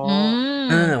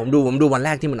ผมดูวันแร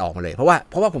กที่มันออกมาเลยเพราะ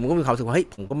ว่าผมก็มีความรู้สึกว่าเฮ้ย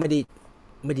ผมก็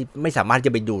ไม่สามารถจ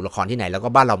ะไปดูละครที่ไหนแล้วก็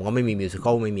บ้านเรามันก็ไม่มีมิวสิคั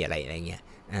ลไม่มีอะไรเงี้ย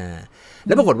แ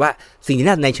ล้วปรากฏว่าสิ่งที่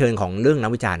น่าในเชิงของเรื่องนั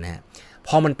กวิจารณ์นะฮะพ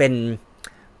อมันเ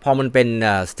ป็น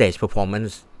stage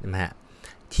performance ใช่ไหมฮะ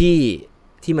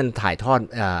ที่มันถ่ายทอด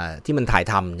ที่มันถ่าย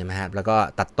ทำใช่ไหมฮะแล้วก็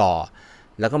ตัดต่อ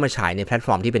แล้วก็มาฉายในแพลตฟ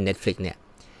อร์มที่เป็น Netflix เนี่ย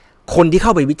คนที่เข้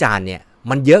าไปวิจารณ์เนี่ย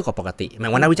มันเยอะกว่าปกติหมา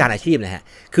ยว่านักวิจารณ์อาชีพนะฮะ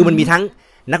คือมันมีทั้ง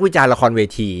นักวิจารณ์ละครเว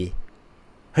ที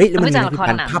เฮ้ยแล้วมันมีนักวิจ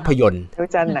ารณ์ภาพยนตร์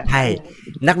ใช่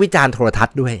นักวิจารณ์โทรทัศ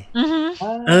น์ด้วย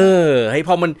เฮ้ยพ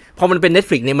อมันเป็น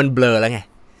Netflix เนี่ยมันเบลอแล้วไง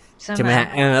ใช่ไหมฮะ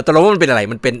ตกลงว่ามันเป็นอะไร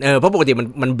มันเป็นเพราะปกติ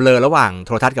มันเบลอระหว่างโท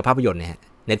รทัศน์กับภาพยนตร์เนี่ย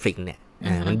Netflix เนี่ย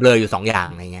มันเบลออยู่2อย่าง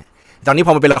อะไรเงี้ยตอนนี้พ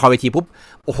อมันเป็นละครเวทีปุ๊บ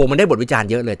โอ้โหมันได้บทวิจารณ์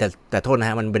เยอะเลยแต่โทษนะ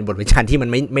ฮะมันเป็นบทวิจารณ์ที่มัน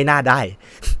ไม่น่าได้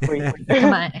ท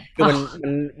ำไมคือ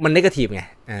มันเนกาทีฟไง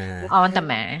แต่แ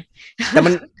หมแต่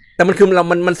มันคือ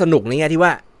มันสนุกในแง่ที่ว่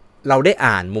าเราได้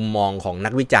อ่านมุมมองของนั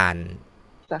กวิจารณ์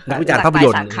นักวิจารณ์ภาพย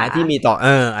นตร์นะที่มีต่อ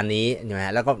อันนี้ใช่ไหม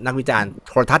แล้วก็นักวิจารณ์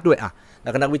โทรทัศน์ด้วยอ่ะแล้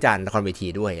วก็นักวิจารณ์ละครเวที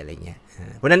ด้วยอะไรเงี้ย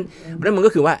เพราะฉะนั้นมันก็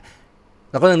คือว่า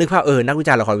เราก็ต้องนึกภาพนักวิจ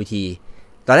ารณ์ละครเวที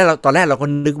ตอนแรกเราก็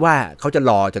นึกว่าเขาจะ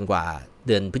รอจนกว่าเ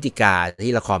ดือนพฤศจิกา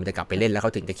ที่ละครมันจะกลับไปเล่นแล้วเข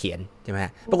าถึงจะเขียนใช่ไหม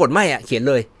ปรากฏไม่อ่ะเขียน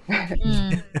เลย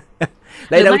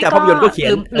แล้วนักวิจารณ์ภาพยนตร์ก็เขียน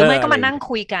หรือไม่ก็มานั่ง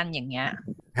คุยกันอย่างเงี้ย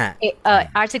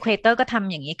Arts Equator ก็ท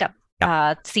ำอย่างนี้กับ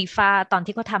ซีฟ้าตอน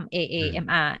ที่เขาทำ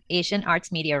AAMR Asian Arts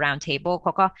Media Roundtable เข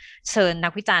าก็เชิญนั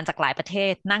กวิจารณ์จากหลายประเท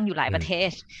ศนั่งอยู่หลายประเทศ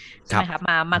ใช่ไหมครับ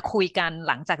มาคุยกัน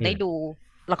หลังจากได้ดู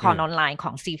ละครออนไลน์ข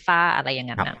องซีฟ้าอะไรอย่าง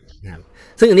นั้นนะ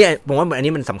ซึ่งอันนี้ผมว่าอัน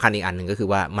นี้มันสำคัญอีกอันหนึ่งก็คือ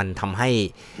ว่ามันทำให้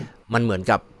มันเหมือน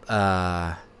กับ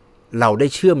เราได้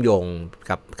เชื่อมโยง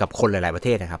กับคนหลายๆประเท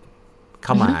ศนะครับเ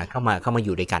ข้ามาอ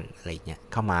ยู่ด้วยกันอะไรเงี้ย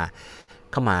เข้าม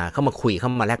าคุยเข้า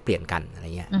มาแลกเปลี่ยนกันอะไร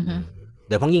เงี้ยโ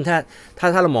ดยเฉพาะยิ่งถ้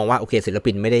าเรามองว่าโอเคศิล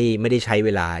ปินไม่ได้ใช้เว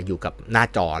ลาอยู่กับหน้า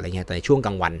จออะไรเงี้ยแต่ในช่วงกล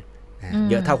างวัน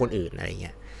เยอะเท่าคนอื่นอะไรเ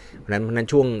งี้ยเพราะนั้น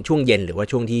ช่วงเย็นหรือว่า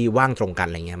ช่วงที่ว่างตรงกัน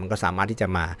อะไรเงี้ยมันก็สามารถที่จะ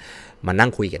มานั่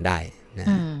งคุยกันได้นะ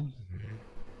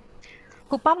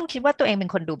ครูป้อมคิดว่าตัวเองเป็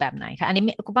นคนดูแบบไหนคะอันนี้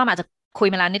ครูป้อมอาจจะคุย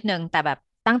มาแล้วนิดนึงแต่แบบ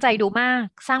ตั้งใจดูมาก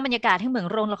สร้างบรรยากาศให้เหมือน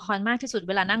โรงละครมากที่สุด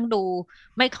เวลานั่งดู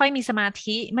ไม่ค่อยมีสมา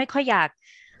ธิไม่ค่อยอยาก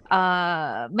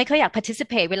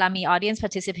participate เวลามี audience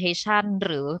participation ห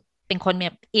รือเป็นคนแบ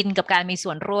บอินกับการมีส่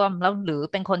วนร่วมแล้วหรือ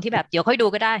เป็นคนที่แบบเดี๋ยวค่อยดู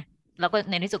ก็ได้แล้วก็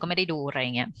ในที่สุดก็ไม่ได้ดูอะไรอ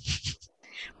ย่างเงี้ย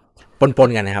ปน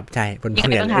กันนะครับใช่ปนกัน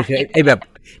คือไอ้แบบ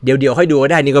เดี๋ยวค่อยดูก็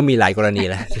ได้นี่ก็มีหลายกรณี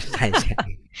แล้วใช่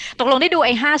ตกลงได้ดูไ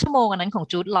อ้5 ชั่วโมงอันนั้นของ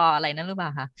จูดลออะไรนั่นหรือเปล่า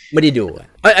คะไม่ได้ดู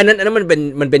อันนั้นมัน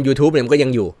เป็น YouTube เนี่ยมันก็ยั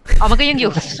งอยู่มันก็ยังอ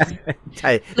ยู่ใ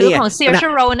ช่หรือของ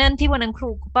Saoirse Ronan ที่วันนั้นครู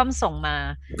ป้อมส่งมา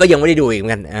ก็ยังไม่ได้ดูอีกเหมือ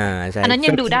นกันใช่อันนั้น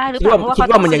ยังดูได้หรือเปล่าเพราะว่าเ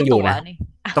ขามันยังอยู่นะ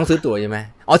ต้องซื้อตั๋วใช่ไหม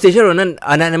Saoirse Ronan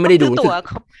อันนั้นไม่ได้ดู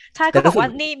ใช่เขาบอกว่า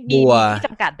นี่มีจ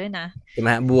ำกัดด้วยนะใช่ไหม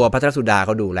บัวพัทรสุดาเข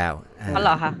าดูแล้วเห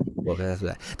รอคะบัวพัทรสุ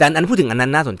ดาแต่อันพูดถึงอันนั้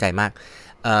นน่าสนใจมาก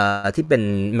ที่เป็น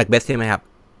Macbeth ใช่ไหมครับ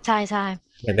ใช่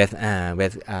Macbeth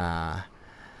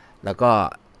แล้วก็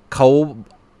เขา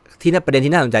ที่ประเด็น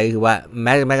ที่น่าสนใจก็คือว่าแ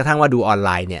ม้กระทั่งว่าดูออนไล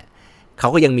น์เนี่ยเขา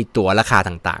ก็ยังมีตั๋วราคา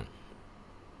ต่าง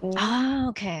ๆโ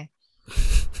อเค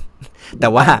แต่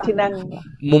ว่า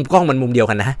มุมกล้องมันมุมเดียว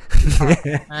กันนะ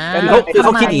เข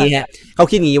าคิดอย่างนี้ฮะเขา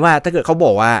คิดอย่างนี้ว่าถ้าเกิดเขาบ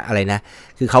อกว่าอะไรนะ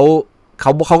คือเขา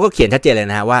ก็เขียนชัดเจนเลย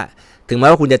นะฮะว่าถึงแม้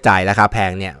ว่าคุณจะจ่ายราคาแพ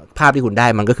งเนี่ยภาพที่คุณได้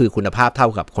มันก็คือคุณภาพเท่า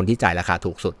กับคนที่จ่ายราคา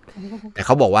ถูกสุดแต่เข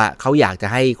าบอกว่าเขาอยากจะ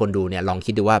ให้คนดูเนี่ยลอง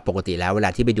คิดดูว่าปกติแล้วเวลา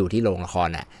ที่ไปดูที่โรงละคร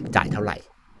น่ะจ่ายเท่าไหร่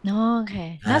โอเค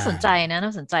น่าสนใจนะน่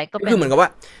าสนใจก็คือเหมือนกับว่า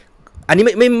อันนี้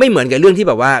ไม่เหมือนกับเรื่องที่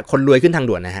แบบว่าคนรวยขึ้นทาง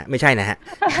ด่วนนะฮะไม่ใช่นะฮะ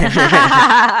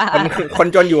คน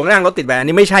จนอยู่ข้างล่างรถติดไปอัน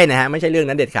นี้ไม่ใช่นะฮะไม่ใช่เรื่อง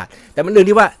นั้นเด็ดขาดแต่มันเรื่อง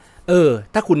ที่ว่า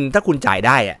ถ้าคุณจ่ายไ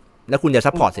ด้อะแล้วคุณจะ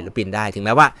ซัพพอร์ตศิลปินได้ถึงแ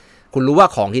ม้ว่าคุณรู้ว่า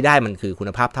ของที่ได้มันคือคุ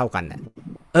ณภาพเท่ากันน่ะ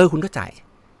คุณก็จ่าย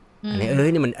อันนี้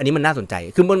นี่มันอันนี้มันน่าสนใจ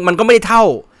คือมันก็ไม่ได้เท่า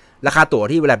ราคาตั๋ว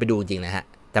ที่เวลาไปดูจริงนะฮะ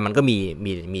แต่มันก็มี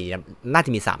น่าจ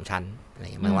ะมี3ชั้นอะไรอย่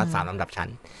างเงี้ยหมายว่า3ลำดับชั้น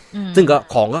ซึ่งก็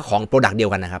ของโปรดักต์เดีย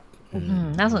วกันนะครับ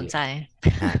น่าสนใจ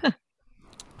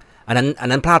อัน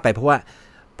นั้นพลาดไปเพราะ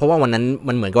ว่าวันนั้น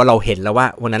มันเหมือนกับเราเห็นแล้วว่า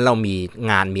วันนั้นเรามี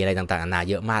งานมีอะไรต่างๆนานา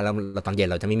เยอะมากแล้วตอนเย็น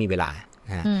เราจะไม่มีเวลา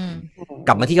ก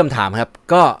ลับมาที่คำถามครับ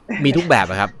ก็มีทุกแบบ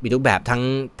ครับมีทุกแบบ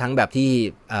ทั้งแบบที่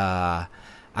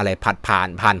อะไร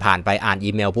ผ่านไปอ่านอี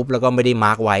เมลปุ๊บแล้วก็ไม่ได้ม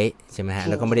าร์กไว้ใช่ไหมฮะ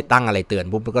แล้วก็ไม่ได้ตั้งอะไรเตือน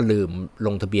ปุ๊บแล้วก็ลืมล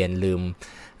งทะเบียนลืม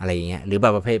อะไรอย่างเงี้ยหรือแบ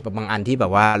บประเภทบางอันที่แบ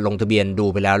บว่าลงทะเบียนดู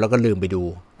ไปแล้วก็ลืมไปดู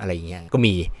อะไรอย่างเงี้ยก็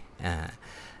มี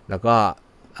แล้วก็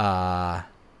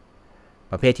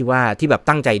ประเภทที่ว่าที่แบบ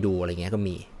ตั้งใจดูอะไรเงี้ยก็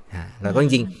มีแล้วก็จ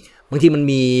ริงๆบางทีมัน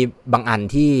มีบางอัน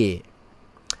ที่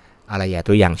อะไรอย่าง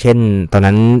ตัวอย่างเช่นตอน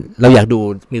นั้นเราอยากดู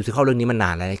มิวสิคัลเรื่องนี้มาน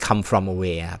านแล้ว Come From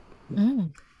Away ครับ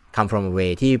Come From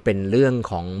Away ที่เป็นเรื่อง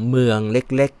ของเมืองเ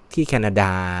ล็กๆที่แคนาด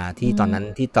าที่ตอนนั้น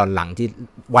ที่ตอนหลังที่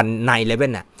วัน9/11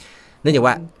น่ะเนื่องจาก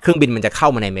ว่าเครื่องบินมันจะเข้า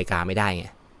มาในอเมริกาไม่ได้ไง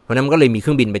เพราะนั้นมันก็เลยมีเค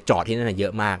รื่องบินไปจอดที่นั่นเยอ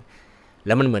ะมากแ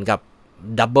ล้วมันเหมือนกับ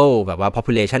ดับเบิลแบบว่า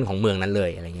population ของเมืองนั้นเล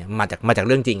ยอะไรเงี้ยมาจากเ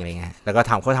รื่องจริงอะไรเงี้ยแล้วก็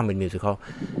เขาทำเป็นมิวสิคัล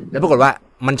แล้วปรากฏว่า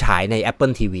มันฉายใน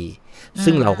Apple TV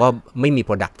ซึ่งเราก็ไม่มี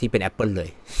product ที่เป็น Apple เลย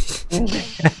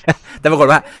แต่ปรากฏ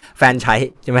ว่าแฟนใช้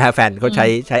ใช่ไหมฮะแฟนเขา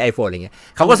ใช้ iPhone อะไรเงี้ย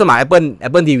เขาก็สมัคร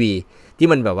Apple TV ที่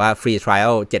มันแบบว่า free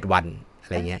trial 7 วันอะ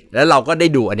ไรเงี้ยแล้วเราก็ได้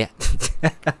ดูอันเนี้ย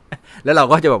แล้วเรา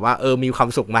ก็จะแบบว่ามีความ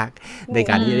สุขมากใน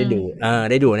การที่ได้ดู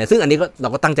เนี่ยซึ่งอันนี้ก็เรา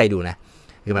ก็ตั้งใจดูนะ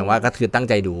คือหมายว่าก็คือตั้ง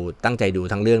ใจดู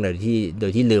ทั้งเรื่องโด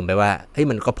ยที่ลืมไปว่าเฮ้ย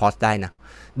มันก็พอสได้นะ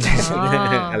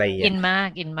อะไรอย่างเงี้ยอินม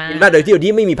ากโดย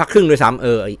ที่ไม่มีพักครึ่งด้วยซ้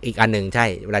ำอีกอันหนึ่งใช่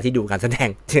เวลาที่ดูการแสดง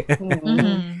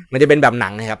มันจะเป็นแบบหนั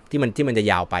งนะครับที่มันจะ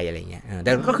ยาวไปอะไรเงี้ยแ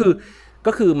ต่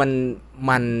ก็คือมั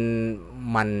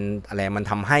นอะไรมัน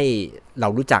ทำให้เรา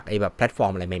รู้จักไอ้แบบแพลตฟอร์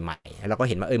มอะไรใหม่ๆแล้วเราก็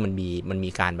เห็นว่ามันมี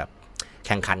การแบบ แ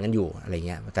ข่งขันกันอยู่อะไรเ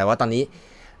งี้ยแต่ว่าตอนนี้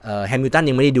แฮมิลตัน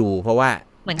ยังไม่ได้ดูเพราะว่า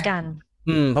เหมือนกัน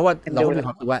เพราะว่าเราก็มีค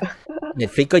วามรู้สึกว่า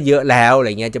Netflix ก็เยอะแล้วอะไร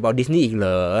เงี้ยจะบอกดิสนีย์อีกเหร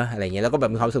ออะไรเงี้ยแล้วก็แบบ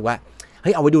มีความรู้สึกว่าเ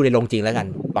ฮ้ยเอาไว้ดูในโรงจริงแล้วกัน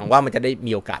หวังว่ามันจะได้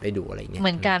มีโอกาสได้ดูอะไรเงี้ยเห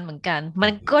มือนกันมั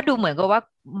นก็ดูเหมือนกับว่า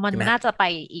มันน่าจะไป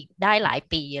อีกได้หลาย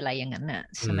ปีอะไรอย่างนั้นน่ะ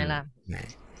ใช่ไหมล่ะ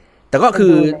แต่ก็คื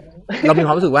อเรามีค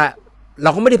วามรู้สึกว่าเร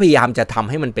าก็ไม่ได้พยายามจะทำ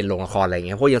ให้มันเป็นโรงละครอะไรเ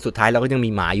งี้ยเพราะอย่างสุดท้ายเราก็ยังมี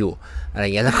หมาอยู่อะไร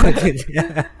เงี้ยแล้ว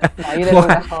หมาอยู่ในโรง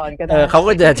ละครก็ได้เขา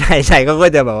ก็จะใช่เขาก็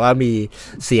จะแบบว่ามี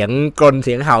เสียงกรนเ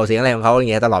สียงเห่าเสียงอะไรของเขาอย่า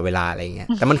งเงี้ยตลอดเวลาอะไรเงี้ย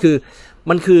แต่มัน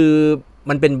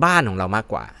เป็นบ้านของเรามาก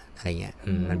กว่าอะไรเงี้ย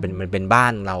มันเป็นบ้า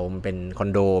นเรามันเป็นคอน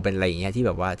โดเป็นอะไรอย่างเงี้ยที่แ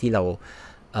บบว่าที่เรา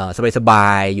สบา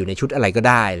ยๆอยู่ในชุดอะไรก็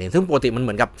ได้เลยซึ่งปกติมันเห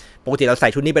มือนกับปกติเราใส่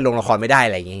ชุดนี้ไปลงละครไม่ได้อ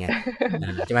ะไรอย่างเงี้ย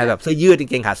ใช่ไหมแบบเสื้อยืดกาง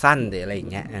เกงขาสั้นหรืออะไรอย่าง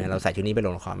เงี้ยเราใส่ชุดนี้ไปล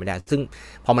งละครไม่ได้ซึ่ง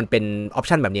พอมันเป็นออป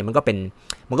ชันแบบนี้มันก็เ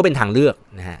ป็นทางเลือก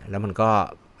นะฮะแล้วมัน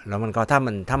ก็ถ้า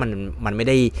มันไม่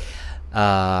ได้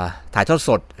ถ่ายทอดส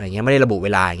ดอะไรเงี้ยไม่ได้ระบุเว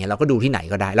ลาอย่างเงี้ยเราก็ดูที่ไหน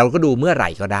ก็ได้เราก็ดูเมื่อไหร่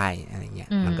ก็ได้อะไรเงี้ย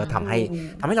มันก็ทำใ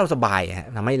ห้เราสบายฮะ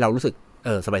ทำให้เรารู้สึก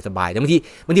สบายแต่บาง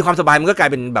ทีความสบายมันก็กลาย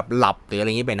เป็นแบบหลับหรืออะไร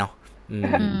อย่างงี้ไปเนาะ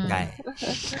ใช่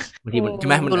บางทีใช่ไ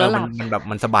หมมันแบบ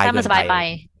มันสบายเกินไป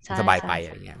สบายไปอะ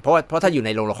ไรเงี้ยเพราะถ้าอยู่ใน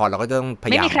โรงละครเราก็ต้องพยา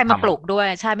ยามไม่มีใครมาปลุกด้วย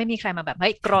ใช่ไม่มีใครมาแบบเฮ้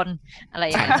ยกรนอะไรอ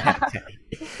ย่างเงี้ย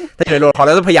ถ้าอยู่ในโรงละครเร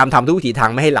าต้องพยายามทำทุกวิถีทาง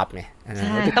ไม่ให้หลับไง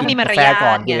ต้องมีมารยาทก่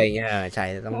อนอะไรเงี้ยใช่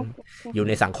ต้องอยู่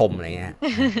ในสังคมอะไรเงี้ย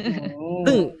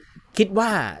ซึ่งคิดว่า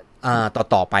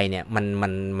ต่อไปเนี่ย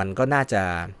มันก็น่าจะ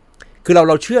คือ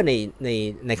เราเชื่อ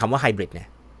ในคำว่าไฮบริดเนี่ย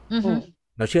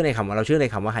เราเชื่อในคำ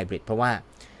ว่าไฮบริดเพราะว่า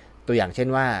ตัวอย่างเช่น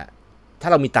ว่าถ้า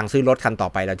เรามีตังค์ซื้อรถคันต่อ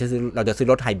ไปเราจะซื้อ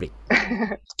รถไฮบริด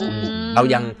เรา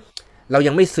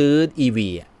ยังไม่ซื้อ EV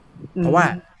อ่ะเพราะว่า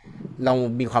เรา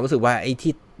มีความรู้สึกว่าไอ้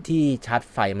ที่ชาร์จ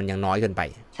ไฟมันยังน้อยเกินไป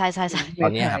ใช่ตอ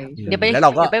นนี้ครับแล้วเร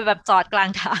าก็ไปแบบจอดกลาง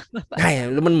ทางใช่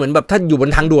แล้วมันเหมือนแบบถ้าอยู่บ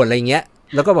นทางด่วนอะไรเงี้ย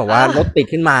แล้วก็แบบว่ารถติด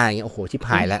ขึ้นมาอย่างเงี้ยโอ้โหชิบ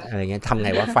หายแล้วอะไรเงี้ยทำไง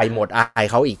วะไฟหมดอาย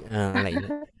เขาอีกอะไรเงี้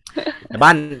ยแต่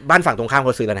บ้านฝั่งตรงข้ามเข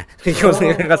าซื้อแล้วนะเขา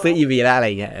ซื้อ EV แล้วอะไร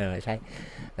เงี้ยใช่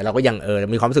แต่เราก็ยัง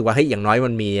มีความรู้สึกว่าเฮ้ยอย่างน้อย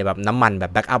มันมีแบบน้ำมันแบ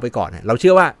บแบ็กอัพไว้ก่อนเราเ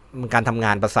ชื่อว่าการทำง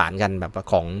านประสานกันแบบ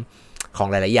ของ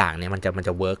หลายๆอย่างเนี่ยมันจ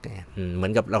ะเวิร์กเหมือ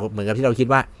นกับที่เราคิด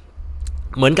ว่า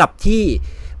เหมือนกับที่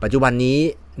ปัจจุบันนี้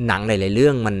หนังหลายๆเรื่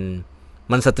อง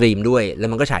มันสตรีมด้วยแล้ว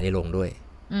มันก็ฉายในโรงด้วย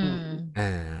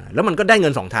แล้วมันก็ได้เงิ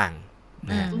น2ทาง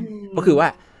ก็คือว่า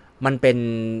มัน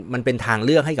เป็นทางเ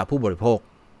ลือกให้กับผู้บริโภค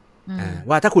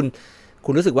ว่าถ้า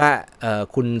คุณรู้สึกว่า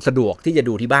คุณสะดวกที่จะ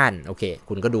ดูที่บ้านโอเค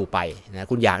คุณก็ดูไปนะ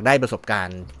คุณอยากได้ประสบการ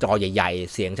ณ์จอใหญ่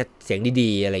ๆเสียงดี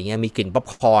ๆอะไรเงี้ยมีกลิ่นป๊อป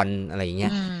คอร์นอะไรเงี้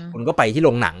ยคุณก็ไปที่โร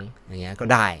งหนังอย่างเงี้ยก็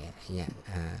ได้อย่างเงี้ย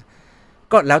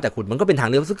ก็แล้วแต่คุณมันก็เป็นทาง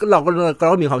เลือกซึ่งเรา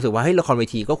ก็มีความรู้สึกว่าเฮ้ยละครเว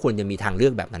ทีก็ควรจะมีทางเลือ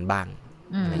กแบบนั้นบ้าง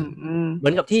เหมื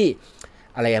อนกับที่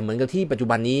อะไรเหมือนกับที่ปัจจุ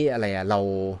บันนี้อะไรเ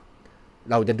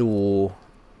ราจะ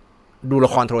ดูล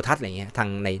ะครโทรทัศน์อะไรเงี้ยทาง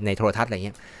ในโทรทัศน์อะไรเ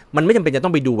งี้ยมันไม่จำเป็นจะต้อ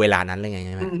งไปดูเวลานั้นเลยไงใ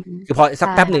ช่ไหมคือพอสัก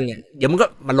แป๊บนึงเนี่ยเดี๋ยวมันก็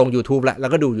มาลง YouTube แล้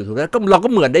วก็ดู YouTube แล้วก็เราก็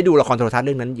เหมือนได้ดูละครโทรทัศน์เ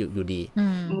รื่องนั้นอยู่ดี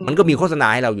มันก็มีโฆษณา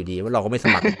ให้เราอยู่ดีว่าเราก็ไม่ส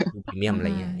มัครพรีเมียมอะไร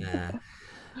เงี้ย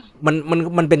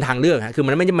มันเป็นทางเลือกฮะคือมั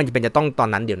นไม่จำเป็นจะต้องตอน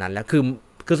นั้นเดี๋ยวนั้นแล้ว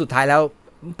คือสุดท้ายแล้ว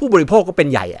ผู้บริโภคก็เป็น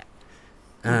ใหญ่อ่ะ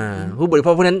ผู้บริโภ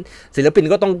คเพราะนั้นศิลปิน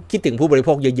ก็ต้องคิดถึงผู้บริโภ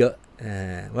คเยอะ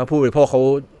ๆว่าผู้บริโภค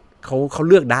เขา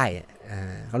เลือกได้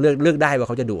เขาเลือกได้ว่าเ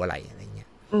ขาจะดูอะไรเงี้ย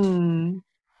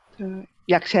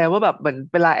อยากแชร์ว่าแบบเหมือน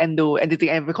เวลาแอนจริง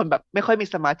ๆแอนเป็นคนแบบไม่ค่อยมี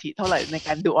สมาธิเท่าไหร่ในก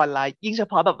ารดูออนไลน์ยิ่งเฉ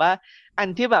พาะแบบว่าอัน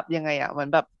ที่แบบยังไงอ่ะมัน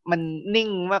แบบมันนิ่ง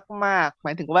มากๆหม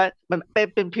ายถึงว่ามัน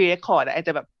เป็นพรีเรคคอร์ดแอนจ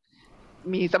ะแบบ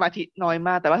มีสมาธิน้อยม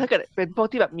ากแต่ว่าถ้าเกิดเป็นพวก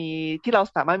ที่แบบมีที่เรา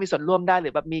สามารถมีส่วนร่วมได้หรื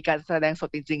อแบบมีการแสดงสด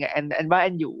จริงๆอ่ะแอนว่าแอ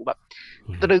นอยู่แบบ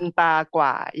ตรึงตากว่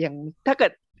าอย่างถ้าเกิ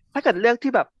ดเลือก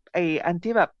ที่แบบอัน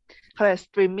ที่แบบอะไรส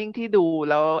ตรีมมิ่งที่ดู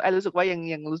แล้วแอนรู้สึกว่า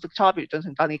ยังรู้สึกชอบอยู่จน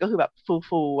ถึงตอนนี้ก็คือแบบ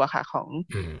ฟูอะค่ะของ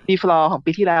B-Floor ของ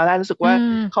ปีที่แล้วแอนรู้สึกว่า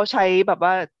เขาใช้แบบ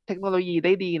ว่าเทคโนโลยีไ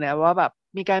ด้ดีนะว่าแบบ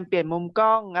มีการเปลี่ยนมุมก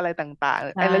ล้องอะไรต่าง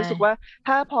ๆแอนรู้สึกว่า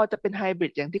ถ้าพอจะเป็นไฮบริ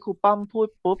ดอย่างที่ครูป้อมพูด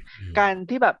ปุ๊บการ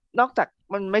ที่แบบนอกจาก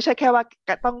มันไม่ใช่แค่ว่า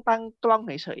ต้องตั้งกล้องเ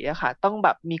ฉยๆอะค่ะต้องแบ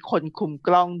บมีคนคุมก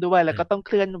ล้องด้วยแล้วก็ต้องเ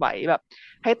คลื่อนไหวแบบ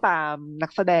ให้ตามนั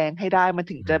กแสดงให้ได้มัน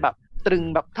ถึงจะแบบตรึง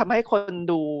แบบทำให้คน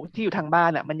ดูที่อยู่ทางบ้า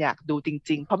นอ่ะมันอยากดูจ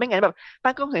ริงๆเพราะไม่งั้นแบบ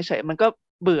ตั้งกล้องเฉยๆมันก็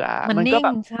เบื่อมันก็แบ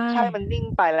บใช่มันนิ่ง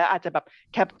ไปแล้วอาจจะแบบ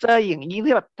แคปเจอร์อย่างยิ่ง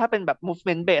ที่แบบถ้าเป็นแบบ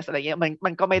movement base อะไรเงี้ยมั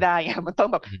นก็ไม่ได้ไงมันต้อง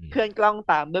แบบเคลื่อนกล้อง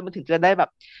ตามด้วยมันถึงจะได้แบบ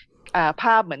ภ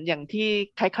าพเหมือนอย่างที่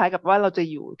คล้ายๆกับว่าเราจะ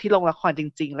อยู่ที่โรงละครจ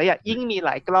ริงๆแล้วยิ่งมีห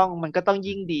ลายกล้องมันก็ต้อง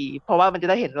ยิ่งดีเพราะว่ามันจะ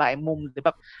ได้เห็นหลายมุมหรือแบ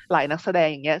บหลายนักแสดง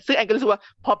อย่างเงี้ยซึ่งแอนก็รู้สึกว่า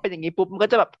พอเป็นอย่างนี้ปุ๊บมันก็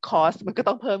จะแบบคอสมันก็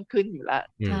ต้องเพิ่มขึ้นอยู่แล้ว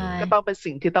ก็ต้องเป็น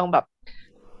สิ่งที่ต้องแบบ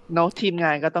เนาะทีมง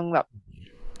านก็ต้องแบบ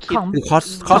ของคอ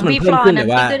สมันเพิ่มขึ้นแต่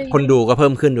ว่าคนดูก็เพิ่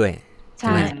มขึ้นด้วยใ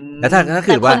ช่ แล้วถ้า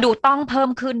คือว่าคนดูต้องเพิ่ม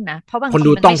ขึ้นนะเพราะบางทีมันไ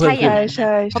ม่ใช่อย่างนั้น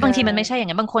เพราะบางทีมันไม่ใช่อย่าง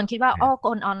นั้นบางคนคิดว่าค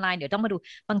นออนไลน์เดี๋ยวต้องมาดู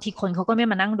บางทีคนเขาก็ไม่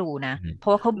มานั่งดูนะเพรา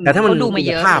ะว่าเขาดูมาเ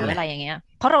ยอะหรืออะไรอย่างเงี้ย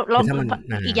เพราะเรา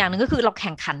อีกอย่างหนึ่งก็คือเราแ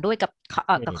ข่งขันด้วยกับ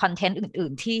คอนเทนต์อื่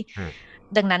นๆที่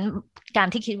ดังนั้นการ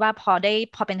ที่คิดว่าพอ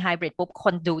เป็นไฮบริดปุ๊บค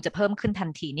นดูจะเพิ่มขึ้นทัน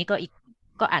ทีนี่ก็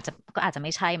อาจจะไ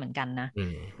ม่ใช่เหมือนกันนะ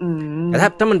แต่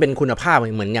ถ้ามันเป็นคุณภาพเ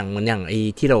หมือนอย่างไอ้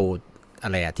ที่เราอะ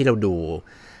ไรอะที่เราดู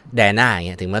แดน่าอย่างเ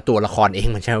งี้ยถึงแม้ตัวละครเอง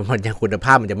มันจะคุณภ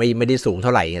าพมันจะไม่ได้สูงเท่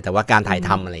าไหร่แต่ว่าการถ่ายท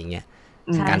ำอะไรเงี้ย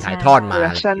การถ่ายทอดมา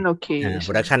production โอเค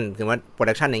production คือว่า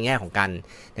production ในแง่ของ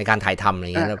ในการถ่ายทำอะไรเ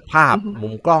งี้ยภาพมุ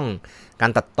มกล้องกา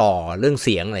รตัดต่อเรื่องเ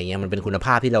สียงอะไรเงี้ยมันเป็นคุณภ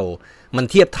าพที่มัน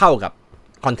เทียบเท่ากับ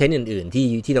คอนเทนต์อื่นๆ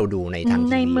ที่เราดูในทางที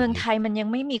วีในเมืองไทยมันยัง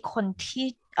ไม่มีคนที่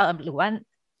หรือว่า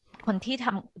คนที่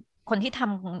ท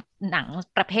ำหนัง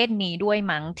ประเภทนี้ด้วย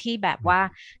มั้งที่แบบว่า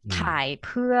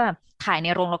ถ่ายใน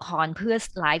โรงละครเพื่อ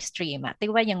ไลฟ์สตรีมอะติ๊ก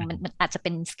ว่ายังมันอาจจะเป็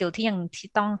นสกิลที่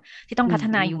ต้องพัฒ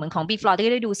นาอยู่เหมือนของบีฟลอร์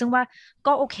ที่ได้ดูซึ่งว่า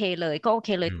ก็โอเคเลย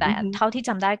แต่เท่าที่จ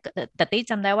ำได้แต่ติ๊ก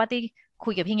จำได้ว่าติ๊กคุ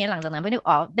ยกับพี่เงี้ยหลังจากนั้นไม่ได้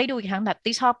ได้ดูอีกครั้งแบบ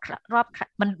ติ๊กชอบรอบ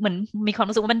มันเหมือนมีความ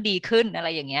รู้สึกว่ามันดีขึ้นอะไร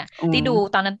อย่างเงี้ยติ๊กดู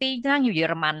ตอนนั้นติ๊กนั่งอยู่เยอ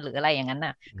รมันหรืออะไรอย่างนั้น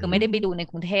น่ะคือไม่ได้ไปดูใน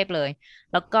กรุงเทพเลย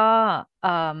แล้วก็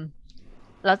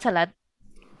แล้วเสร็จแล้ว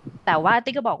แต่ว่า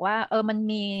ติ๊กก็บอกว่ามัน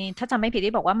มีถ้าจำไม่ผิด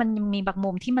ที่บอกว่ามันมีบางมุ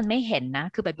มที่มันไม่เห็นนะ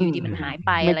คือแบบอยู่ดีมันหายไ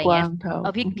ปอะไรเงี้ย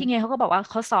พี่เงยเขาก็บอกว่า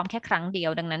เขาซ้อมแค่ครั้งเดีย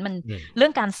วดังนั้นมันเรื่อ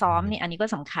งการซ้อมนี่อันนี้ก็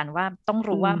สำคัญว่าต้อง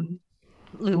รู้ว่า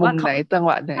หรือว่าไหนจังห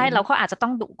วะไหนใช่เราเขาอาจจะต้อ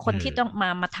งดูคนที่ต้อง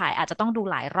มาถ่ายอาจจะต้องดู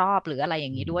หลายรอบหรืออะไรอย่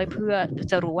างนี้ด้วยเพื่อ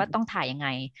จะรู้ว่าต้องถ่ายยังไง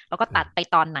แล้วก็ตัดไป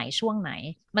ตอนไหนช่วงไหน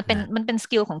มันเป็นส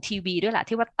กิลของทีวีด้วยแหละ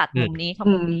ที่ว่าตัดมุมนี้เข้า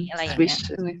มุมนี้อะไรอย่างเงี้ย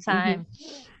ใช่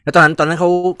แล้วตอนนั้นเ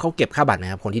ขาเก็บค่าบัตรไหม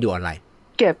ครับคนที่ดูออนไลน์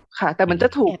เก็บค่ะแต่มันจะ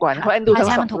ถูกกว่าเพราะแอนดูทั้ง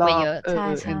สองรอบ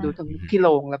แอนดูทั้งที่โร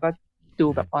งแล้วก็ดู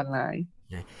แบบออนไลน์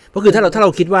ก็คือถ้าเรา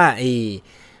คิดว่าไอ้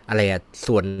อะไรอะ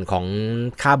ส่วนของ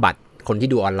ค่าบัตรคนที่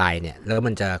ดูออนไลน์เนี่ยแล้ว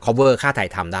มันจะ cover ค่าถ่าย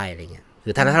ทำได้อะไรเงี้ยคื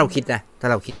อถ้าเราคิดนะถ้า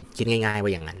เราคิดง่ายๆว่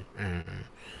าอย่างนั้น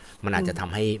มันอาจจะท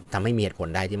ำให้มีเหตุผล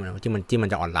ได้ที่มัน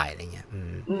จะออนไลน์อะไรเงี้ย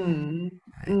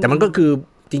แต่มันก็คือ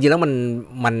จริงๆแล้ว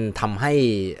มันทำให้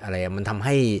อะไรมันทำใ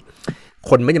ห้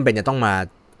คนไม่จำเป็นจะต้องมา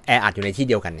แออัดอยู่ในที่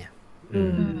เดียวกันเนี่ย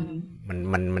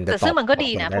มันจะแต่ซึ่งมันก็ดี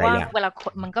นะเพราะว่าเวลา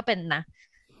มันก็เป็นนะ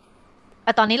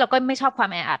ตอนนี้เราก็ไม่ชอบความ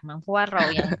แออัดมั้งเพราะว่าเรา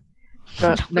ยัง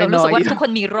เรารู้สึกว่าทุกค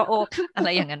นมีโรคอะไร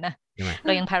อย่างนั้นนะเร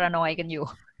ายังพารานอยกันอยู่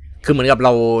คือเหมือนกับเร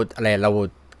า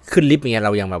ขึ้นลิฟต์อย่างเงี้ยเร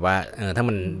ายังแบบว่าถ้า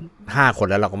มัน5 คน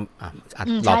แล้วเราก็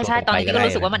ใช่ตอนนี้ก็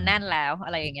รู้สึกว่ามันแน่นแล้วอ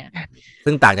ะไรอย่างเงี้ย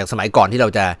ซึ่งต่างจากสมัยก่อนที่เรา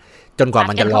จะจนกว่า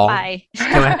มันจะร้อง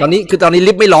ใช่ไหมตอนนี้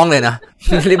ลิฟต์ไม่ร้องเลยนะ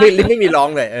ลิฟต์ไม่มีร้อง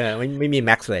เลยไม่มีแ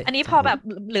ม็กซ์เลยอันนี้พอแบบ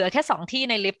เหลือแค่2ที่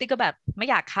ในลิฟต์ที่ก็แบบไม่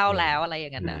อยากเข้าแล้วอะไรอย่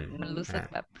างเงี้ยนะมันรู้สึก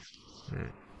แบบ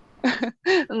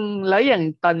แล้วอย่าง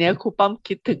ตอนนี้ครูป้อม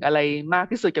คิดถึงอะไรมาก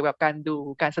ที่สุดเกี่ยวกับการดู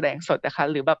การแสดงสดนะคะ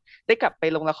หรือแบบได้กลับไป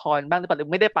ลงละครบ้างหรือเปล่าหรือ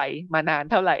ไม่ได้ไปมานาน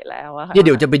เท่าไหร่แล้วอะค่ะเ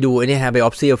ดี๋ยวจะไปดูไอ้นี่ฮะ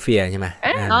Biopsy of Fear ใช่ไหม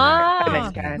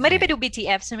ไม่ได้ไปดู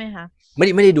BTF ใช่ไหมคะไ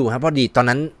ม่ได้ดูครับเพราะดีตอน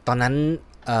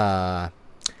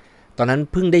นั้น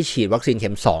เพิ่งได้ฉีดวัคซีนเข็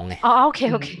ม2ไงโอเค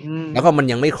แล้วก็มัน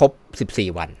ยังไม่ครบ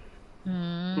14 วัน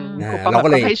เราก็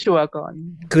เลยให้ชัวร์ก่อน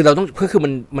คือเราต้องคือ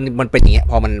มันเป็นอย่างเงี้ย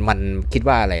พอมันคิด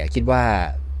ว่าอะไรอ่ะคิดว่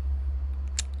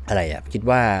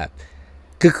า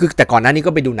คือแต่ก่อนหน้านี้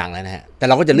ก็ไปดูหนังแล้วนะฮะแต่เ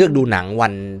ราก็จะเลือกดูหนัง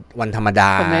วันธรรมดา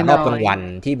รอบกลางวัน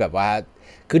ที่แบบว่า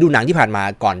คือดูหนังที่ผ่านมา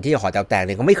ก่อนที่หอแต๋วแตกเ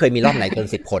นี่ยก็ไม่เคยมีรอบไหนเกิน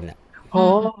10 คนอ่ะโอ้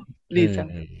ดีจัง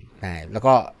ใช่แล้ว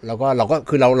ก็เราก็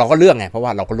คือเราก็เลือกไงเพราะว่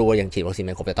าเราก็รู้ว่ายังฉีดวัคซีนไ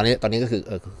ม่ครบแต่ตอนนี้ก็คือ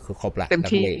คือครบละแล้ว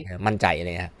ก็เลยมั่นใจอะไร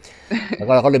ฮะแล้ว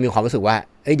ก็เราก็เลยมีความรู้สึกว่า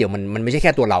เดี๋ยวมันไม่ใช่แ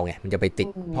ค่ตัวเราไงมันจะไปติด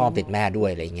พ่อติดแม่ด้วย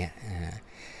อะไรเงี้ย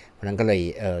เพราะนั้นก็เลย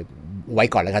ไว้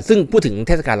ก่อนแล้วกันซึ่งพูดถึงเ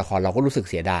ทศกาลละครเราก็รู้สึก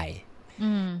เสียดาย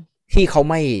ที่เขา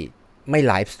ไม่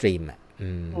ไลฟ์สตรีม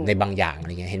ในบางอย่างอะไ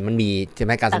รเงี้ยเห็นมันมีใช่ไห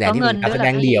มการแสดงที่เป็นการแสด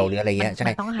งเดี่ยวหรืออะไรเงี้ยใช่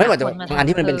ไม่ว่าจะบางอัน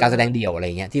ที่มันเป็นการแสดงเดี่ยวอะไร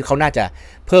เงี้ยที่เขาน่าจะ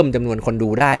เพิ่มจำนวนคนดู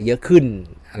ได้เยอะขึ้น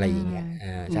อะไรอย่างเงี้ย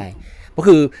ใช่ก็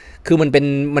คือมันเ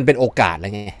ป็นโอกาสอะไร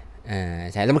เงี้ย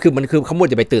ใช่แล้วมันคือเขาหมด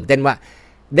จะไปตื่นเต้นว่า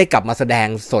ได้กลับมาแสดง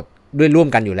สดด้วยร่วม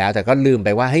กันอยู่แล้วแต่ก็ลืมไป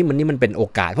ว่าเฮ้ยมันเป็นโอ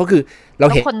กาสเพราะคือเรา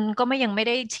เห็นคนก็ยังไม่ไ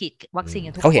ด้ฉีดวัคซีนกั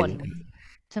นทุกคน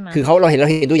ใช่ไหมคือเราเห็น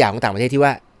ตัวอย่างของต่างประเทศที่ว่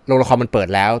าโรงละครมันเปิด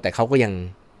แล้วแต่เขาก็ยัง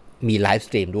มีไลฟ์ส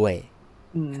ตรีมด้วย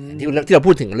ที่เรา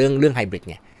พูดถึงเรื่องไฮบริด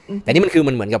ไงแต่นี่มั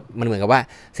นเหมือนกับว่า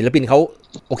ศิลปินเขา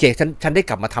โอเคฉันได้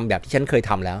กลับมาทำแบบที่ฉันเคย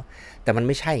ทำแล้วแต่มันไ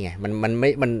ม่ใช่ไง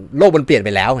มันโลกมันเปลี่ยนไป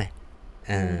แล้วไง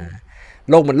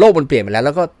โลกมันเปลี่ยนไปแล้วแ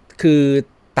ล้วก็คือ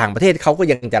ต่างประเทศเขาก็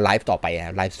ยังจะไลฟ์ต่อไป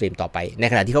ไลฟ์สตรีมต่อไปใน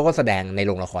ขณะที่เขาก็แสดงในโ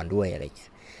รงละครด้วยอะไรอย่างเงี้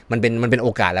ยมันเป็นโอ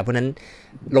กาสแล้วเพราะนั้น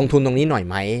ลงทุนตรงนี้หน่อย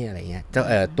ไหมอะไรเงี้ย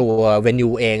ตัวเวนิ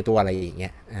วเองตัวอะไรอย่างเงี้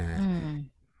ย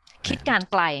คิดการ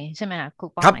ไกลใช่ไหมคะครู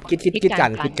ป้อม ครับคิดก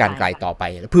ารไกลต่อไป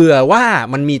เผื่อว่า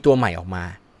มันมีตัวใหม่ออกมา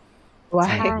ว่า ใ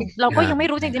ช่เราก็ยังไม่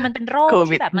รู้จริงๆมันเป็นโรค โค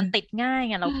วิด ที่แบบมันติดง่าย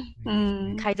ไงเรา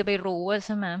ใครจะไปรู้ใ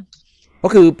ช่ไหมก็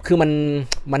คือ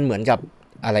มันเหมือนกับ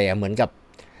อะไรอะเหมือนกับ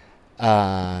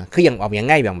คืออย่าง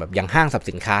ง่ายแบบอย่างห้างสรรพ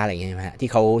สินค้าอะไรอย่างเงี้ยใช่ไหมฮะที่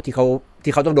เ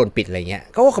ขาต้องโดนปิดอะไรเงี้ย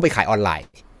เขาไปขายออนไลน์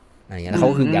อะไรเงี้ยแล้วเขา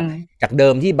คือจากเดิ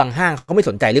มที่บางห้างเขาไม่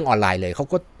สนใจเรื่องออนไลน์เลยเขา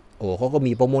ก็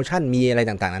มีโปรโมชั่นมีอะไร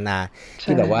ต่างๆนานา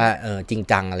ที่แบบว่าจริง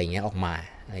จังอะไรเงี้ยออกมา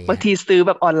บางทีซื้อแ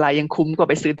บบออนไลน์ยังคุ้มกว่า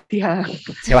ไปซื้อที่ห้าง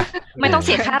ใช่ป่ะไม่ต้องเ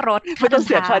สียค่ารถไม่ต้องเ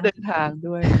สียค่าเดินทาง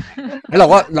ด้วยแล้วเร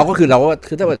าก็คือ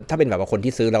ถ้าเป็นแบบว่าคน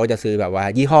ที่ซื้อเราก็จะซื้อแบบว่า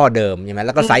ยี่ห้อเดิมใช่ไหมแ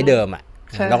ล้วก็ไซส์เดิมอ่ะ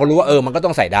เราก็รู้ว่ามันก็ต้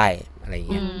องใส่ได้อะไรอย่าง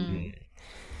เงี้ย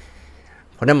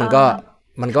เพราะนั้นมัน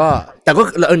ก็แต่ก็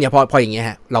เนี่ยพออย่างเงี้ย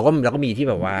ฮะเราก็มีที่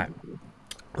แบบว่า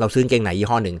เราซื้อกางเกงไหนยี่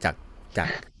ห้อหนึ่งจ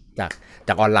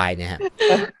ากออนไลน์เนี่ยฮะ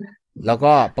แล้ว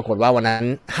ก็ปรากฏว่าวันนั้น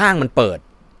ห้างมันเปิด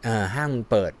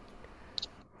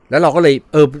แล้วเราก็เลย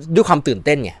ด้วยความตื่นเ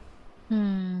ต้นไง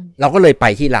เราก็เลยไป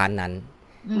ที่ร้านนั้น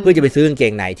เพื่อจะไปซื้อกางเก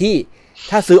งไหนที่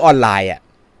ถ้าซื้อออนไลน์อ่ะ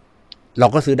เรา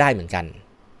ก็ซื้อได้เหมือนกัน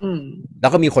แล้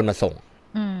วก็มีคนมาส่ง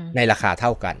ในราคาเท่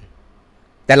ากัน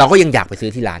แต่เราก็ยังอยากไปซื้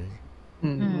อที่ร้าน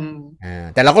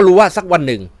แต่เราก็รู้ว่าสักวัน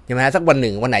หนึ่งใช่ไหมสักวันห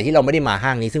นึ่งวันไหนที่เราไม่ได้มาห้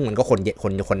างนี้ซึ่งมันก็ค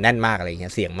นแน่นมากอะไรอย่างเงี้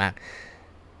ยเสี่ยงมาก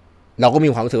เราก็มี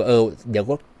ความรู้สึกเดี๋ยว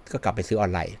ก็กลับไปซื้อออ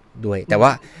นไลน์ด้วยแต่ว่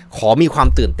าขอมีความ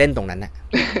ตื่นเต้นตรงนั้นนะ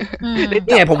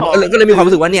นี่ไงผมก็เลยมีความ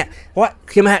รู้สึกว่าเนี่ยเพราะว่า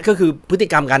ใช่ไหมฮะก็คือพฤติ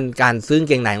กรรมการซื้อกาง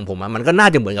เกงในของผมมันก็น่า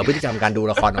จะเหมือนกับพฤติกรรมการดู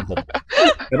ละครของผม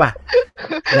ใช่ป่ะ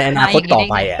ในอนาคตต่อ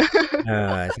ไป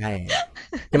ใ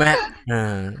ช่ไหม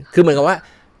คือเหมือนกับว่า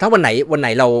ถ้าวันไหน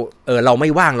เราไม่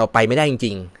ว่างเราไปไม่ได้จ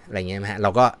ริงๆอะไรเงี้ยฮะเรา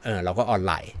ก็ออนไ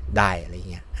ลน์ได้อะไร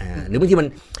เงี้ยหรือบางที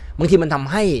มันท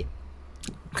ำให้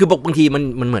คือบางที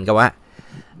มันเหมือนกับว่า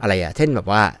อะไรเช่นแบบ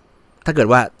ว่าถ้าเกิด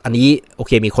ว่าอันนี้โอเ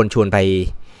คมีคนชวนไ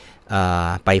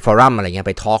ปฟอรัมอะไรเงี้ย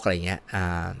ไปทอล์กอะไรเงี้ย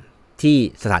ที่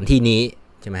สถานที่นี้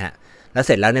ใช่ไหมฮะแล้วเ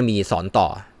สร็จแล้วเนี่ยมีสอนต่อ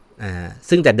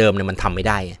ซึ่งแต่เดิมเนี่ยมันทำไม่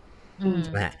ได้ใ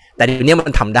ช่ไหมฮะแต่เดี๋ยวนี้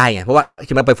มันทำได้ไงเพราะว่า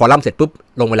คือมันไปฟอรัมเสร็จปุ๊บ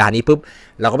ลงเวลานี้ปุ๊บ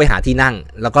เราก็ไปหาที่นั่ง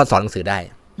แล้วก็สอนหนังสือได้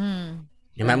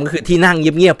ใช่ไหมมันคือที่นั่งเ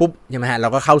งียบๆปุ๊บใช่ไหมฮะเรา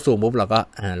ก็เข้าซูมปุ๊บเรา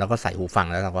ก็ใส่หูฟัง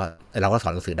แล้วเราก็สอ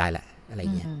นหนังสือได้แหละอะไร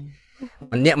เงี้ย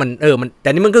มันแต่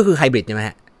นี่มันก็คือไฮบริดใช่ไหม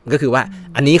ฮะก็คือว่า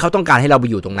อันนี้เขาต้องการให้เราไป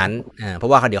อยู่ตรงนั้นเพราะ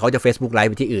ว่าเดี๋ยวเขาจะ Facebook Live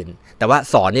ไปที่อื่นแต่ว่า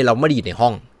สอนเนี่ยเราไม่ได้อยู่ในห้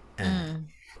อง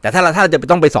แต่ถ้าเราจะ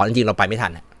ต้องไปสอนจริงๆเราไปไม่ทั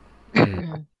น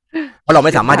เพราะเราไ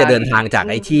ม่สามารถจะเดินทางจาก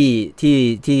ไอ้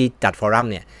ที่จัดฟอรัม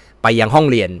เนี่ยไปยังห้อง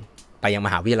เรียนไปยังม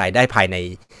หาวิทยาลัยได้ภายใน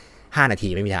5 นาที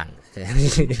ไม่มีทาง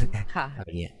อะไร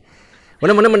เงี้ยวัน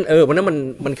นั้น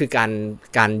มันคือ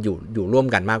การอยู่ร่วม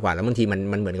กันมากกว่าแล้วบางที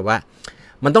มันเหมือนกับว่า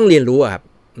มันต้องเรียนรู้อะครับ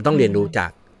มันต้องเรียนรู้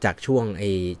จากช่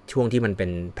วงที่มันเป็น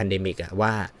แพนเดมิกอะว่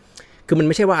าคือมันไ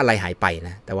ม่ใช่ว่าอะไรหายไปน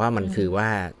ะแต่ว่ามันคือว่า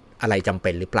อะไรจำเ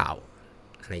ป็นหรือเปล่า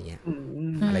อะไรเงี้ย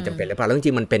อะไรจำเป็นหรือเปล่าแล้วจ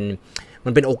ริงๆมันเ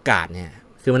ป็นโอกาสเนี่ย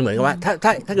คือมันเหมือนกับว่า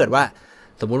ถ้าเกิดว่า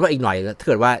สมมุติว่าอีกหน่อยถ้าเ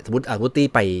กิดว่าสมมติตี้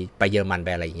ไปเยอรมันไป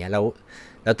อะไรอย่างเงี้ยแ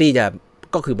ล้วตี้จะ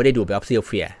ก็คือไม่ได้ดูแบบออฟซิลเ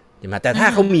ฟียใช่ไหมแต่ถ้า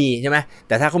เขามีใช่ไหมแ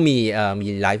ต่ถ้าเขามี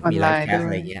ไลฟ์แคสอ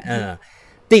ะไรอย่างเงี้ย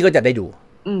ตี้ก็จะได้ดู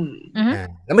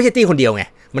แล้วไม่ใช่ตี้คนเดียวไง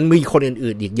มันมีคน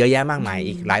อื่นๆอีกเยอะแยะมากมาย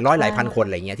อีกหลายร้อยหลายพันคนอ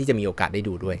ะไรเงี้ยที่จะมีโอกาสได้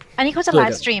ดูด้วยอันนี้เขาจะไล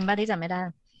ฟ์สตรีมป่ะที่จำไม่ได้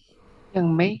ยัง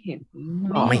ไม่เห็น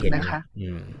นะคะ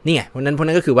นี่ไงเพราะนั้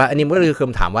นก็คือว่าอันนี้มันก็คือค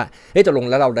ำถามว่าเฮ้ยตกลง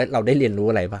แล้วเราได้เรียนรู้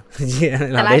อะไรป่ะ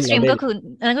แต่ไลฟ์สตรีมก็คือ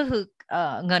นั่นก็คือ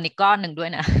เงินอีกก้อนหนึ่งด้วย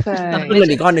นะเงิน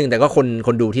อีกก้อนหนึ่งแต่ก็ค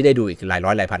นดูที่ได้ดูอีกหลายร้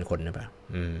อยหลายพันคนนะป่ะ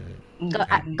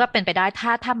ก็เป็นไปได้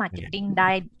ถ้ามาร์เก็ตติ้งได้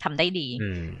ทำได้ดี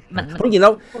มันจริงๆแล้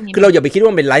วคือเราอย่าไปคิดว่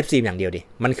ามันเป็นไลฟ์สตรีมอย่างเดียวดิ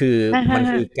มันคือ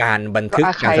การบันทึก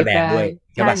การแสดงด้วย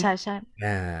ใช่ป่ะใช่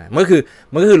มันก็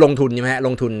คือลงทุนใช่ไหมล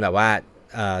งทุนแบบว่า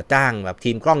จ้างแบบ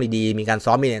ทีมกล้องดีๆมีการ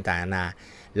ซ้อมมีต่างๆนานา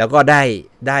แล้วก็ไ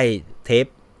ด้เทป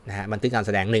นะฮะบันทึกการแส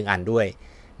ดง1 อันด้วย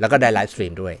แล้วก็ได้ไลฟ์สตรี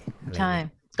มด้วยใช่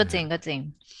ก็จริง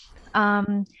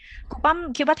ครูป้อม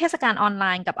คิดว่าเทศกาลออนไล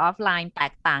น์กับออฟไลน์แต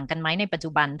กต่างกันไหมในปัจจุ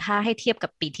บันถ้าให้เทียบกั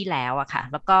บปีที่แล้วอะค่ะ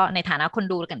แล้วก็ในฐานะคน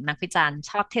ดูกับนักวิจารณ์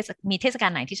ชอบมีเทศกาล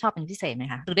ไหนที่ชอบเป็นพิเศษไหม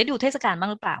คะหรือได้ดูเทศกาลบ้า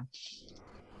งหรือเปล่า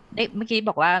ได้เมื่อกี้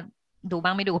บอกว่าดูบ้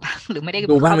างไม่ดูบ้างหรือไม่ได้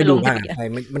ดูบ้างไม่ดูบ้างใช่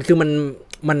มันคือ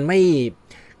มันไม่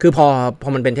คือพอ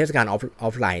มันเป็นเทศกาลออ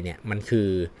ฟไลน์เนี่ยมั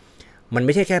นไ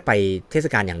ม่ใช่แค่ไปเทศ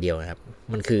กาลอย่างเดียวครับ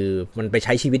มันไปใ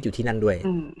ช้ชีวิตอยู่ที่นั่นด้วย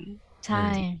ใช่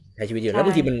ใช้ชีวิตอยู่แล้วบ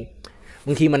างที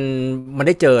มันไ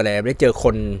ด้เจออะไรได้เจอค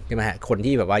นใช่ไหมฮะคน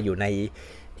ที่แบบว่าอยู่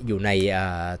ใน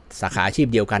สาขาอาชีพ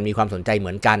เดียวกันมีความสนใจเห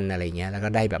มือนกันอะไรเงี้ยแล้วก็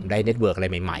ได้แบบได้เน็ตเวิร์กอะไร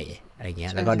ใหม่ๆอะไรเงี้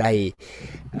ยแล้วก็ไ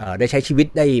ด้ใช้ชีวิต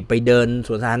ได้ไปเดินส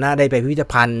วนสาธารณะได้ไปพิพิธ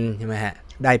ภัณฑ์ใช่ไหมฮะ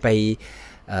ได้ไป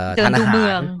เดินดูเมื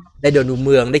องได้เดินดูเ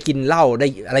มืองได้กินเหล้าได้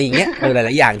อะไรอย่างเงี้ยหล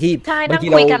ายๆอย่างที่บางที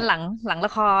เราคุยกันหลังล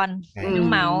ะครนั่ง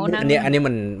เมาส์อันนี้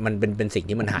มันเป็นสิ่ง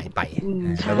ที่มันหายไป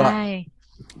แล้วก็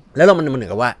แล้วเรามันเหมือ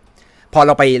นกับว่าพอเ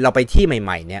ราไปที่ใ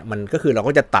หม่ๆเนี่ยมันก็คือเรา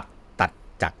ก็จะตัด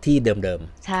จากที่เดิม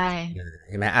ๆใ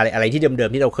ช่ไหมอะไรที่เดิ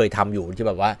มๆที่เราเคยทำอยู่ที่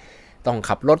แบบว่าต้อง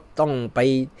ขับรถต้องไป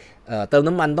เติม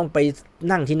น้ำมันต้องไป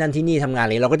นั่งที่นั่นที่นี่ทำงานอะ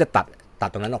ไรเราก็จะตัด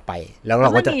ตรงนั้นออกไปแล้วเร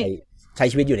าก็จะไปใช้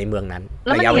ชีวิตอยู่ในเมืองนั้นแ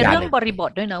ล้วมันมีเรื่องบริบ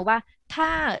ทด้วยนะว่าถ้า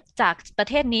จากประ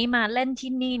เทศนี้มาเล่น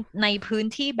ที่นี่ในพื้น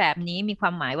ที่แบบนี้มีควา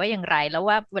มหมายว่าอย่างไรแล้ว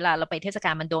ว่าเวลาเราไปเทศก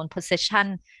าลมันโดน possession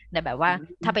ในแบบว่า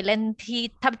ถ้าไปเล่นที่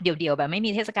ถ้าเดี่ยวๆแบบไม่มี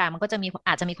เทศกาลมันก็จะมี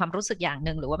อาจจะมีความรู้สึกอย่าง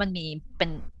นึงหรือว่ามัน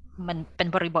เป็น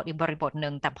บริบทอีกบริบทนึ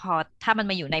งแต่พอถ้ามัน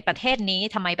มาอยู่ในประเทศนี้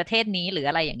ทำไมประเทศนี้หรือ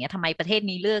อะไรอย่างเงี้ยทำไมประเทศ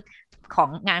นี้เลือกของ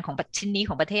งานของชิ้นนี้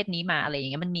ของประเทศนี้มาอะไรอย่า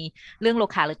งเงี้ยมันมีเรื่อง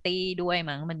locality ด้วย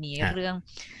มั้งมันมีเรื่อ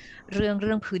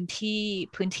งพื้น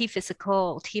ที่ physical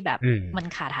ที่แบบมัน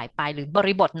ขาดหายไปหรือบ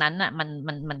ริบทนั้นอ่ะ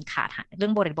มันขาดหายเรื่อ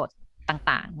งบริบท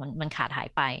ต่างๆมันขาดหาย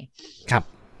ไปครับ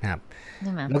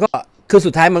แล้วก็คือสุ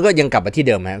ดท้ายมันก็ยังกลับมาที่เ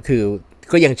ดิมนะคือ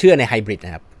ก็ยังเชื่อในไฮบริดน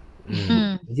ะครับ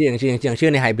ที่ยังเชื่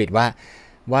อในไฮบริด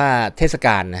ว่าเทศก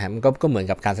าลนะครับมันก็เหมือน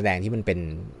กับการแสดงที่มันเ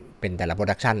ป็นแต่ละโปร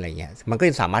ดักชันอะไรเงี้ยมันก็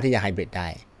สามารถที่จะไฮบริดได้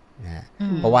นะ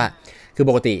เพราะว่าคือ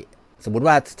ปกติสมมุติ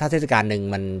ว่าถ้าเทศกาลนึง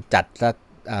มันจัดสัก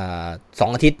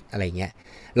2 อาทิตย์อะไรเงี้ย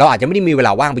เราอาจจะไม่ได้มีเวล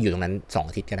าว่างไปอยู่ตรงนั้น2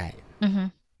 อาทิตย์ก็ได้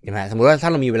ใช่ไหมสมมติว่าถ้า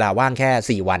เรามีเวลาว่างแ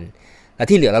ค่4 วันแล้ว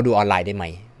ที่เหลือเราดูออนไลน์ได้ไหม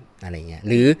อะไรเงี้ย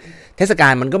หรือเทศกา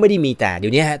ลมันก็ไม่ได้มีแต่เดี๋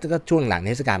ยวนี้ฮะก็ช่วงหลัง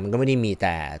เทศกาลมันก็ไม่ได้มีแ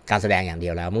ต่การแสดงอย่างเดี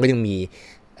ยวแล้วมันก็ยังมี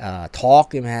ทอล์ก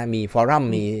ใช่ไหมฮะมีฟอรัม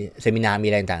มีเซมินามี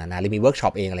อะไรต่างๆนะหรือมีเวิร์กช็อ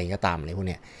ปเองอะไรก็ตามอะไรพวกเ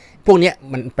นี้ย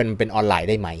มันเป็นออนไลน์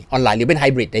ได้ไหมออนไลน์หรือเป็นไฮ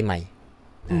บริดได้ไหม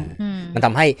มันท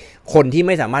ำให้คนที่ไ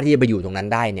ม่สามารถที่จะไปอยู่ตรงนั้น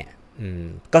ได้เนี่ย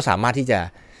ก็สามารถที่จะ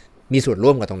มีส่วนร่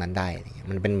วมกับตรงนั้นได้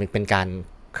มันเป็นการ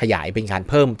ขยายเป็นการ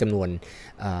เพิ่มจำนวน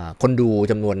คนดู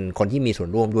จำนวนคนที่มีส่วน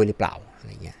ร่วมด้วยหรือเปล่าอะไร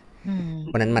เงี้ยเ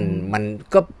พราะนั้นมัน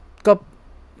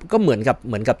ก็เหมือน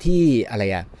กับที่อะไร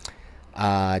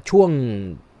ช่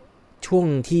วง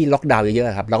ที่ล็อกดาวน์เยอ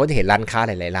ะๆครับเราก็จะเห็นร้านค้า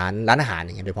หลายๆร้านอาหารอ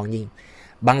ย่างเงี้ยโดยเฉพาะยิ่ง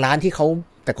บางร้านที่เขา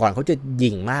แต่ก่อนเขาจะห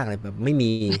ยิ่งมากเลยแบบไม่มี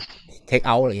เทคเ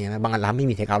อาท์อะไรเงี้ยบางร้านไม่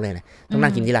มีเทคเอาท์เลยนะต้องนั่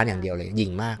งกินที่ร้านอย่างเดียวเลยหยิ่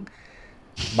งมาก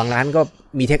บางร้านก็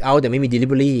มีเทคเอาท์แต่ไม่มี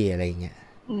delivery อะไรอย่างเงี้ย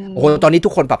โอ้โหตอนนี้ทุ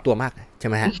กคนปรับตัวมากใช่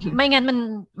ไหมฮะไม่งั้นมัน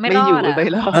ไม่รอด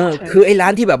คือไอ้ร้า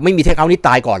นที่แบบไม่มีเทคเอาท์นี่ต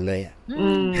ายก่อนเลย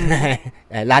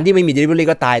ร้านที่ไม่มี delivery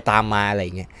ก็ตายตามมาอะไรอ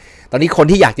ย่างเงี้ยตอนนี้คน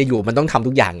ที่อยากจะอยู่มันต้องทำ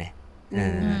ทุกอย่างไง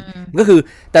ก็คือ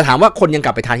แต่ถามว่าคนยังก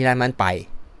ลับไปทานที่ร้านนั้นไป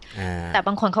แต่บ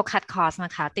างคนเขาคัดคอสน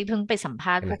ะคะที่เพิ่งไปสัมภ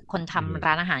าษณ์พวกคนทำ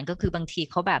ร้านอาหารก็คือบางที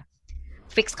เขาแบบ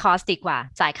ฟิกซ์คอสดีกว่า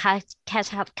จ่ายค่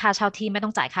าเช่าที่ไม่ต้อ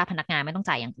งจ่ายค่าพนักงานไม่ต้อง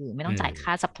จ่ายอย่างอื่นไม่ต้องจ่ายค่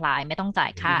าซัพพลายไม่ต้องจ่า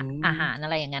ยค่าอาหารอะ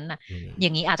ไรอย่างนั้นนะอย่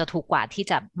างนี้อาจจะถูกกว่าที่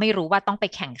จะไม่รู้ว่าต้องไป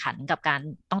แข่งขันกับการ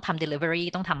ต้องทำ delivery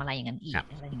ต้องทำอะไรอย่างนั้นอีก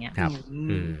อะไรอย่างเงี้ยครับ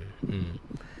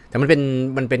แต่มันเป็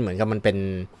นเหมือนกับมันเ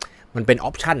ป็นอ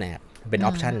อปชันนะครับเป็นอ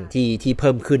อปชันที่เ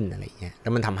พิ่มขึ้นอะไรอย่างเงี้ยแล้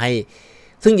วมันทำให้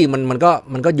ซึ่งจริงมัน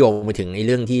ก็โยงไปถึงในเ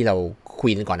รื่องที่เราคุ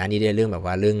ยกันก่อนหน้านี้เรื่องแบบ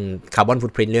ว่าเรื่องคาร์บอนฟุ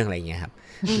ตพริ้นท์เรื่องอะไรอย่างเงี้ยครับ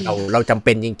เราจำเ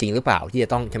ป็นจริงๆหรือเปล่าที่จะ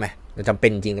ต้องใช่ไหมเราจำเป็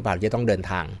นจริงหรือเปล่าที่จะต้องเดิน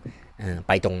ทางไ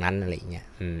ปตรงนั้นอะไรอย่างเงี้ย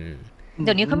เ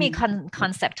ดี๋ยวนี้เขามีคอ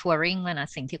นเซปต์ทัวริงแล้วนะ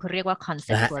สิ่งที่เขาเรียกว่าคอนเซ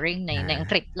ปต์ทัวริงในอัง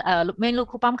กฤษไม่รู้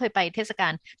ครูป้อมเคยไปเทศกา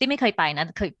ลที่ไม่เคยไปนะ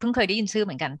เพิ่งเคยได้ยินชื่อเห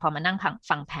มือนกันพอมานั่ง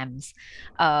ฟังแพมส์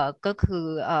ก็คือ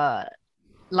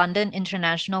London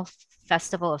International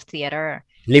Festival of Theatre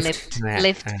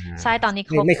Lift ใช่ตอนนี้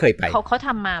เขาท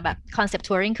ำมาแบบ concept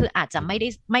touring คืออาจจะไม่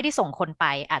ได้ส่งคนไป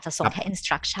อาจจะส่งแค่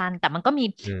instruction แต่มันก็มี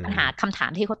ปัญหาคำถา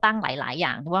มที่เขาตั้งหลายๆอย่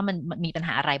างว่ามันมีปัญห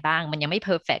าอะไรบ้างมันยังไม่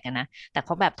perfect นะแต่เข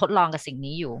าแบบทดลองกับสิ่ง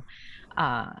นี้อยู่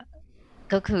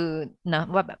ก็คือนะ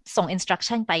ว่าแบบส่ง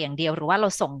instruction ไปอย่างเดียวหรือว่าเรา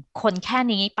ส่งคนแค่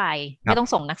นี้ไปไม่ต้อง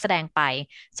ส่งนักแสดงไป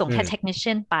ส่งแค่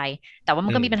technician ไปแต่ว่ามั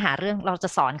นก็มีปัญหาเรื่องเราจะ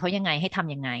สอนเขายังไงให้ท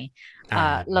ำยังไง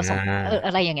เราส่งอ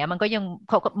ะไรอย่างเงี้ยมันก็ยัง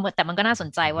แต่มันก็น่าสน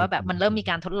ใจว่าแบบมันเริ่มมี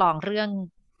การทดลองเรื่อง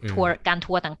การ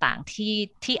ทัวร์ต่างๆ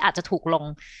ที่อาจจะถูกลง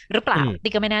หรือเปล่า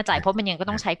ติ๊กก็ไม่แน่ใจเพราะมันยังก็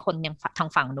ต้องใช้คนยังทาง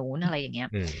ฝั่งนู้นอะไรอย่างเงี้ย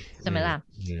ใช่ไหมล่ะ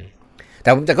แ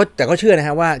ต่ก็เชื่อนะฮ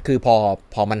ะว่าคือ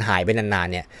พอมันหายไปนาน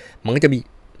ๆเนี่ยมันจ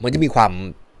ะมีความ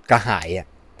กระหาย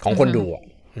ของคนดู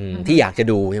ที่อยากจะ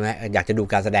ดูใช่ไหมอยากจะดู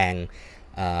การแสดง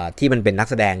ที่มันเป็นนัก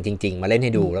แสดงจริงๆมาเล่นใ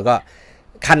ห้ดูแล้วก็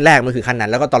ขั้นแรกมันคือขั้นนั้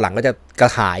นแล้วก็ตอนหลังก็จะกระ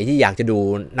หายที่อยากจะดู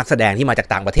นักแสดงที่มาจาก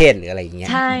ต่างประเทศหรืออะไรอย่างเงี้ย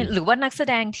ใช่หรือว่านักแส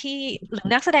ดงหรือ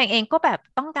นักแสดงเองก็แบบ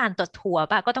ต้องการตัวทัวร์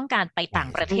ป่ะก็ต้องการไปต่าง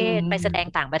ประเทศไปแสดง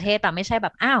ต่างประเทศป่ะไม่ใช่แบ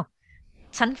บอ้าว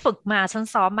ฉันฝึกมาฉัน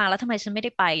ซ้อมมาแล้วทำไมฉันไม่ไ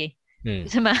ด้ไป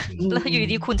ใช่ไหมแล้วอยู่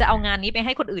ดีคุณจะเอางานนี้ไปใ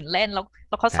ห้คนอื่นเล่นแล้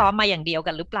วเขาซ้อมมาอย่างเดียว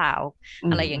กันหรือเปล่า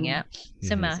อะไรอย่างเงี้ยใ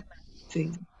ช่ไหมจริง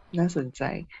น่าสนใจ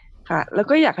ค่ะแล้ว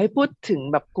ก็อยากให้พูดถึง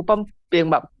แบบครูป้อม อย่าง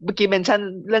แบบเมื่อกี้เมนชั่น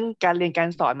เรื่องการเรียนการ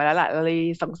สอนมาแล้วล่ะเราเลย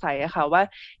สงสัยอะค่ะว่า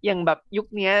อย่างแบบยุค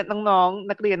นี้น้องๆ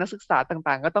นักเรียนนักศึกษา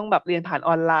ต่างๆก็ต้องแบบเรียนผ่าน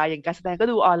ออนไลน์อย่างการแสดงก็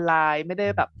ดูออนไลน์ไม่ได้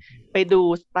แบบไปดู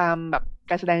ตามแบบ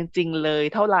การแสดงจริงเลย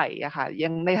เท่าไหร่อะค่ะยั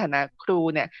งในฐานะครู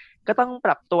เนี่ยก็ต้องป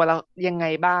รับตัวเรายังไง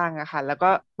บ้างอะค่ะแล้วก็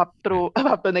ปรับ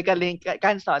ตัวในการเรียนก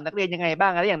ารสอนนักเรียนยังไงบ้า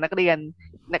งแล้วอย่างนักเรียน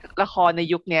ละครใน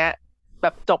ยุคนี้แบ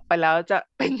บจบไปแล้วจะ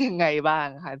เป็นยังไงบ้าง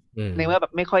ค่ะในเมื่อแบ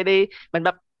บไม่ค่อยได้เหมือนแบ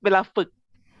บเวลาฝึก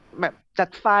แบบจัด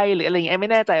ไฟหรืออะไรอย่างเงี้ยไม่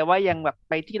แน่ใจว่ายังแบบ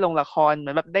ไปที่โรงละครเหมื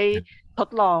อนแบบได้ทด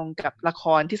ลองกับละค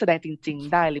รที่แสดงจริง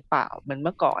ๆได้หรือเปล่าเหมือนเ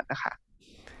มื่อก่อนนะคะ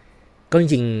ก็จ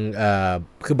ริง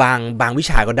ๆคือบางวิ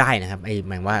ชาก็ได้นะครับ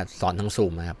หมายว่าสอนทางซู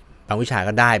มนะครับบางวิชา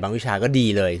ก็ได้บางวิชาก็ดี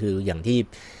เลยคืออย่างที่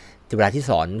เวลาที่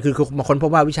สอนคือบางคนพ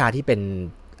บว่าวิชาที่เป็น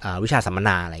วิชาสัมมน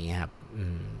าอะไรเงี้ยครับ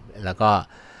แล้ว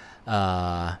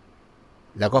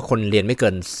ก็คนเรียนไม่เกิ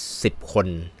น10คน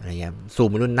อะไรเงี้ยซู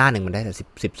มรุ่นหน้าหนึ่งมันได้แต่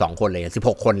12คนเลย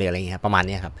16คนเลยอะไรเงี้ยประมาณ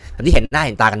นี้ครับแต่ที่เห็นหน้าเ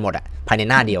ห็นตากันหมดอ่ะภายใน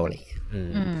หน้าเดียวอะไร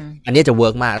อันนี้จะเวิ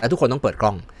ร์กมากแล้วทุกคนต้องเปิดกล้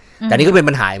องแต่นี่ก็เป็น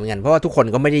ปัญหาเหมือนกันเพราะว่าทุกคน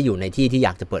ก็ไม่ได้อยู่ในที่ที่อย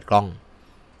ากจะเปิดกล้อง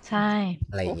ใช่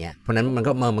อะไรอย่างเงี้ยเพราะนั้นมัน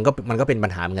ก็เป็นปั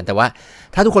ญหาเหมือนกันแต่ว่า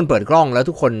ถ้าทุกคนเปิดกล้องแล้ว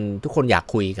ทุกคนอยาก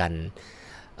คุยกัน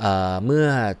เ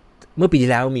มื่อปีที่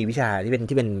แล้วมีวิชาที่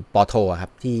เป็นปโทครั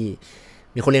บที่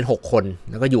มีคนเรียน6คน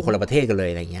แล้วก็อยู่คนละประเทศกันเล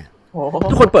ยอะไรเงี้ย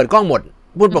ทุกคนเปิดกล้องหมด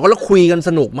บนบอกว่าเราคุยกันส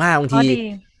นุกมากบางที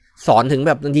สอนถึงแ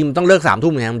บบบางทีมันต้องเลิก3 ทุ่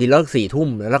มไงบางทีเลิก4 ทุ่ม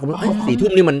แล้วก็4 ทุ่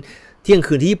มนี่มันเที่ยง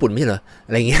คืนที่ญี่ปุ่นไม่ใช่เหรออ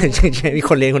ะไรเงี้ยมี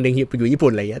คนเรียนคนหนึ่งอยู่ญี่ปุ่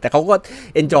นอะไรเงี้ยแต่เขาก็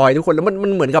เอนจอยทุกคนแล้วมั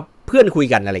นเหมือนกับเพื่อนคุย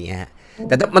กันอะไรเงี้ยแ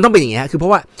ต่มันต้องเป็นอย่างเงี้ยคือเพรา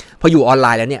ะว่าพออยู่ออนไล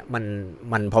น์แล้วเนี่ย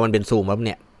มันพอมันเป็นซูมแล้วเ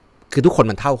นี่ยคือทุกคน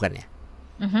มันเท่ากันเนี่ย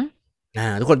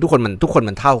ทุกคน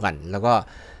มันเท่ากันแล้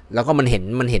วก็มันเ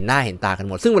ห็นหน้าเห็นตากัน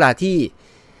หมดซึ่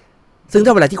งถ้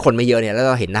าเวลาที่คนไม่เยอะเนี่ยแล้วเ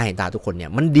ราเห็นหน้าเห็นตาทุกคนเนี่ย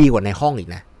มันดีกว่าในห้องอีก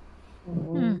นะ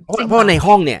เพราะใน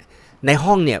ห้องเ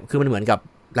นี่ยคือมันเหมือนกับ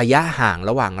ระยะห่าง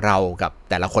ระหว่างเรากับ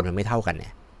แต่ละคนมันไม่เท่ากันเนี่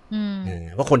ย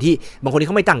เพราะบางคนที่เ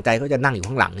ขาไม่ตั้งใจเขาจะนั่งอยู่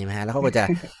ข้างหลังใช่ไหมฮะแล้วเขาก็จะ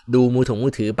ดูมือ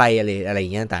ถือไปอะไรอย่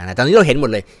างเงี้ยต่างๆนะตอนนี้เราเห็นหมด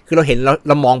เลยคือเราเห็นเ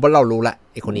รามองเพราะเรารู้ละ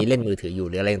ไอ้คนนี้เล่นมือถืออยู่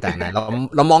หรืออะไรต่างๆนะ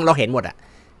เรามองเราเห็นหมดอ่ะ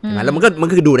ใช่ไหมแล้วมัน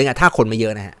คือดูได้ไงถ้าคนไม่เย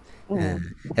อะนะฮะ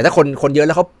แต่ถ้าคนเยอะแ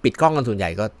ล้วเขาปิดกล้องกันส่วนใหญ่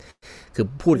ก็คือ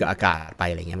พูดกับอากาศไป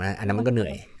อะไรเงี้ยอันนั้นมันก็เหนื่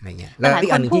อยอะไรเงี้ยแล้วอี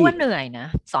กอันนึงที่พูดว่าเหนื่อยนะ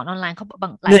สอนออนไลน์เขาบา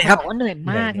งหลายคนบอกว่าเหนื่อย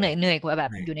มากเหนื่อยกว่าแบ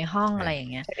บอยู่ในห้องอะไรอย่า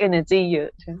งเงี้ย energy เยอะ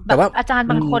แต่ว่าอาจารย์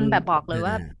บางคนแบบบอกเลย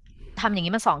ว่าทำอย่าง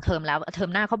นี้มา2 เทอมแล้วเทอม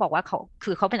หน้าเขาบอกว่าเ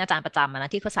ขาเป็นอาจารย์ประจำนะ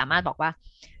ที่เขาสามารถบอกว่า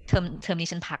เทอมนี้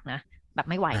ฉันพักนะแบบ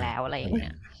ไม่ไหวแล้วอะไรอย่างเงี้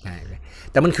ยใช่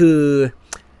แต่มันคือ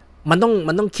มัน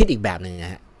ต้องคิดอีกแบบนึงน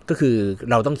ะฮะก็คือ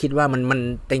เราต้องคิดว่ามัน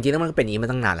จริงๆแล้วมันก็เป็นอย่างนี้มา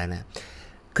ตั้งนานแล้วนะ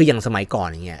คืออย่างสมัยก่อน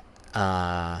อย่างเงี้ย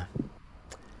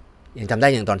อย่างจำได้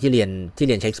อย่างตอนที่เรีย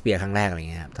นเชคสเปียร์ครั้งแรกอะไร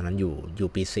เงี้ยครับตอนนั้นอยู่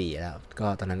ปี4แล้วก็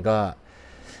ตอนนั้นก็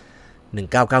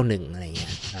1991อะไรเงี้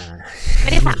ยไ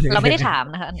ม่ได้ถามเราไม่ได้ถาม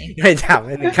นะคะอันนี้ไม่ถาม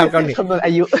1991คำนวณอ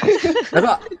ายุแล้ว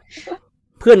ก็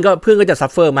เพื่อนก็จะซั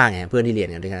ฟเฟอร์มากไงเพื่อนที่เรียน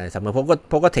กันด้วยกันซัฟเฟอร์เพ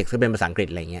ราะก็เท็กซ์ก็เป็นภาษาอังกฤษ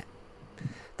อะไรเงี้ย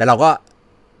แต่เรา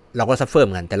ก็ซัฟเฟอร์เห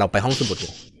มือนกันแต่เราไปห้องสมุด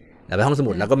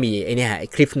แล้วก็มีไอ้นี่ฮะ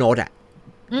คลิปโน้ต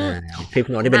คลิป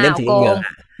โน้ตที่เป็นเล่มสีเหลือง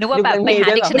นึกว่าแบบไปหา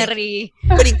dictionary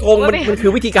ไม่ได้โกงมันคื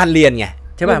อวิธีการเรียนไง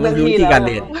ใช่ป่ะมันคือวิธีการเ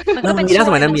รียนมันมีแล้วส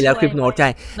มัยนั้นมีแล้วคลิปโน้ตใช่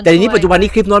แต่ทีนี้ปัจจุบันนี้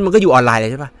คลิปโน้ตมันก็อยู่ออนไลน์เล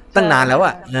ยใช่ป่ะตั้งนานแล้วอ่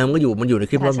ะมันอยู่ใน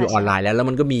คลิปโน้ตอยู่ออนไลน์แล้ว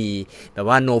มันก็มีแบบ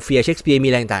ว่า no fear Shakespeare มี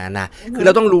อะไรต่างๆนะคือเร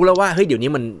าต้องรู้แล้วว่าเฮ้ยเดี๋ยวนี้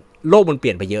มันโลกมันเป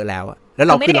ลี่ยนไปเยอะแล้วแล้วเ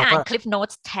ราไม่ได้อ่านคลิปโน้ต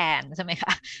แทนใช่ไหมค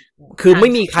ะคือไม่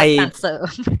มีใคร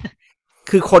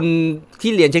คือคน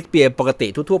ที่เรียนเชคสเปียร์ปกติ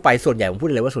ทั่วไปส่วนใหญ่ผมพูด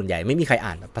เลยว่าส่วนใหญ่ไม่มีใคร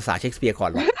อ่านภาษาเชคสเปียร์ก่อน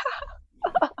หรอก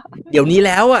เดี๋ยวนี้แ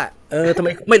ล้วอ่ะทำไม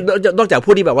ไม่นอกจากพู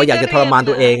ดที่แบบว่าอยากจะทรมาน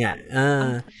ตัวเองอ่ะ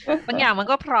บางอย่างมัน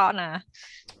ก็เพราะนะ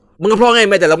มันก็เพราะไง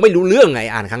แต่เราไม่รู้เรื่องไง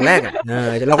อ่านครั้งแรกอ่ะ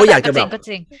เราก็อยากจะแบบ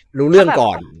รู้เรื่องก่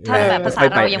อนถ้าแบบภาษา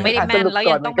เรายังไม่ได้แม่นแล้ว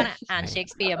ยังต้องมาอ่านเชค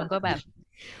สเปียร์มันก็แบบ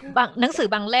บางหนังสือ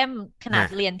บางเล่มขนาด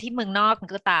เรียนที่เมืองนอก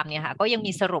ก็ตามเนี่ยค่ะก็ยัง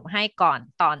มีสรุปให้ก่อน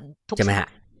ตอนทุกฉาก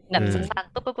แบบสั้น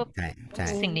ๆปุ๊บ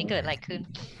สิ่งนี้เกิดอะไรขึ้น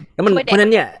แล้วมันเพราะนั้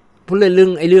นเนี่ยพูดเลยเ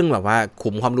รื่องแบบว่าขุ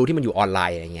มความรู้ที่มันอยู่ออนไล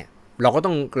น์อะไรเงี้ยเราก็ต้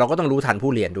องรู้ทัน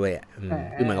ผู้เรียนด้วย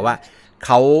คือเหมือนกับว่าเ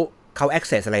ขา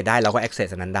access อะไรได้เราก็ access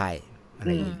อันนั้นได้อะไร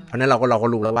เพราะนั้นเราก็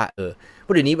รู้แล้วว่าเพร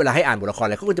าะเดี๋ยวนี้เวลาให้อ่านบทละครอะ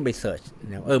ไรเขาก็จะไปเสิร์ช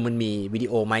มันมีวิดี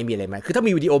โอไหมมีอะไรไหมคือถ้า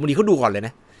มีวิดีโอบางทีเขาดูก่อนเลยน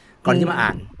ะก่อนที่มาอ่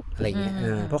านอะไรเงี้ย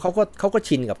เพราะเขาก็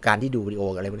ชินกับการที่ดูวิดีโอ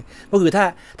อะไรพวกนี้ก็คือ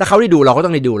ถ้าเขาได้ดูเราก็ต้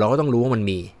องได้ดูเราก็ต้องรู้ว่ามัน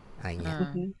มีอะไรเงี้ย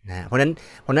นะเพราะ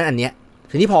นั้นอันเนี้ย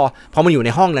ทีนี้พอมันอยู่ใน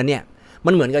ห้องแล้วเนี่ย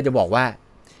มันเหมือนกับจะบอกว่า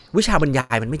วิชาบรรยา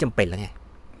ยมันไม่จำเป็นแล้วไง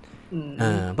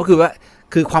ก็คือว่า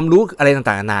คือความรู้อะไร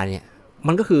ต่างๆนานาเนี่ย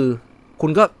มันก็คือคุ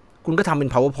ณก็ทำเป็น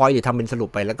PowerPoint หรือทำเป็นสรุป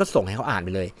ไปแล้วก็ส่งให้เขาอ่านไป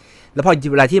เลยแล้วพอ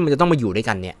เวลาที่มันจะต้องมาอยู่ด้วย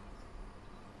กันเนี่ย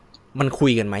มันคุ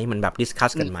ยกันไหมมันแบบดิสคั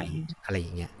สกันไหมอะไรอย่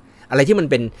างเงี้ย อะไรที่มัน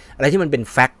เป็น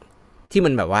แฟกต์ที่มั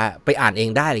นแบบว่าไปอ่านเอง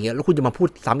ได้อะไรเงี้ยแล้วคุณจะมาพูด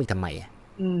ซ้ำอีกทำไม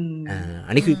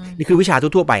อันนี้คือวิชา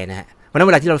ทั่วๆไปนะฮะเพราะนั้นเ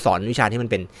วลาที่เราสอนวิชาที่มัน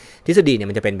เป็นทฤษฎีเนี่ย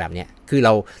มันจะเป็นแบบเนี้ยคือเร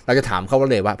าจะถามเขา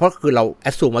เลยว่าเพราะคือเราแอ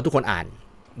สซูมว่าทุกคนอ่าน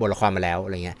บทละครมาแล้วอะ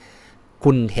ไรเงี้ย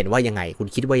คุณเห็นว่ายังไงคุณ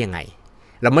คิดว่ายังไง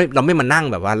เราไม่มานั่ง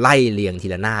แบบว่าไล่เรียงที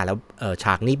ละหน้าแล้วฉ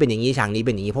ากนี้เป็นอย่างนี้ฉากนี้เ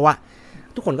ป็นอย่างนี้เพราะว่า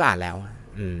ทุกคนก็อ่านแล้ว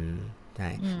ใช่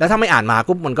แล้วถ้าไม่อ่านมา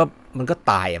ก็มันก็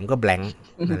ตายมันก็แบงค์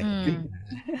อะไร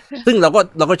ซึ่งเรา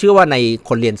ก็เชื่อว่าใน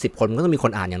คนเรียน10 คนก็ต้องมีค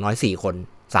นอ่านอย่างน้อย4 คน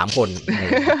3 คน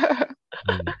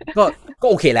ก็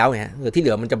โอเคแล้วไงที่เห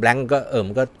ลือมันจะแบงค์ก็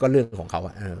มันก็เรื่องของเขา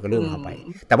ก็เรื่องของเขาไป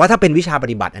แต่ว่าถ้าเป็นวิชาป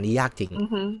ฏิบัติอันนี้ยากจริง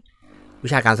วิ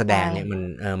ชาการแสดงเนี่ย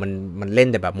มันเล่น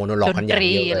แต่แบบโมโนโลกกันอย่างเ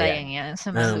ดียวเลยอะไรอย่างเงี้ยใช่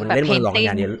ไหมมันเล่นโมโนโลกกันอ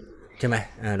ย่างเดียวใช่ไหม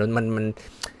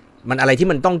มันอะไรที่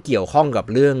มันต้องเกี่ยวข้องกับ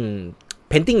เรื่อง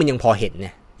เพนติ้งมันยังพอเห็นเ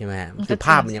นี่ยใช่ไหมคือภ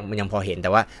าพมันยังพอเห็นแต่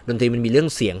ว่าดนตรีมันมีเรื่อง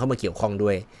เสียงเข้ามาเกี่ยวข้องด้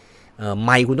วยไ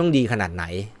มค์คุณต้องดีขนาดไหน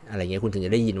อะไรเงี้ยคุณถึงจ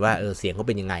ะได้ยินว่าเสียงเขาเ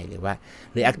ป็นยังไงหรือว่า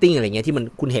หรือ acting อะไรเงี้ยที่มัน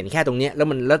คุณเห็นแค่ตรงเนี้ยแล้ว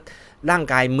ร่าง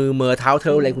กายมือเมอเท้าเธ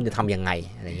ออะไรคุณจะทำยังไง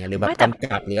อะไรเงี้ยหรือแบบกำ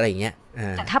กับหรืออะไรเงี้ย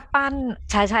แต่ถ้าปั้น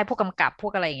ใช่พวกกำกับพว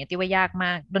กอะไรอย่างเงี้ยที่ว่ายากม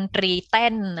ากดนตรีเต้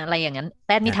นอะไรอย่างนั้นเ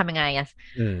ต้นนี่ทำยังไงอ่ะ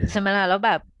ใช่ไหมล่ะแล้ว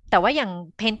แบบแต่ว่าอย่าง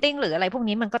painting หรืออะไรพวก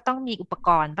นี้มันก็ต้องมีอุปก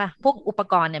รณ์ป่ะพวกอุป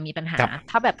กรณ์เนี่ยมีปัญหา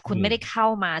ถ้าแบบคุณไม่ได้เข้า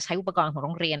มาใช้อุปกรณ์ของโร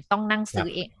งเรียนต้องนั่งซื้อ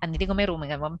เองอันนี้ที่ก็ไม่รู้เหมือ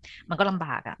นกันว่ามันก็ลำบ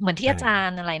ากอ่ะเหมือนที่อาจาร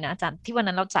ย์อะไรนะอาจารย์ที่วัน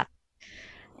นั้นเรา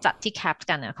จัดที่แคป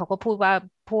กันอ่ะเขาก็พูดว่า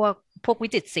พวกวิ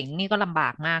จิตรศิลป์นี่ก็ลำบา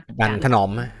กมากอาจารย์ถนอม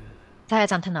ใช่อา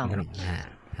จารย์ถนอม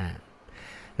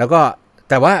แล้วก็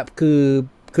แต่ว่า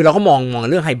คือเราก็มอง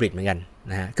เรื่องไฮบริดเหมือนกัน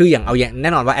นะฮะคืออย่างแ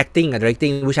น่นอนว่า acting กับ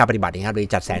directing วิชาปฏิบัตินะครับหรือ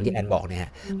จัดแสงที่แอนบอกเนี่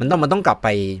ยมันต้องกลับไ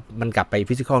ป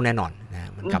ฟิสิกอลแน่นอนนะ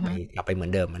มันกลับไปเหมือ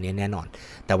นเดิมอันนี้แน่นอน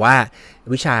แต่ว่า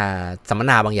วิชาสัมม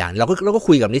นาบางอย่างเราก็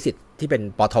คุยกับนิสิตที่เป็น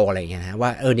ปโทอะไรอย่างเงี้ยนะว่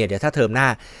าเนี่ยเดี๋ยวถ้าเทอมหน้า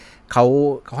เขา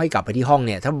ให้กลับไปที่ห้องเ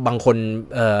นี่ยถ้าบางคน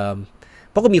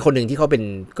เพราะก็มีคนหนึ่งที่เขาเ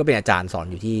ป็นอาจารย์สอน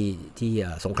อยู่ที่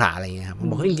สงขลาอะไรอย่างเงี้ยครับผม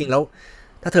บอกจริงๆแล้ว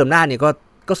ถ้าเทอมหน้าเนี่ย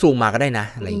ก็ซูมมาก็ได้นะ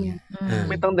อะไรเงี้ย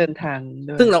ไม่ต้องเดินทาง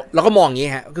ซึ่งเราก็มองอย่างงี้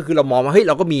ฮะก็คือเรามองว่าเฮ้ยเ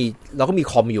ราก็มี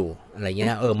คอมอยู่อะไรเงี้ย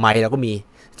ไมค์เราก็มี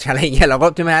อะไรเงี้ยเราก็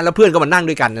ใช่ไหมแล้วเพื่อนก็มานั่ง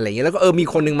ด้วยกันอะไรเงี้ยแล้วก็มี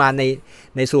คนนึงมา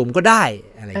ในซูมก็ได้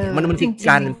อะไรเงี้ยมัน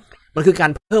คือกา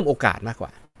รเพิ่มโอกาสมากกว่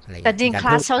าแต่จริงคล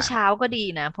าสเช้าก็ดี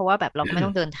นะเพราะว่าแบบเราไม่ต้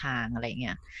องเดินทางอะไรเ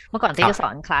งี้ยเมื่อก่อนติ๊กก็สอ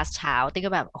นคลาสเช้าติ๊ก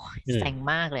ก็แบบโอ้ยแสง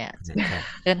มากเลยอะ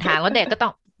เดินทางแล้วเด็ก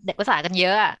ก็สายกันเย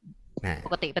อะป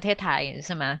กติประเทศไทยใ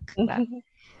ช่ไหมแบบ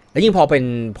แล้วยิ่งพอเ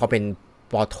ป็น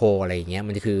ปอโทอะไรอย่างเงี้ย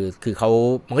มันคือเขา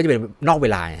มันก็จะเป็นนอกเว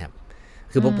ลาครับ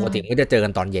คือปกติมันก็จะเจอกั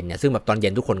นตอนเย็นเนี่ยซึ่งแบบตอนเย็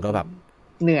นทุกคนก็แบบ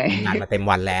เหนื่อยงานมาเต็ม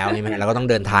วันแล้วใช่ไหมแล้วก็ต้อง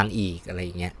เดินทางอีกอะไรอ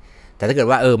ย่างเงี้ยแต่ถ้าเกิด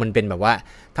ว่ามันเป็นแบบว่า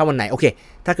ถ้าวันไหนโอเค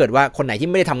ถ้าเกิดว่าคนไหนที่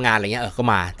ไม่ได้ทำงานอะไรเงี้ยก็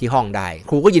มาที่ห้องได้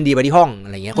ครูก็ยินดีไปที่ห้องอะ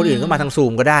ไรเงี้ยคนอื่นก็มาทางซู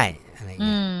มก็ได้อะไรเ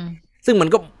งี้ยซึ่งมัน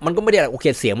ก็ไม่ได้โอเค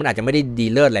เสียงมันอาจจะไม่ได้ดี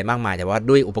เลิศอะไรมากมายแต่ว่า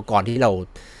ด้วยอุปกรณ์ที่เรา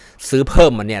ซื้อเพิ่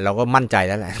มมันเนี่ยเราก็มั่นใจ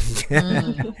แล้วแหละ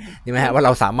ใช่ไหมฮะว่าเร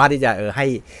าสามารถที่จะใ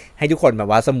ห้ทุกคนแบบ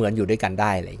ว่าเสมือนอยู่ด้วยกันไ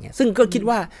ด้อะไรเงี้ยซึ่งก็คิด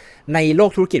ว่าในโลก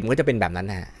ธุรกิจมันก็จะเป็นแบบนั้น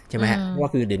นะใช่ไหมฮะว่า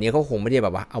คือเดี๋ยวนี้เขาคงไม่ได้แบ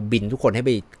บว่าเอาบินทุกคนให้ไ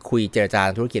ปคุยเจรจา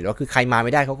ธุรกิจว่าคือใครมาไ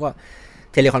ม่ได้เขาก็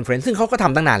เทเลคอนเฟอเรนซ์ซึ่งเขาก็ท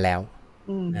ำตั้งนานแล้ว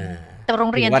แต่โร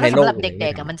งเรียนถ้าสำหรับเด็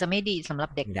กๆมันจะไม่ดีสำหรับ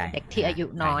เด็กที่อายุ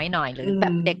น้อยหน่อยหรือแบ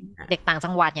บเด็กต่างจั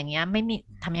งหวัดอย่างเงี้ยไม่มี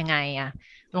ทำยังไงอ่ะ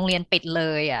โรงเรียนปิดเล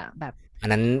ยอ่ะแบบอัน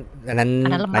นั้น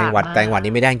ในจังหวัด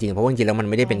นี้ไม่ได้จริงเพราะว่าจริงๆแล้วมัน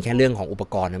ไม่ได้เป็นแค่เรื่องของอุป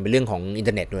กรณ์มันเป็นเรื่องของอินเท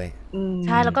อร์เน็ตด้วยใ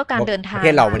ช่แล้วก็การเดินทางประเท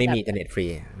ศเราไม่ได้มีอินเทอร์เน็ตฟรี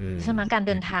ใช่ไหมการเ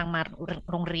ดินทางมา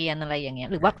โรงเรียนอะไรอย่างเงี้ย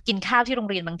หรือว่ากินข้าวที่โรง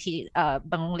เรียนบางที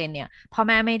บางโรงเรียนเนี่ยพ่อแ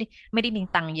ม่ไม่ได้มี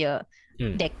ตังค์เยอะ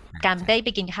เด็กการได้ไป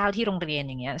กินข้าวที่โรงเรียน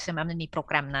อย่างเงี้ยใช่ไหมมันมีโปรแ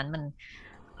กรมนั้น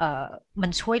มั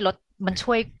น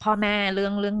ช่วยพ่อแม่เรื่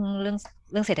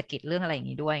องเศรษฐกิจเรื่องอะไรอย่าง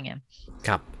งี้ด้วยไง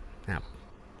ครับ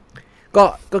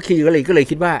ก็คือก็เลย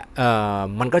คิดว่า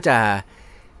มันก็จะ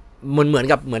เหมือน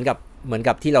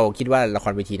กับที่เราคิดว่าละค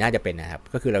รเวทีน่าจะเป็นนะครับ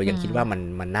ก็คือเรายังคิดว่า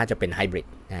มันน่าจะเป็นไฮบริด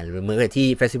หรือเหมือนกับที่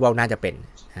เฟสติวัลน่าจะเป็น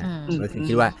ก็คือ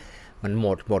คิดว่ามันโห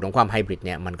มดของความไฮบริดเ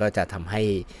นี่ยมันก็จะทำให้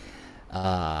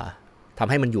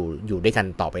มันอยู่ด้วยกัน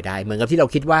ต่อไปได้เหมือนกับที่เรา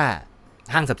คิดว่า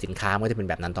ห้างสรรพสินค้ามันก็จะเป็น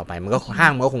แบบนั้นต่อไปมันก็ห้า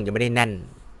งมันก็คงจะไม่ได้แน่น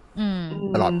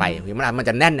ตลอดไปมัน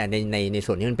จะแน่นใน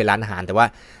ส่วนที่มันเป็นร้านอาหารแต่ว่า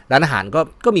ร้านอาหาร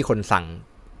ก็มีคนสั่ง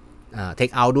เทค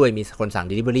เอาท์ด้วยมีคนสั่ง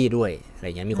delivery ด้วยอะไร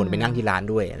เงี้ยมีคนไปนั่งที่ร้าน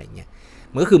ด้วยอะไรเงี้ย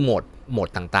มันก็คือโหมด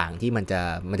ต่างๆที่มัน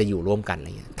จะอยู่ร่วมกันอะไร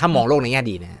เงี้ยถ้ามองโลกในแง่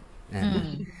ดีนะ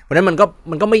เพราะฉะนั้นมัน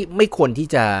ก็ไม่ควรที่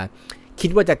จะคิด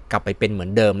ว่าจะกลับไปเป็นเหมือ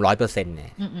นเดิม 100% เนี่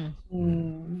ย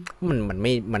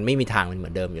มันไม่มีทางเป็นเหมื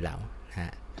อนเดิมอยู่แล้วฮ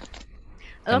ะ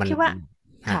คิดว่า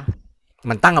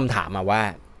มันตั้งคำถามมาว่า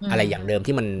อะไรอย่างเดิม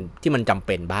ที่มันจำเ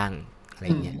ป็นบ้างอะไร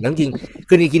เงี้ยแล้วจริง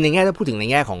คือในแง่ถ้าพูดถึงใน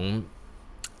แง่ของ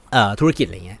ธุรกิจ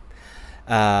อะไรเงี้ย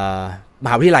ม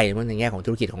หาวิทยาลัยในแง่ของ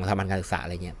ธุรกิจของสถาบันการศึกษาอะ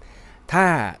ไรเงี้ยถ้า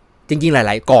จริงๆห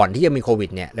ลายๆก่อนที่จะมีโควิด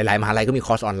เนี่ยหลายๆมหาลัยก็มีค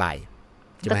อร์สออนไลน์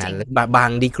ใช่ไหมฮะบาง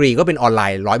ดีกรีก็เป็นออนไล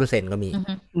น์ 100% ก็มี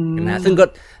นะซึ่งก็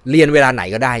เรียนเวลาไหน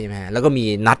ก็ได้ใช่ไหมฮะแล้วก็มี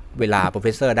นัดเวลาโปรเฟ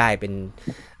สเซอร์ได้เป็น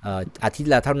อาทิตย์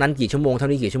ละเท่านั้นกี่ชั่วโมงเท่า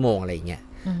นี้กี่ชั่วโมงอะไรอย่างเงี้ย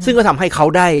ซึ่งก็ทำให้เขา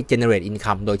ได้ generate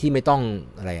income โดยที่ไม่ต้อง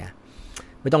อะไร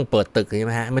ไม่ต้องเปิดตึกใช่ไ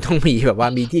หมฮะไม่ต้องมีแบบว่า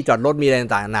มีที่จอดรถมีอะไร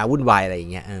ต่างๆนาวุ่นวายอะไรอย่า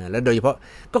งเงี้ยแล้วโดยเฉพาะ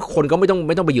ก็คนก็ไม่ต้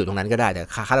องไปอยู่ตรงนั้นก็ได้แต่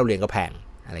ค่าเราเรียนก็แพง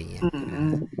อะไรอย่างเงี้ย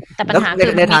แต่ปัญหาคื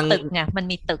อมันมีตึกไงมัน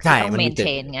มีตึกที่ต้องเมนเท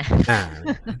นไง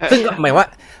ซึ่งก็หมายว่า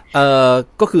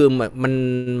ก็คือมัน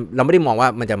เราไม่ได้มองว่า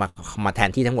มันจะมาแทน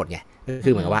ที่ทั้งหมดไงก็คื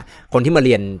อเหมือนกับว่าคนที่มาเ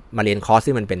รียนคอร์ส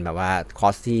ที่มันเป็นแบบว่าคอ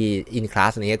ร์สที่อินคลา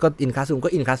สอะไรเงี้ยก็อินคลาสรูมก็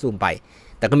อินคลาสรูมไป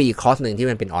แต่ก็มีอีกคอร์สนึงที่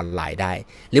มันเป็นออนไลน์ได้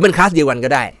หรือมันคลาสเดียวกันก็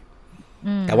ได้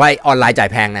แต่ว่าออนไลน์จ่าย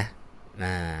แพงนะ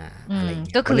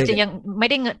ก็คือจะยังไม่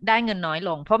ได้ได้เงินน้อยล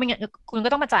งเพราะไม่งั้นคุณก็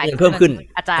ต้องมาจ่ายเงินเพิ่มขึ้น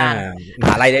อาจารย์ม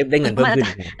หาลัยได้เงินเพิ่มขึ้น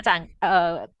อาจารย์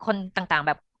คนต่างๆแ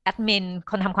บบแอดมิน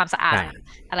คนทำความสะอาด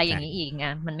อะไรอย่างนี้อีกไง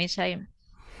มันไม่ใช่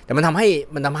แต่มันทำใ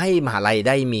ห้มหาลัยไ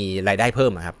ด้มีรายได้เพิ่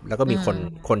มครับแล้วก็มี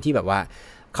คนที่แบบว่า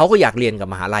เขาก็อยากเรียนกับ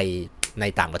มหาลัยใน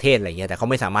ต่างประเทศอะไรเงี้ยแต่เขา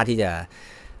ไม่สามารถที่จะ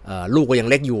ลูกก็ยัง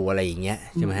เล็กอยู่อะไรอย่างเงี้ย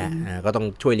ใช่ไหมฮะก็ต้อง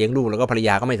ช่วยเลี้ยงลูกแล้วก็ภรรย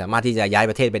าก็ไม่สามารถที่จะย้าย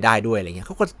ประเทศไปได้ด้วยอะไรเงี้ยเ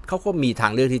ขาก็มีทา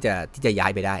งเลือกที่จะย้า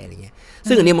ยไปได้อะไรเงี้ย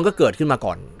ซึ่งอันนี้มันก็เกิดขึ้นมา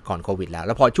ก่อนโควิดแ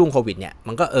ล้วพอช่วงโควิดเนี่ย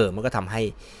มันก็ทำใ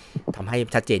ห้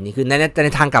ชัดเจนนี้ขึ้นใน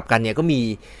ทางกลับกันเนี่ยก็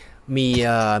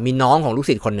มีน้องของลูก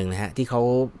ศิษย์คนหนึ่งนะฮะที่เขา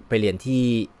ไปเรียนที่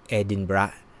เอดินบะระ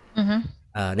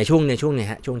ในช่วงนี้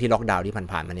ฮะช่วงที่ล็อกดาวน์ที่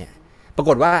ผ่านมาเนี่ยปราก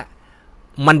ฏว่า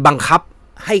มันบังคับ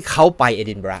ให้เขาไปเอ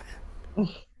ดินบะระ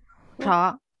เพราะ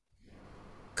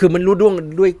คือมันรู้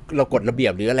ด้วยเรากฎระเบีย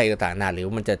บหรืออะไรต่างๆนาหรือ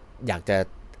มันจะอยากจะ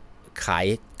ขาย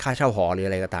ค่าเช่าหอหรืออ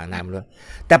ะไรต่างๆนาไม่รู้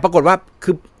แต่ปรากฏว่าคื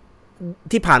อ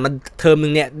ที่ผ่านมาเทอมนึ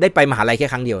งเนี่ยได้ไปมหาลัยแค่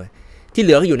ครั้งเดียวที่เห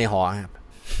ลือก็อยู่ในหอครับ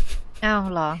อ้าว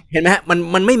เหรอเห็นไหมฮะ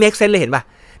มันไม่ make sense เลยเห็นป่ะ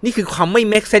นี่คือความไม่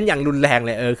make sense อย่างรุนแรงเ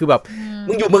ลยคือแบบ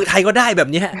มึงอยู่เมืองไทยก็ได้แบบ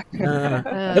นี้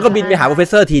แล้วก็บินไปหาโปรเฟส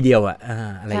เซอร์ทีเดียว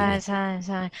อะไรอย่างเงี้ยใ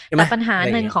ช่แต่ปัญหา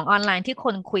หนึ่งของออนไลน์ที่ค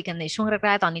นคุยกันในช่วงแร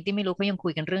กๆตอนนี้ที่ไม่รู้เขายังคุ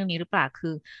ยกันเรื่องนี้หรือเปล่าคื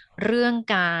อเรื่อง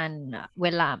การเว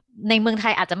ลาในเมืองไท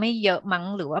ยอาจจะไม่เยอะมั้ง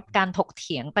หรือว่าการถกเ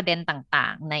ถียงประเด็นต่า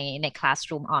งๆในคลาส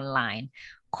รูมออนไลน์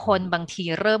คนบางที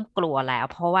เริ่มกลัวแล้ว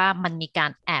เพราะว่ามันมีกา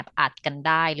รแอบอัดกันไ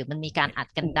ด้หรือมันมีการอัด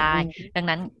กันได้ดัง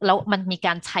นั้นแล้วมันมีก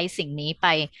ารใช้สิ่งนี้ไป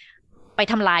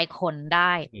ทำลายคนไ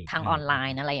ด้ทางออนไล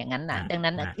น์อะไรอย่างนั้นนะดัง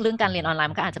นั้นเรื่องการเรียนออนไล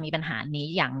น์มันก็อาจจะมีปัญหานี้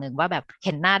อย่างหนึ่งว่าแบบเ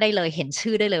ห็นหน้าได้เลยเห็น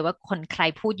ชื่อได้เลยว่าคนใคร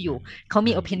พูดอยู่เขา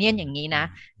มี opinion อย่างนี้นะ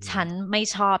ฉันไม่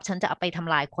ชอบฉันจะเอาไปท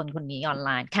ำลายคนนี้ออนไล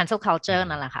น์ cancel culture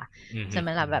นั่นแหละค่ะใช่ไหม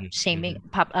ล่ะแบบ shaming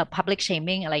public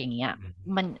shaming อะไรอย่างเงี้ย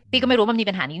มันพี่ก็ไม่รู้มันมี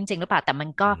ปัญหานี้จริงๆหรือเปล่าแต่มัน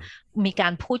ก็มีกา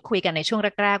รพูดคุยกันในช่วง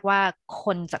แรกๆว่าค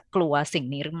นจะกลัวสิ่ง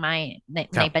นี้หรือไม่ใ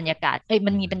นบรรยากาศ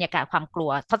มันมีบรรยากาศความกลัว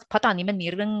เพราะตอนนี้มันมี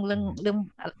เรื่อง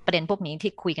ประเด็นพวกนี้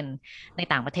ที่คุยกันใน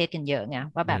ต่างประเทศกันเยอะไง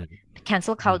ว่าแบบ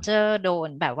cancel culture โดน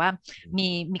แบบว่า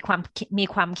มีควา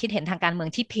มคิดเห็นทางการเมือง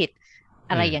ที่ผิด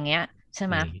อะไรอย่างเงี้ยใช่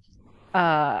ไหม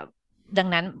ดัง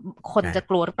นั้นคนจะ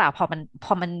กลัวหรือเปล่าพ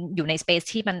อมันอยู่ใน space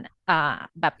ที่มัน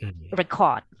แบบ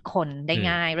record คนได้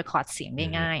ง่าย record เสียงได้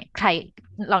ง่ายใคร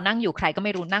เรานั่งอยู่ใครก็ไ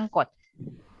ม่รู้นั่ง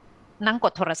ก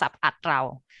ดโทรศัพท์อัดเรา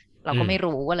ก็ไม่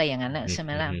รู้อะไรอย่างนั้นใช่ไห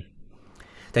มล่ะ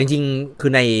แต่จริงๆคื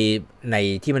อใน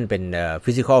ที่มันเป็น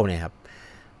physical เนี่ยครับ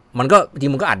มันก็จริ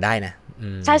งมันก็อัดได้นะ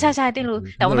ใช่ที่รู้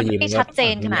แต่ว่ามันไม่ชัดเจ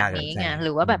นขนาดนี้ไงห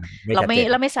รือว่าแบบเราไ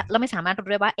ม่สามารถรู้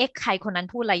ได้ว่าใครคนนั้น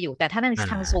พูดอะไรอยู่แต่ถ้าใน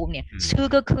ทางซูมเนี่ยชื่อ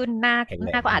ก็ขึ้นหน้า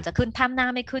ก็อาจจะขึ้นถ้าหน้า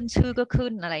ไม่ขึ้นชื่อก็ขึ้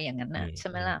นอะไรอย่างนั้นนะใช่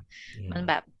ไหมล่ะมัน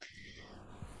แบบ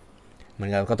มัน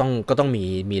ก็ต้อง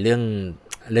มีเ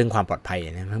รื่องความปลอดภัย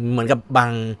นะเหมือนกับบา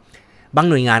ง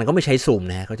หน่วยงานก็ไม่ใช้ซูม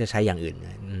นะเขาจะใช้อย่างอื่น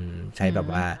ใช้แบบ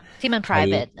ว่าที่มัน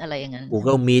private อะไรอย่างนั้น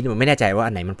Google Meet มันไม่แน่ใจว่า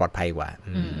อันไหนมันปลอดภัยกว่า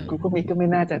Google Meet ก็ไม่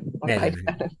น่าจะปลอดภัย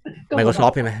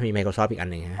Microsoft ใช่ไหมมี Microsoft อีกอัน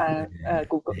หนึ่งฮะ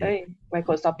Google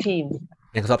Microsoft Teams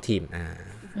Microsoft Teams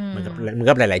มัน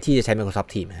ก็หลายๆที่จะใช้ Microsoft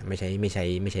Teams ไม่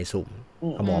ใช้ซูม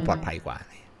เขาบอกปลอดภัยกว่า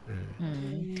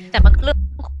แต่มันเรื่อง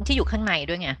ที่อยู่ข้างใน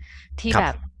ด้วยไงที่แบ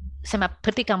บใช่ไหมพ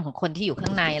ฤติกรรมของคนที่อยู่ข้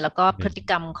างในแล้วก็พฤติ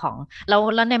กรรมของแ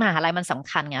ล้วในมหาลัยมันสำ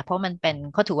คัญไงเพราะมันเป็น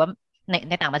เขาถือว่า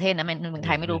ในต่างประเทศนะในเมืองไ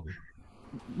ทยไม่รู้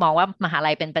มองว่ามหา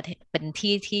ลัยเป็น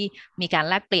ที่ที่มีการ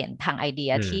แลกเปลี่ยนทางไอเดี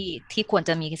ยที่ควรจ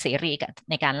ะมีเสรี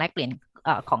ในการแลกเปลี่ยน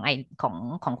ข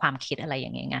องความคิดอะไรอย่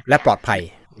างเงี้ยและปลอดภัย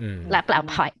และปล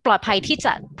อดภัยที่จ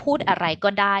ะพูดอะไรก็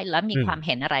ได้และมีความเ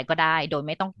ห็นอะไรก็ได้โดยไ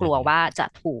ม่ต้องกลัวว่า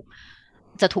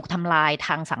จะ จะถูกทำลายท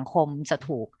างสังคมจะ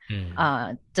ถู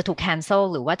กcancel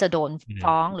หรือว่าจะโดน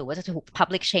ฟ้องหรือว่าจะถูก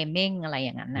public shaming อะไรอ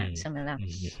ย่างนั้นนะใช่ไหมล่ะ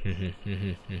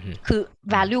คือ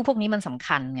value พวกนี้มันสำ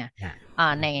คัญไง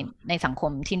ในสังค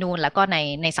มที่นู่นแล้วก็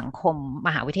ในสังคมม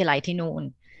หาวิทยาลัยที่นู่น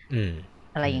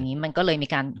อะไรอย่างนี้มันก็เลยมี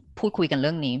การพูดคุยกันเ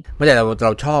รื่องนี้ไม่แต่เร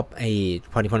าชอบไอ้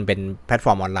พอเป็นแพลตฟ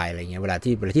อร์มออนไลน์อะไรเงี้ยเวลา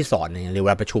ที่สอนหรือเว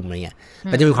ลาประชุมอะไรเงี้ย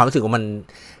มันจะมีความรู้สึกว่ามัน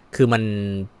คือ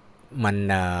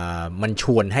มันช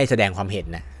วนให้แสดงความเห็น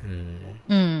นะ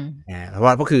เพราะ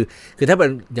ว่าก็คือถ้าเป็น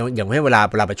อย่างเวล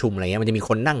าประชุมอะไรเงี้ยมันจะมีค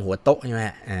นนั่งหัวโต๊ะใช่ไหม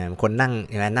คนนั่ง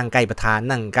ใช่ไหมนั่งใกล้ประธาน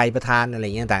นั่งไกลประธานอะไรเ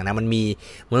งี้ยต่างๆนะมัน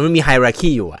มีไฮรั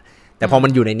คีอยู่อะแต่พอมั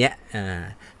นอยู่ในเนี้ย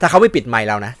ถ้าเขาไม่ปิดไมค์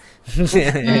เรานะ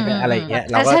อะไรเงี้ย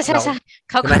เรา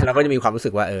ก็จะมีความรู้สึ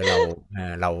กว่า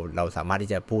เราสามารถที่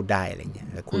จะพูดได้อะไรเงี้ย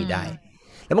คุยได้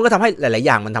แล้วมันก็ทำให้หลายๆอ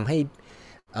ย่างมันทำให้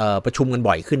ประชุมกัน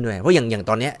บ่อยขึ้นด้วยเพราะอย่าง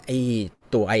ตอนเนี้ยไอ้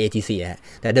ตัว IATC ฮะ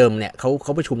แต่เดิมเนี่ยเข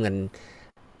าประชุมกัน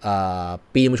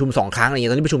ปีประชุม2 ครั้งอะไรเงี้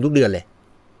ยตอนนี้ประชุมทุกเดือนเลย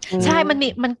ใช่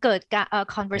มันเกิดการ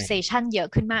conversation เยอะ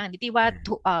ขึ้นมากนี่ที่ว่า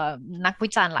นักวิ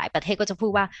จารณ์หลายประเทศก็จะพู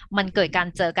ดว่ามันเกิดการ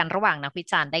เจอกันระหว่างนักวิ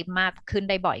จารณ์ได้มากขึ้น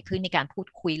ได้บ่อยขึ้นในการพูด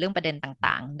คุยเรื่องประเด็น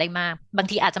ต่างๆได้มากบาง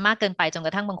ทีอาจจะมากเกินไปจนก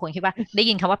ระทั่งบางคนคิดว่าได้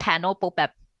ยินคำว่า panel ปุ๊บแบ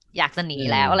บอยากจะหนี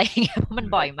แล้วอะไรอย่างเงี้ยเพราะมัน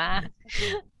บ่อยมาก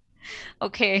โอ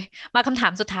เคมาคำถา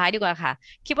มสุดท้ายดีกว่าค่ะ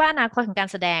คิดว่าอนาคตของการ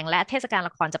แสดงและเทศกาลล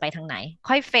ะครจะไปทางไหน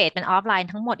ค่อยเฟดเป็นออฟไล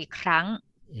น์ทั้งหมดอีกครั้ง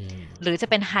หรือจะ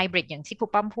เป็นไฮบริดอย่างที่ครู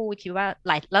ป้อมพูดคิดว่า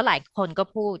หลายคนก็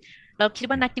พูดเราคิด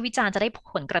ว่านักวิจารณ์จะได้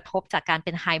ผลกระทบจากการเ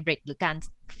ป็นไฮบริดหรือการ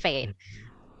เฟด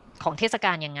ของเทศก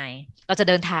าลยังไงเราต้อง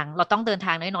เดินท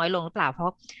างน้อยๆลงหรือเปล่าเพรา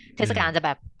ะเทศกาลจะแ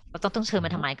บบเราต้องเชิญม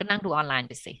าทำไมก็นั่งดูออนไลน์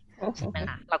ไปสิใช่ไหม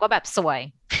ล่ะเราก็แบบสวย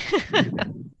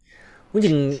จ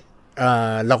ริง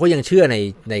เราก็ยังเชื่อ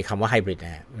ในคำว่าไฮบริดน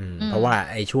ะเพราะว่า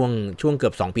ไอ้ช่วงเกื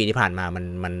อบ2 ปีที่ผ่านมา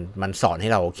มันสอนให้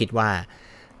เราคิดว่า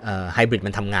ไฮบริด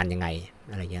มันทำงานยังไง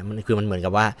อะไรเงี้ยมันเหมือนกั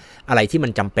บว่าอะไรที่มั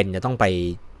นจำเป็นจะต้อง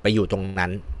ไปอยู่ตรงนั้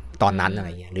นตอนนั้นอะไร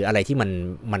เงี้ยหรืออะไรที่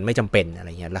มันไม่จำเป็นอะไร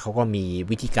เงี้ยแล้วเขาก็มี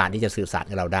วิธีการที่จะสื่อสาร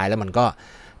กับเราได้แล้วมันก็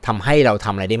ทำให้เราท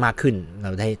ำอะไรได้มากขึ้นเร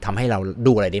าได้ทำให้เรา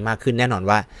ดูอะไรได้มากขึ้นแน่นอน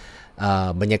ว่า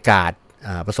บรรยากาศ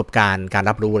ประสบการณ์การ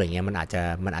รับรู้อะไรเงี้ยมันอาจ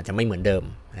จะไม่เหมือนเดิม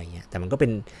อะไรเงี้ยแต่มันก็เ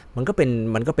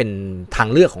ป็นทาง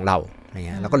เลือกของเราอะไรเ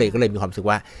งี้ยแล้วก็เลยมีความรู้สึก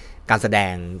ว่าการแสด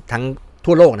งทั้ง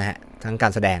ทั่วโลกนะฮะทั้งกา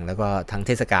รแสดงแล้วก็ทั้งเ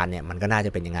ทศกาลเนี่ยมันก็น่าจ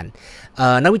ะเป็นอย่างนั้น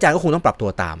นักวิจารณ์ก็คงต้องปรับตัว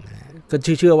ตามก็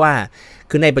เชื่อว่า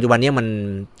คือในปัจจุบันนี้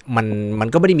มัน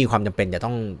ก็ไม่ได้มีความจำเป็นจะต้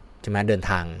องใช่ไหมเดิน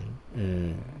ทาง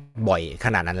บ่อยข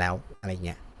นาดนั้นแล้วอะไรเ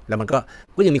งี้ยแล้วมันก็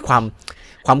ยังมีควา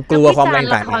มกลัวความแรง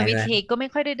ต่างๆละครเวทีก็ไม่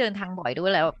ค่อยได้เดินทางบ่อยด้ว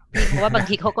ยแล้วเพราะว่าบาง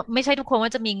ทีเขาก็ไม่ใช่ทุกคนว่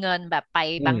าจะมีเงินแบบไป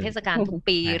บางเทศกาลทุก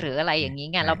ปีหรืออะไรอย่างนี้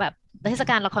ไงแล้วแบบเทศ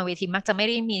กาลละครเวทีมักจะไม่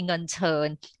ได้มีเงินเชิญ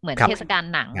เหมือนเทศกาล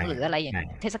หนังหรืออะไรอย่าง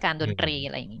เทศกาลดนตรีอ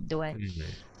ะไรอย่างนี้ด้วย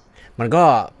มัน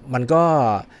ก็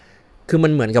คือมั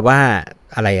นเหมือนกับว่า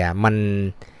อะไรอ่ะ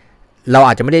เราอ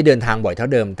าจจะไม่ได้เดินทางบ่อยเท่า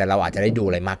เดิมแต่เราอาจจะได้ดู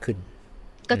อะไรมากขึ้น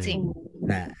ก็จริง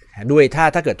นะด้วย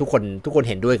ถ้าเกิดทุกคน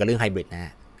เห็นด้วยกับเรื่องไฮบริดนะฮ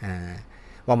ะ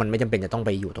ว่ามันไม่จำเป็นจะต้องไป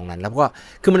อยู่ตรงนั้นแล้วก็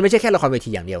คือมันไม่ใช่แค่ละครเวที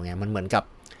อย่างเดียวไงมันเหมือนกับ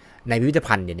ในพิพิธ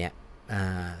ภัณฑ์เดี๋ยวนี้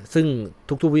ซึ่ง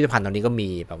ทุกพิพิธภัณฑ์ตอนนี้ก็มี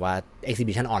แบบว่า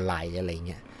exhibition ออนไลน์อะไรเ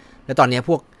งี้ยแล้วตอนนี้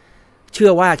พวกเชื่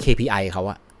อว่า KPI เข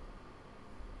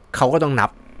าก็ต้องนับ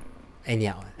ไอเนี่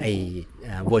ยไอ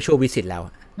virtual visit แล้ว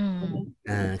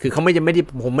คือเขาผม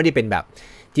ไม่ได้เป็นแบบ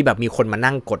ที่แบบมีคนมา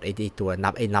นั่งกดไอ้ตัวนั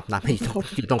บ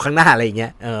อยู่ตรงข้างหน้าอะไรอย่างเงี้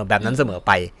ยแบบนั้นเสมอไ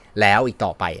ปแล้วอีกต่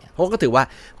อไปเพราะก็ถือว่า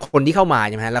คนที่เข้ามา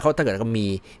ใช่ไหมแล้วเขาถ้าเกิดก็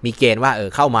มีเกณฑ์ว่า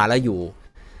เข้ามาแล้วอยู่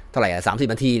เท่าไหร่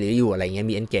30 นาทีหรืออยู่อะไรเงี้ย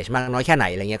มี engage มากน้อยแค่ไหน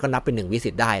อะไรเงี้ยก็นับเป็น1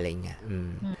 visit ได้อะไรเงี้ย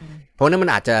เพราะนั้นมัน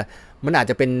อาจ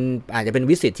จะเป็น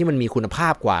วิสิตที่มันมีคุณภา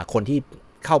พกว่าคนที่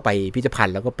เข้าไปพิพิธภัณ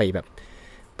ฑ์แล้วก็ไปแบบ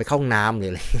ไปเข้าห้องน้ำหรือ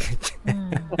อะไร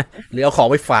หรือเอาของ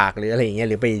ไปฝากหรืออะไรอย่างเงี้ย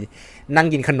หรือไปนั่ง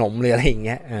กินขนมหรืออะไรอย่างเ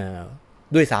งี้ย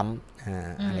ด้วยซ้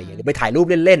ำอะไรอย่างเงี้ยหรือไปถ่ายรูป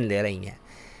เล่นๆหรืออะไรอย่างเงี้ย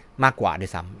มากกว่าด้ว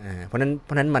ยซ้ำเพราะ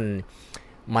นั้น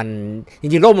มันจ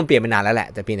ริงๆโลกมันเปลี่ยนไปนานแล้วแหละ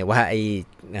แต่เพียงแต่ว่าไอ้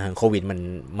โควิด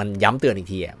มันย้ำเตือนอีก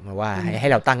ทีอ่ะว่าให้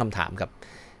เราตั้งคำถาม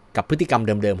กับพฤติกรรม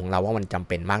เดิมๆของเราว่ามันจำเ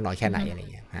ป็นมากน้อยแค่ไหนอะไรอย่า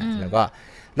งเงี้ยแล้วก็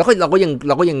เราก็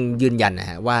ยังยืนยันนะ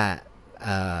ฮะว่า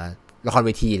ละครเว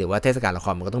ทีหรือว่าเทศกาลละค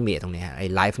รมันก็ต้องมีตรงนี้ไอ้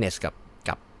liveness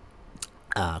กับ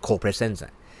co-presence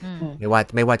ไม่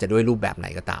ว่าจะด้วยรูปแบบไหน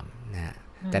ก็ตามนะฮะ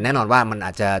แต่แน่นอนว่ามันอ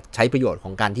าจจะใช้ประโยชน์ข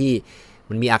องการที่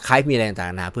มันมีอาร์ไคฟ์มีอะไรต่าง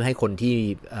ๆนะเพื่อให้คนที่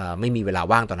ไม่มีเวลา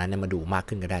ว่างตอนนั้นเนี่ยมาดูมาก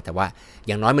ขึ้นก็ได้แต่ว่าอ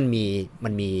ย่างน้อยมัน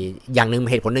มีอย่างนึง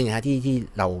เหตุผลนึงนะฮะที่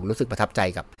เรารู้สึกประทับใจ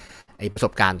กับไอ้ประส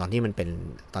บการณ์ตอน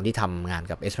ที่ทำงาน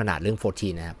กับเอสพลานาดเรื่อง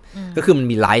14นะครับก็คือมัน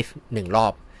มีไลฟ์1 รอ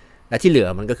บและที่เหลือ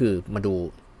มันก็คือมา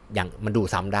ดู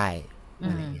ซ้ำได้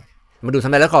อะไรเงี้ยมาดูซ้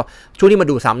ำได้แล้วก็ช่วงที่มา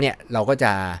ดูซ้ำเนี่ยเราก็จ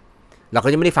ะ เราก็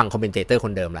จะไม่ได้ฟังคอมเมนเตเตอร์ค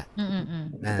นเดิมละ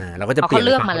เราก็จะเปลี่ยนเขาเ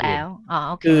ลือกมาแล้ว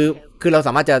โอเคคือเราส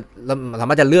ามารถจ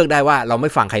ะเลือกได้ว่าเราไม่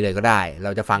ฟังใครเลยก็ได้เร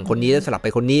าจะฟังคนนี้แล้วสลับไป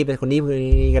คนนี้เป็นคนนี้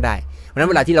ก็ได้เพราะฉะนั้น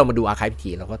เวลาที่เรามาดูอาร์ไคฟ์ที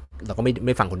เราก็ไ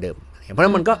ม่ฟังคนเดิมเพราะฉะ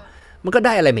นั้นมันก็ไ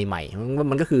ด้อะไรใหม่ๆ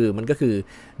มันก็คือ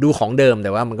ดูของเดิมแ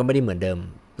ต่ว่ามันก็ไม่ได้เหมือนเดิม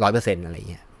 100% อะไร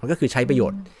เงี้ยมันก็คือใช้ประโย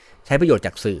ชน์จ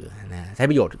ากสื่อนะใช้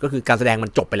ประโยชน์ก็คือการแสดงมั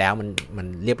นจบไปแล้วมัน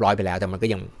เรียบร้อยไปแล้วแต่มันก็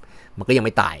ยังไ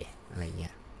ม่ตายอะไรเงี้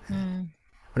ย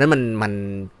เพราะฉะนั้น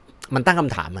มันตั้งค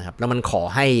ำถามนะครับแล้วมันขอ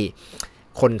ให้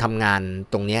คนทำงาน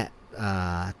ตรงเนี้ย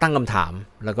ตั้งคำถาม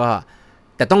แล้วก็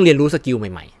แต่ต้องเรียนรู้สกิลใ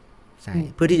หม่ๆใช่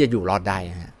เพื่อที่จะอยู่รอดได้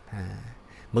นะฮะ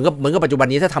เหมือนกับปัจจุบัน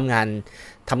นี้ถ้าทำง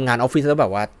านออฟฟิศแล้วแบ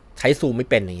บว่าใช้ซูมไม่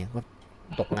เป็นอย่างเงี้ยก็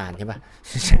ตกงานใช่ป่ะ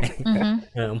ใช่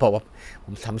ผมบอกว่าผ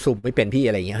มทำซูมไม่เป็นพี่อ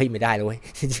ะไรอย่างเงี้ยเฮ้ยไม่ได้เลย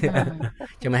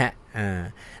ใช่ไหมฮะ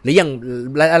หรืออย่าง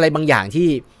อะไรบางอย่างที่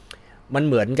มัน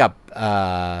เหมือนกับ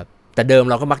แต่เดิม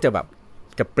เราก็มักจะแบบ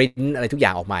จะปริ้นอะไรทุกอย่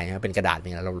างออกมาเป็นกระดาษเ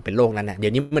นี่ยเราเป็นโลกนั้นนะเดี๋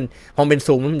ยวนี้มันพอเป็น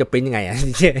ซูมมันจะปริ้นยังไง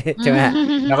ใช่ไหมฮะ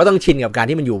เราก็ต้องชินกับการ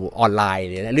ที่มันอยู่ออนไลน์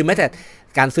หรือแม้แต่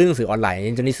การซื้อหนังสือออนไลน์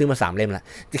จนนี้ซื้อมา3 เล่มละ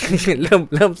เ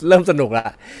ริ่มสนุกละ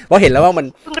เพราะเห็นแล้วว่า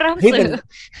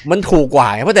มันถูกกว่า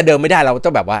เพราะแต่เดิมไม่ได้เราต้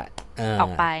องแบบว่าออ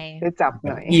กไปจับห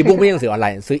น่อยอีบุ๊กไม่ใช่หนังสือออนไล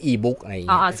น์ซื้ออีบุ๊กอะไรอย่างเ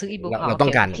งี้ยซื้ออีบุ๊กเราต้อ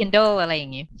งการ Kindle อะไรอย่า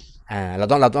งงี้เรา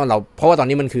เพราะว่าตอน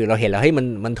นี้มันคือเราเห็นแล้วเฮ้ย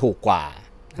มันถูกกว่า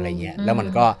อะไรเงี้ยแล้วมัน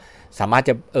ก็สามารถจ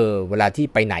ะเวลาที่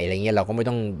ไปไหนอะไรเงี้ยเราก็ไม่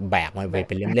ต้องแบกมันไปเ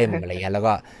ป็นเล่มๆอะไรเงี้ยแล้ว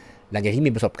ก็หลังจากที่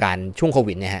มีประสบการณ์ช่วงโค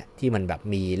วิดเนี่ยฮะที่มันแบบ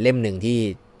มีเล่มหนึ่งที่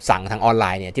สั่งทางออนไล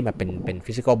น์เนี่ยที่แบบเป็น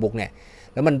ฟิสิกอลบุ๊กเนี่ย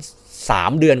แล้วมัน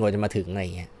3 เดือนกว่าจะมาถึงอะไร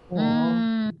เงี้ย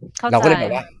เราก็เลยแบ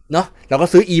บว่าเนาะเราก็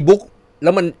ซื้ออีบุ๊กแล้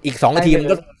วมันอีก2 นาทีมัน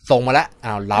ก็ส่งมาแล้ว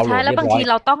เราโหลดเรียบร้อยแล้วบางที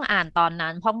เราต้องอ่านตอน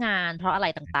นั้นเพราะงานเพราะอะไร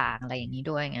ต่างๆอะไรอย่างนี้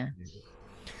ด้วยไง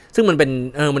ซึ่งมันเป็น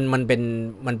มัน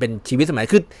เป็นชีวิตสมัย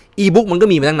คืออีบุ๊กมันก็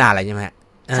มีมาตั้งนานอะไรใช่ไหม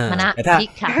สัมมนาพี่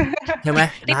ค่ะใช่ไหม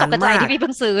นี่ตกใจที่พี่เ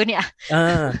พิ่งซื้อเนี่ย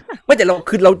ไม่แต่เ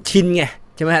ราชินไง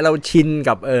ใช่ไหมเราชิน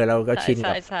กับเราก็ชิน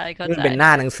กับมันเป็นหน้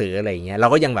าหนังสืออะไรอย่างเงี้ยเรา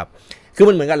ก็ยังแบบคือ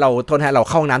มันเหมือนกับเราโทษนะเรา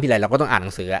เข้าห้องน้ำทีไรเราก็ต้องอ่านห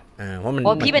นังสือเพราะมัน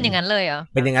พี่เป็นอย่างนั้นเลยเหรอ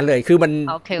เป็นอย่างนั้นเลยคือมัน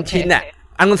ชิน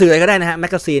อ่านหนังสืออะไรก็ได้นะฮะแม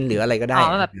กกาซีนหรืออะไรก็ได้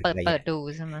แบบเปิดดู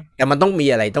ใช่ไหมแต่มันต้องมี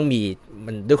อะไร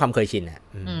มันด้วยความเคยชิน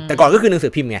แต่ก่อนก็คือหนังสื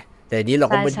อพิมพ์ไงแต่นี้เรา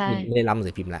ก็ไม่ได้รับหนัง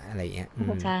สือพิมพ์ละอะไรอย่างเงี้ย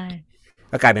ใช่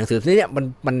ก็กลายเป็นหนังสือนี่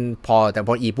มันพอแต่พ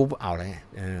ออีปุ๊บเอาแล้วไง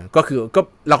ก็คือก็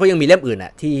เราก็ยังมีเล่มอื่นอ่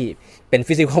ะที่เป็น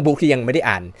ฟิสิกอลบุ๊กที่ยังไม่ได้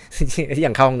อ่านที่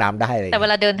ยังเข้าห้องน้ำได้เลยแต่เว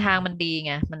ลาเดินทางมันดีไ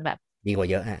งมันแบบดีกว่า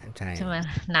เยอะฮะใช่ไหม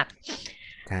หนัก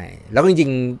ใช่แล้วจริ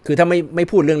งๆคือถ้าไม่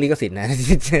พูดเรื่องลิขสิทธิ์นะ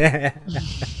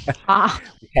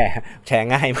แชร์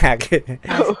ง่ายมาก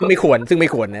ซึ่งไม่ควร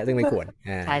นะ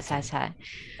ใช่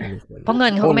เพราะเงิ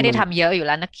นเขาไม่ได้ทำเยอะอยู่แ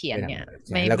ล้วนักเขียนเนี่ย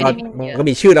แล้วก็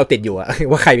มีชื่อเราติดอยู่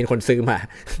ว่าใครเป็นคนซื้อมา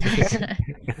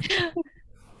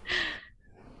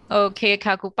โอเค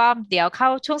ค่ะครูป้อมเดี๋ยวเข้า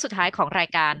ช่วงสุดท้ายของราย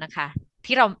การนะคะ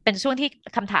ที่เราเป็นช่วงที่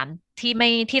คำถาม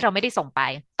ที่เราไม่ได้ส่งไป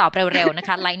ตอบเร็วๆนะค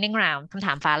ะ lightning round คำถ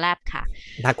ามฟ้าแลบค่ะ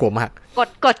น่ากลัวมาก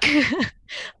ก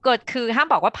ฎคือห้าม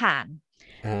บอกว่าผ่าน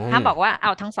ห้ามบอกว่าเอ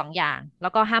าทั้ง2 อย่างแล้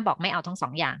วก็ห้ามบอกไม่เอาทั้ง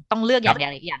2 อย่างต้องเลือกอย่างใด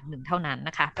อย่างหนึ่งเท่านั้นน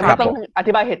ะคะไม่ต้องอ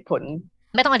ธิบายเหตุผล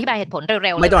ไม่ต้องอธิบายเหตุผลเ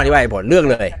ร็วๆไม่ต้องอธิบายเหตุผลเลือก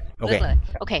เลยโ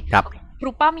อเคครับครู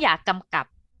ป้อมอยากกำกับ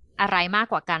อะไรมาก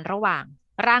กว่ากันระหว่าง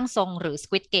ร่างทรงหรือ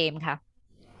Squid Game คะ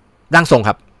ร่างทรงค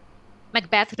รับ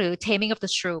Macbeth หรือ Taming of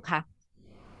the Shrew ค่ะ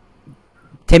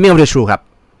Taming of the Shrew ครับ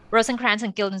Rosencrantz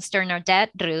and Guildenstern are dead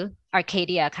หรือ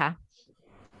Arcadia ค่ะ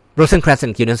Rosencrantz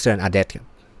and Guildenstern are dead ครับ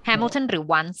Hamilton หรือ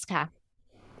Once ค่ะ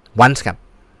Once ครับ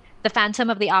The Phantom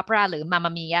of the Opera หรือ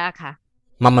Mamma Mia ค่ะ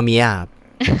Mamma Mia ครับ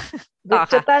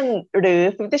Bridgerton หรือ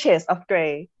Fifty Shades of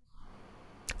Grey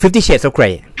Fifty Shades of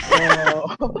Grey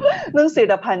นุ่นศิ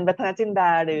รพันธ์วัฒนจินด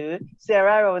าหรือ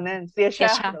Saoirse Ronan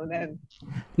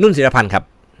นุ่นศิรพันธ์ครับ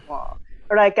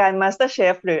รายการ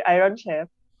MasterChef หรือ Iron Chef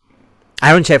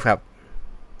Iron Chef ครับ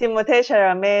Timothée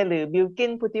Chalamet หรือ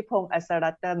Bilkin พุทธิพงษ์อัศ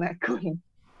รัตนกุล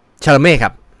Chalamet ค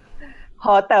รับห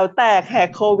อแต๋วแตกแหก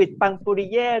โควิดปังปุริ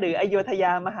เย่หรืออโยธย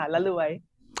ามหาละรวย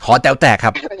หอแต๋วแตกค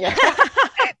รับ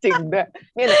จริงด้วย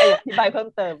นี่เลยอธิบายเพิ่ม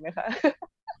เติมไหมคะ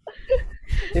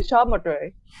ชอบหมดเล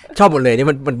ยนี่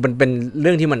มันเป็นเ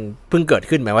รื่องที่มันเพิ่งเกิด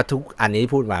ขึ้นหมายว่าทุกอันนี้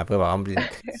พูดมาเพื่อบอกว่า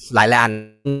หลายอัน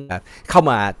เข้า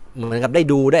มาเหมือนกับได้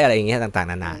ดูได้อะไรอย่างเงี้ยต่าง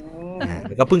ๆนานาแ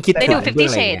ล้วก็เพิ่งคิดได้ดู Fifty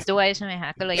Shades ด้วยใช่ไหมคะ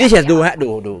ก็เลย Fifty Shades ดูฮะ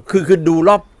ดูคือดูร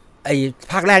อบไอ้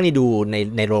ภาคแรกนี่ดู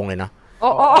ในโรงเลยเนาะโอ้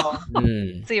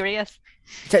serious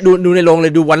ใช่ดูในโรงเล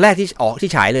ยดูวันแรกที่ออกที่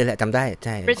ฉายเลยแหละจำได้ใ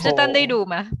ช่ Bridgerton ได้ดู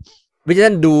ไหม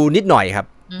Bridgerton ดูนิดหน่อยครับ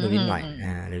ดูนิดหน่อย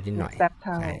ใ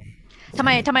ช่ทำ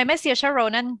ไมไม่เซียร์ชาโร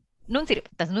นั่น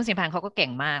แต่นุ่นศิรพันธ์เขาก็เก่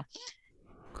งมาก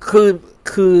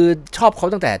คือชอบเขา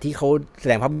ตั้งแต่ที่เขาแส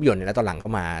ดงภาพยนตร์เนี่ยแล้วตอนหลังก็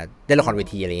มาได้ละครเว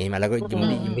ทีอะไรอย่างเงี้ยมาแล้วก็ยัง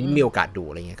ไม่มีโอกาสดู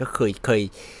อะไรเงี้ยก็เค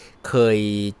ย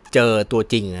เจอตัว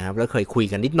จริงนะครับแล้วเคยคุย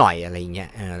กันนิดหน่อยอะไรอย่างเงี้ย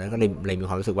แล้วก็เลยมีค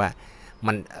วามรู้สึกว่า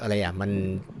มันอะไรอ่ะมัน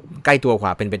ใกล้ตัวกว่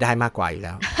าเป็นไปได้มากกว่าอยู่แ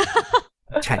ล้ว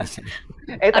ใช่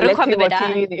แต่เล่นทิโมธี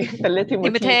นี่แต่เล่นทิโม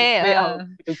ธีไม่เอา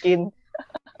ดูกิน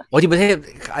โอ้ที่ประเทศ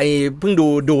ไอ้เพิ่ง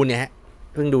ดูเนี่ยฮะ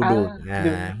เพิ่งดู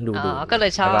ก็เล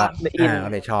ยชอบก็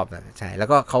เลยชอบใช่แล้ว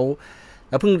ก็เขา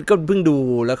แล้วเพิ่งดู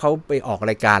แล้วเขาไปออก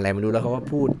รายการอะไรมาดูแล้วเขาก็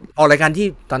พูดออกรายการที่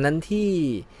ตอนนั้นที่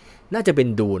น่าจะเป็น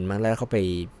ดูนมั้งแล้วเขาไป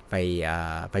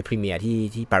พรีเมียร์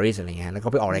ที่ปารีสอะไรเงี้ยแล้วก็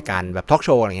ไปออกรายการแบบทอล์กโช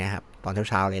ว์อะไรเงี้ยครับตอน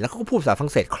เช้าๆเลยแล้วเขาก็พูดภาษาฝรั่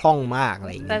งเศสคล่องมากอะไ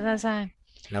รอย่างเงี้ยใช่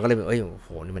แล้วก็เลยแบบโอ้โห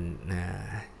นี่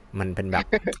มันเป็นแบบ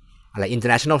อะไร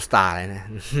international star เลยนะ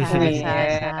ใช่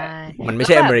มันไม่ใ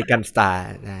ช่ American star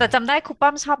แต่จำได้ครูป้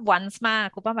อมชอบ once มาก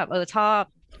ครูป้อมแบบชอบ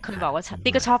เคยบอกว่า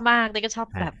ตี้ก็ชอบมากตี้ก็ชอบ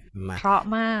แบบเพราะ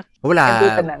มากเวลา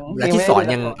ที่สอน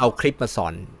ยังเอาคลิปมาสอ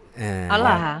นเหร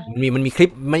อคะมันมีคลิป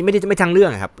ไม่ทั้งเรื่อ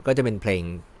งครับก็จะเป็นเพลง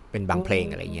เป็นบางเพลง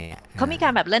อะไรเงี้ยเขามีกา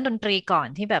รแบบเล่นดนตรีก่อน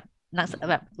ที่แบบ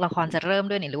แบบละครจะเริ่ม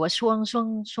ด้วยนี่หรือว่าช่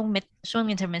วง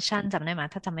intermission จำได้ไหม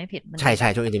ถ้าจำไม่ผิดใช่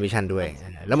ช่วง intermission ด้วย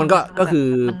แล้วมันก็คือ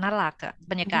มันน่ารักอ่ะ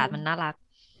บรรยากาศมันน่ารัก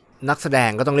นักแสดง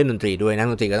ก็ต้องเล่นดนตรีด้วยนัก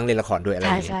ดนตรีก็ต้องเล่นละครด้วยอะไรอ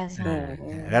ย่างเงี้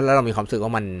ยแล้วเรามีความรู้สึกว่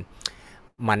ามั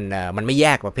นไม่แย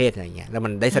กประเภทอะไรเงี้ยแล้วมั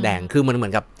นได้แสดงคือมันเหมื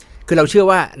อนกับคือเราเชื่อ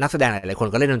ว่านักแสดงหลายๆคน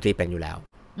ก็เล่นดนตรีเป็นอยู่แล้ว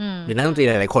หรือนักดนตรี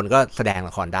หลายๆคนก็แสดง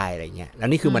ละครได้อะไรเงี้ยแล้ว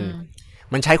นี่คือ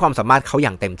มันใช้ความสามารถเขาอ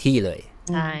ย่างเต็มที่เลย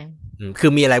ใช่คื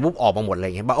อมีอะไรปุ๊บออกมาหมดอะไรเ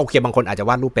งี้ยโอเคบางคนอาจจะ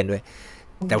วาดรูปเป็นด้วย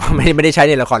แต่ว่าไม่ได้ใช้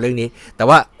ในละครเรื่องนี้แต่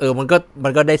ว่ามัน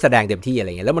ก็ได้แสดงเต็มที่อะไร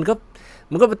เงี้ยแล้วมันก็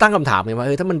ตั้งคำถามไงว่า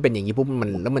ถ้ามันเป็นอย่างนี้ปุ๊บ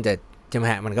แล้วมันจะใช่ไหม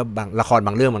ฮะมันก็ละครบ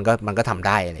างเรื่องมันก็ทำไ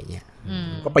ด้อะไรเงี้ย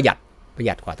ก็ประห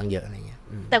ยัดกว่าตั้งเยอะอะไรเงี้ย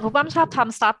แต่คุณป้อมชอบทอม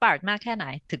สต็อปปาร์ตมากแค่ไหน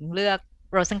ถึงเลือก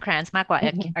โรเซนแครนซ์มากกว่า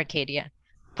อาร์เคเดีย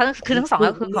เพราะคือทั้งสอง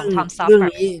ก็คือของทอมสต็อปปาร์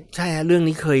ตใช่ฮะเรื่อง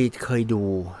นี้เคยดู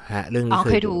ฮะเรื่องนี้เ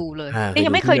คยดูเลยนี่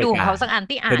ยังไม่เคยดูของเขาสักอัน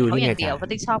ที่อ่านเขาอย่างเดียวเพราะ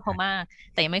ที่ชอบเขามาก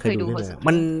แต่ยังไม่เคยดู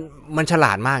มันฉล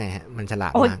าดมากไงฮะมันฉลา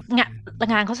ดมาก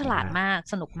งานเขาฉลาดมาก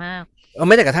สนุกมากไ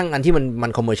ม่แต่กระทั่งอันที่มั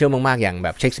นคอมเมอร์เชียลมากๆอย่างแบ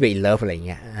บ Shakespeare in Love อะไรเ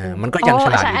งี้ยมันก็ยังฉ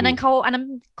ลาดใช่อันนั้นเข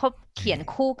าเขียน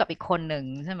คู่กับอีกคนหนึ่ง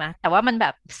ใช่ไหมแต่ว่ามันแบ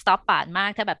บสต็อปปาร์ตมาก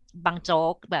ถ้าแบบบางโจ๊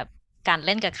กแบบการเ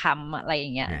ล่นกับคำอะไรอย่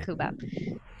างเงี้ยคือแบบ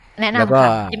แนะนำค่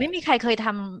ะยังไม่มีใครเคยท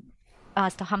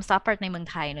ำทำสต็อปปาร์ตในเมือง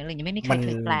ไทยเลยยังไม่มีใครเค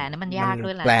ยแปลนะมันยากด้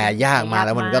วยแหละแปลยากมาแ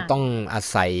ล้วมันก็ต้องอา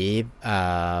ศัย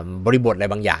บริบทอะไร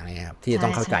บางอย่างนะครับที่จะต้อ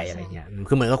งเข้าใจอะไรเงี้ย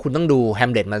คือเหมือนกับคุณต้องดูแฮ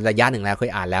มเล็ตมาระยะหนึ่งแล้วเค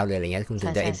ยอ่านแล้วเลยอะไรเงี้ยคุณถึ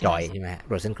งจะ enjoy ใช่ไหม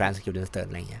โรเซนแครนซ์ Guildenstern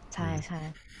อะไรเงี้ยใช่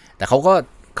แต่เขา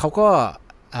ก็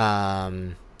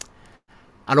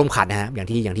อารมณ์ขัดนะฮะอย่าง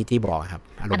ที่บอกครับ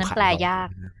อารมณ์ขัดแปลยาก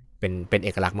เป็นเอ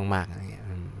กลักษณ์มากๆอะไรเงี้ย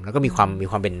แล้วก็มีค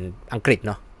วามเป็นอังกฤษ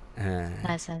เนาะ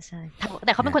ใช่แ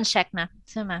ต่เขาเป็นคนเช็คนะ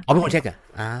ใช่ไหมเป็นคนเช็คอ่ะ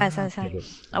ใช่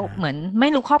เอาเหมือนไม่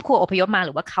รู้ครอบครัวอพยพมาห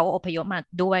รือว่าเขาอพยพมา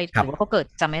ด้วยหรือว่าเขาเกิด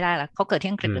จำไม่ได้ละเขาเกิด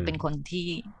ที่อังกฤษหรือเป็นคนที่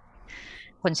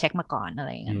คนเช็คมาก่อนอะไร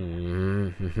อย่างเงี้ย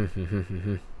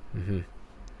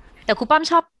แต่ครูป้อม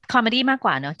ชอบคอมเมดี้มากก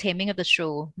ว่าเนอะ Taming of the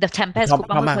Shrew The Tempest ครู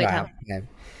ป้อมก็เคยท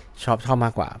ำชอบม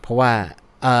ากกว่าเพราะว่า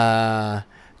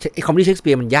คอมเมดี้เชคสเ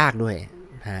ปียร์มันยากด้วย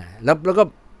แล้วก็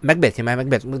แม็กเบธใช่ไหมแม็ก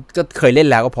เบธก็เคยเล่น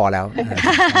แล้วก็พอแล้ว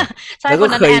ใช่คน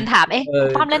นั้นแอนถาม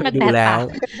ป้อมเล่นแม็กเบธแล้ว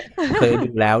เคยดู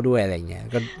แล้วด้วยอะไรเงี้ย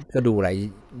ก็ดูอะไร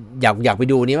อยากไป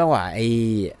ดูนี้มากกว่าไอ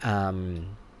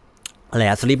อะไร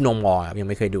อะสลิปโนมอร์ยัง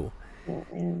ไม่เคยดู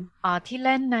ที่เ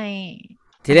ล่น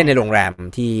ในโรงแรม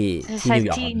ที่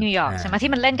นิวยอร์กใช่ไหม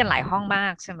ที่มันเล่นกันหลายห้องมา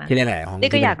กใช่ไหมที่เล่นหลายห้อง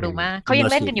นี่ก็อยากดูมากเขายัง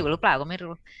เล่นกันอยู่หรือเปล่าก็ไม่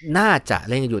รู้น่าจะ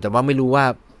เล่นกันอยู่แต่ว่าไม่รู้ว่า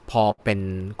พอเป็น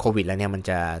โควิดแล้วเนี่ยมัน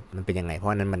เป็นยังไงเพรา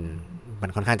ะนั้นมั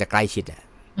นค่อนข้างจะใกล้ชิดอ่ะ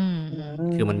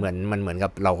คือมันเหมือนกั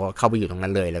บเราเข้าไปอยู่ตรงนั้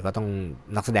นเลยแล้วก็ต้อง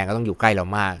นักแสดงก็ต้องอยู่ใกล้เรา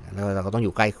มากแล้วเราก็ต้องอ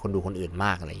ยู่ใกล้คนดูคนอื่นม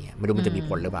ากอะไรเงี้ยไม่รู้มันจะมี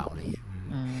ผลหรือเปล่าอะไรเงี้ย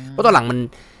เพราะตอนหลัง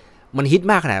มันฮิต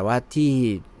มากขนาดว่าที่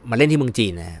มาเล่นที่เมืองจี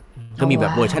นนะก็มีแบ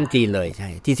บเวอร์ชั่นจีนเลยใช่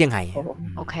ที่เซี่ยงไฮ้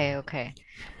โอเค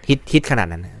ฮิตขนาด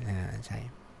นั้นใช่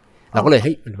เราก็เลยเ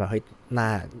ฮ้ยน่า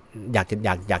อยา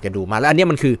กจะดูมาแล้วอันนี้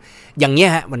มันคืออย่างเงี้ย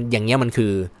ฮะมันอย่างเงี้ยมัน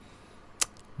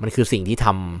คือสิ่งที่ท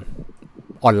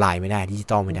ำออนไลน์ไม่ได้ดิจิ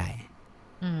ตอลไม่ได้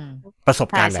ประสบ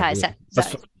การณ์แบบนี้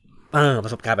ปร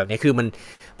ะสบการณ์แบบนี้คือมัน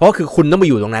เพราะคือคุณต้องไป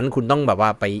อยู่ตรงนั้นคุณต้องแบบว่า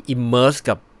ไปอิมเมอร์ส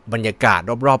กับบรรยากาศ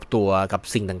รอบๆตัวกับ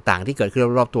สิ่งต่างๆที่เกิดขึ้น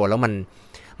รอบๆตัวแล้วมั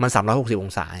น360อ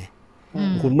งศา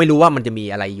คุณไม่รู้ว่ามันจะมี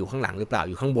อะไรอยู่ข้างหลังหรือเปล่า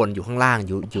อยู่ข้างบนอยู่ข้างล่าง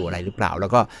อยู่อะไรหรือเปล่าแล้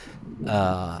วก็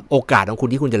โอกาสของคุณ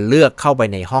ที่คุณจะเลือกเข้าไป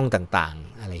ในห้องต่าง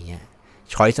ๆอะไรเงี้ย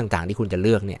ช้อยส์ต่างๆที่คุณจะเ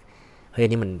ลือกเนี่ยเฮ้ย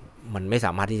นี่มันไม่ส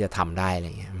ามารถที่จะทำได้อะไร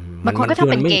เงี้ยบางคนก็ท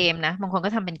ำเป็นเกมนะบางคนก็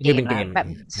ทำเป็นเกมแบบ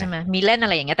ใช่ไหมมีเล่นอะ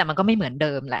ไรอย่างเงี้ยแต่มันก็ไม่เหมือนเ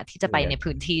ดิมแหละที่จะไปใน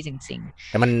พื้นที่จริง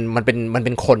ๆแต่มันเ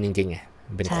ป็นคนจริงๆไง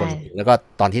เป็นคนแล้วก็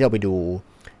ตอนที่เราไปดู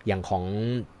อย่างของ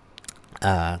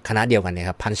คณะเดียวกันเนี่ย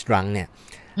ครับ Punch Drunk เนี่ย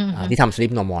ที่ทำ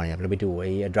Sleep No More เนี่ยเราไปดูไ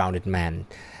อ้ Drowned Man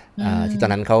ที่ตอน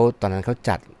นั้นเขา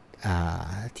จัด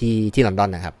ที่ลอนดอน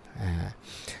นะครับ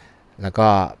แล้วก็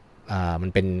มั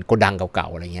นเป็นโกดังเก่า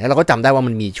ๆอะไรเงี้ยแล้วเราก็จำได้ว่า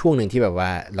มันมีช่วงหนึ่งที่แบบว่า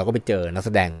เราก็ไปเจอนักแส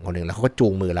ดงคนหนึ่งแล้วเขาก็จู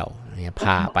งมือเราเนี่ยพ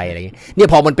าไปอะไรเงี้ยเนี่ย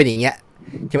พอมันเป็นอย่างเงี้ย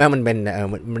ใช่ไหมมันเป็น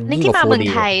มันนี่ที่มาเมือง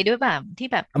ไทยด้วยแบบที่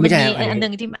แบบไม่ใช่อันนึ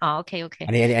งที่โอเค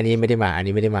อันนี้ไม่ได้ม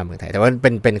าเมืองไทยแต่ว่า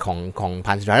เป็นของ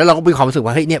พันธุ์แล้วเราก็มีความรู้สึก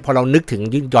ว่าเฮ้ยเนี่ยพอเรานึกถึง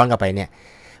ย้อนกลับไปเนี่ย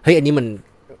เฮ้ยอันนี้มัน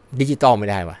ดิจิตอลไม่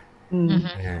ได้ว่ะ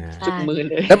จุกมือ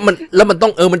เลยแล้วมันต้อ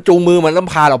งมันจูงมือมันแล้ว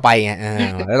พาเราไปไง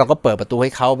แล้วเราก็เปิดประตูให้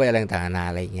เขาไปอะไรต่างๆนานา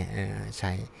อะไรเงี้ยใ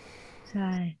ช่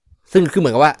ซึ่งคือเหมื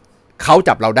อนกับว่าเขา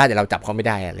จับเราได้แต่เราจับเขาไม่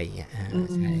ได้อะไรเงี้ย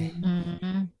ใช่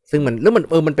ซึ่งมัน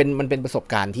เป็นประสบ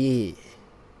การณ์ที่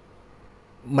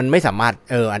มันไม่สามารถ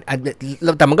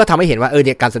แต่มันก็ทำให้เห็นว่าเ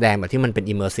นี่ยการแสดงแบบที่มันเป็น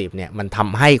immersive เนี่ยมันท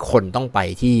ำให้คนต้องไป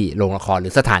ที่โรงละครหรื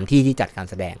อสถานที่ที่จัดการ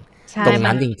แสดงตรง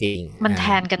นั้นจริงๆมันแท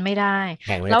นกันไม่ได้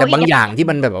แต่บางอย่างที่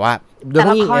มันแบบว่าโดยเฉพ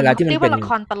าะยิ่งเวลาที่มันเป็นละ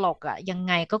ครตลกอ่ะยัง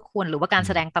ไงก็ควรหรือว่าการแ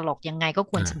สดงตลกยังไงก็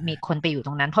ควรจะมีคนไปอยู่ต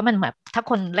รงนั้นเพราะมันแบบถ้า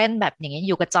คนเล่นแบบอย่างเงี้ยอ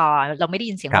ยู่กับจอเราไม่ได้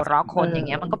ยินเสียงหัวเราะคนอย่างเ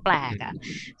งี้ยมันก็แปลกอ่ะ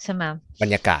ใช่ไหมบร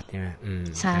รยากาศใช่ไหม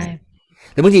ใช่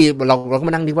หรือบางทีเราก็ม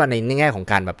านั่งนึกว่าในแง่ของ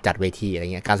การแบบจัดเวทีอะไร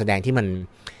เงี้ยการแสดงที่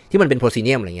มันเป็นโพสิเ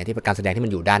นียมอะไรเงี้ยที่การแสดงที่มั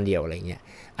นอยู่ด้านเดียวอะไรเงี้ย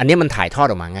อันนี้มันถ่ายทอด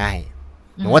ออกมาง่าย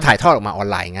เหมือนว่าถ่ายทอดออกมาออน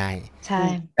ไลน์ง่ายใช่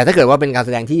แต่ถ้าเกิดว่าเป็นการแส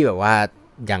ดงที่แบบว่า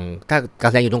อย่างถ้าการ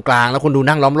แสดงอยู่ตรงกลางแล้วคนดู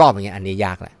นั่งล้อมรอบอย่างเงี้ยอันนี้ย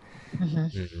ากแหละ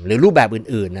หรือรูปแบบ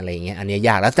อื่นๆอะไรเงี้ยอันนี้ย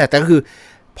ากแล้วแต่ก็คือ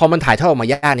พอมันถ่ายทอดออกมา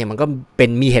ยากเนี่ยมันก็เป็น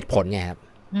มีเหตุผลไงครับ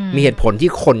มีเหตุผลที่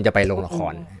คนจะไปลงละค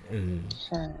รใ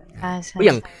ช่ก็อ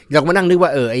ย่างเรามานั่งนึกว่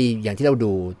าไออย่างที่เรา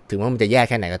ดูถึงว่ามันจะแย่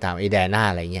แค่ไหนก็ตามไอแดน่า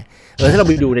อะไรเงี้ยถ้าเรา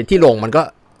ไปดูในที่โรง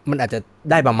มันอาจจะ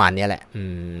ได้ประมาณนี้แหละ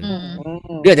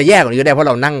เรื่องจะแย่กว่านี้ก็ได้เพราะเ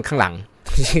รานั่งข้างหลัง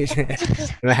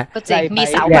ใช่ไหมก็จริงมี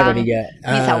เสาบัง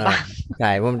มีเสาบังใ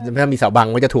ช่เพราะถ้ามีเสาบัง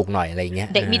ก็จะถูกหน่อยอะไรเงี้ย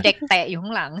มีเด็กแตะอยู่ข้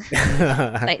างหลัง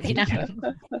แตะที่นั่ง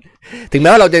ถึงแม้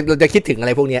ว่าเราจะคิดถึงอะไ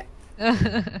รพวกนี้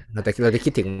เราจะคิ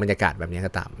ดถึงบรรยากาศแบบนี้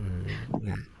ก็ตาม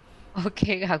โอเค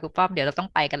ค่ะคุณป้อมเดี๋ยวเราต้อง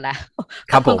ไปกันแล้ว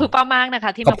ขอบคุณคุณป้อมมากนะค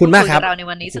ะที่มาพูดคุยกับเราใน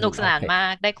วันนี้สนุกสนานมา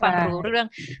กได้ความรู้เรื่อง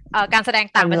การแสดง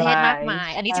ต่างประเทศมากมาย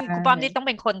อันนี้จริงคุณป้อมนี่ต้องเ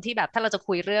ป็นคนที่แบบถ้าเราจะ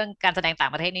คุยเรื่องการแสดงต่า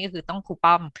งประเทศนี่ก็คือต้องคุณ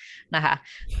ป้อมนะคะ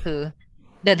คือ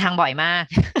เดินทางบ่อยมาก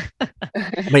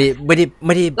ไม่ไ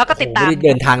ด้แล้วก็ติดตามเ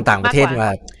ดินทางต่างประเทศมา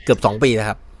เกือบ2 ปีแล้ว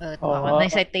ครับใน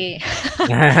ไซตี้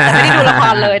ไม่ได้ดูละค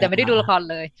ร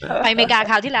เลยไปอเมริกา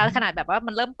คราวที่แล้วขนาดแบบว่า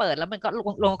มันเริ่มเปิดแล้วมันก็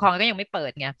โรงละครก็ยังไม่เปิ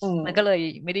ดไงมันก็เลย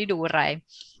ไม่ได้ดูอะไร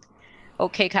โอ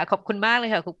เคค่ะขอบคุณมากเลย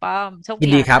ค่ะคุณป้อมโชค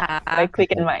ดีครับไว้คุย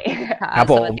กันใหม่ครับ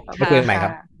ผมไปคุยกันใหม่ครั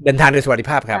บเดินทางโดยสวัสดิ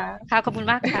ภาพครับค่ะขอบคุณ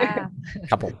มากค่ะ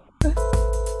ครับผม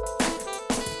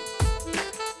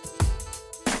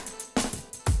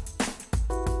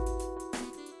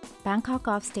Bangkok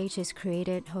Offstage is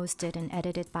created, hosted, and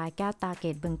edited by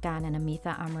Gattaket Bunkan and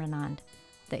Amitha Amranand.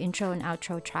 The intro and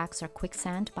outro tracks are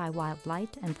Quicksand by Wild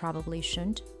Light and Probably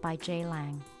Shouldn't by Jay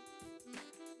Lang.